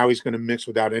decided that now he's going to mix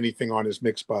without anything on his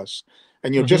mix bus.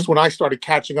 And, you know, just when I started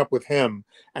catching up with him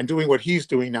and doing what he's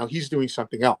doing now, he's doing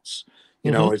something else.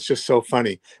 You know, it's just so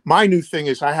funny. My new thing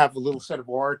is I have a little set of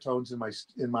Auratones in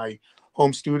my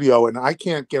home studio, and I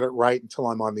can't get it right until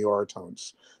I'm on the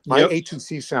Auratones. My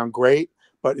ATC sound great,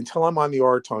 but until I'm on the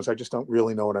Auratones, I just don't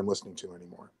really know what I'm listening to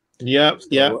anymore. That's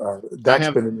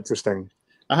been interesting.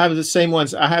 I have the same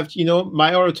ones. I have, you know,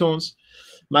 my Auratones.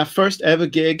 My first ever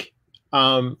gig,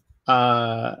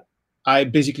 I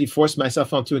basically forced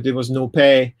myself onto it. There was no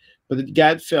pay, but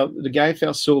the guy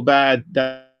felt so bad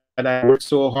that I worked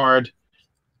so hard.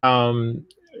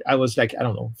 I was like, I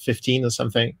don't know, 15 or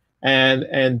something,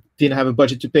 and didn't have a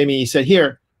budget to pay me. He said,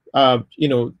 "Here, you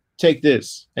know, take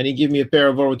this," and he gave me a pair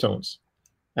of Auratones,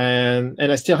 and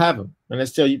I still have them, and I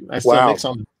still mix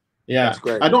on them. Yeah, that's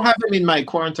great. I don't have them in my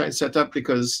quarantine setup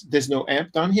because there's no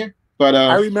amp down here. But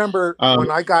I remember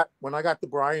when I got the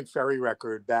Brian Ferry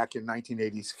record back in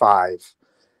 1985,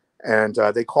 and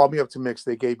they called me up to mix.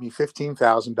 They gave me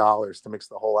 $15,000 to mix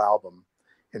the whole album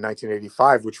in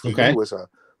 1985, which for me was a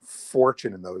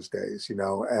fortune in those days, you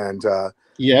know. And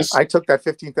yes, I took that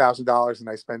 $15,000 and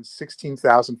I spent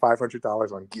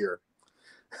 $16,500 on gear.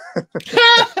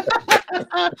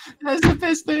 That's the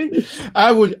best thing.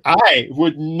 I would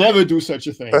never do such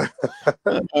a thing.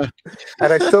 And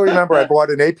I still remember I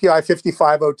bought an API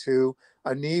 5502,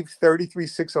 a Neve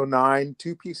 33609,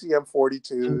 two PCM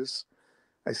 42s.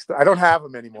 I don't have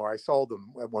them anymore. I sold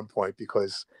them at one point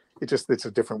because it's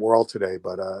a different world today.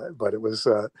 But it was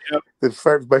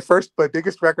my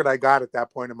biggest record I got at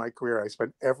that point in my career. I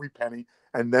spent every penny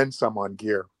and then some on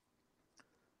gear.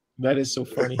 That is so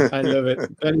funny. I love it.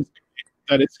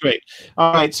 That is great.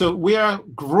 All right, so we are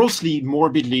grossly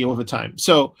morbidly over time.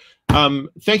 So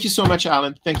thank you so much,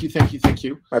 Alan. Thank you.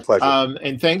 My pleasure.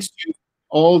 And thanks to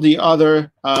all the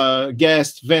other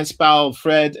guests, Vance Powell,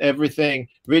 Fred, everything,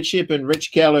 Rich Hippen,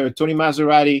 Rich Keller, Tony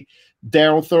Maserati,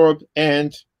 Darrell Thorp,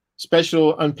 and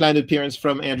special unplanned appearance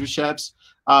from Andrew Scheps.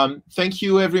 Thank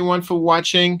you, everyone, for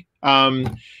watching.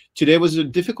 Today was a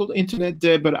difficult internet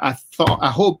day, but I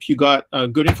hope you got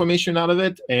good information out of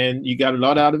it, and you got a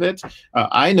lot out of it.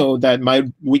 I know that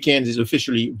my weekend is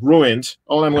officially ruined.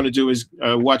 All I'm going to do is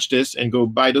watch this and go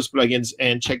buy those plugins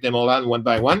and check them all out one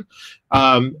by one.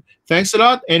 Thanks a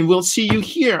lot, and we'll see you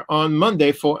here on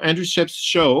Monday for Andrew Scheps'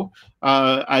 show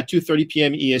at 2:30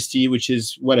 p.m. EST, which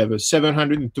is whatever,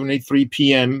 723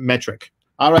 p.m. metric.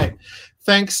 All right.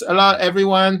 Thanks a lot,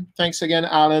 everyone. Thanks again,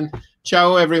 Alan.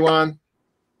 Ciao, everyone.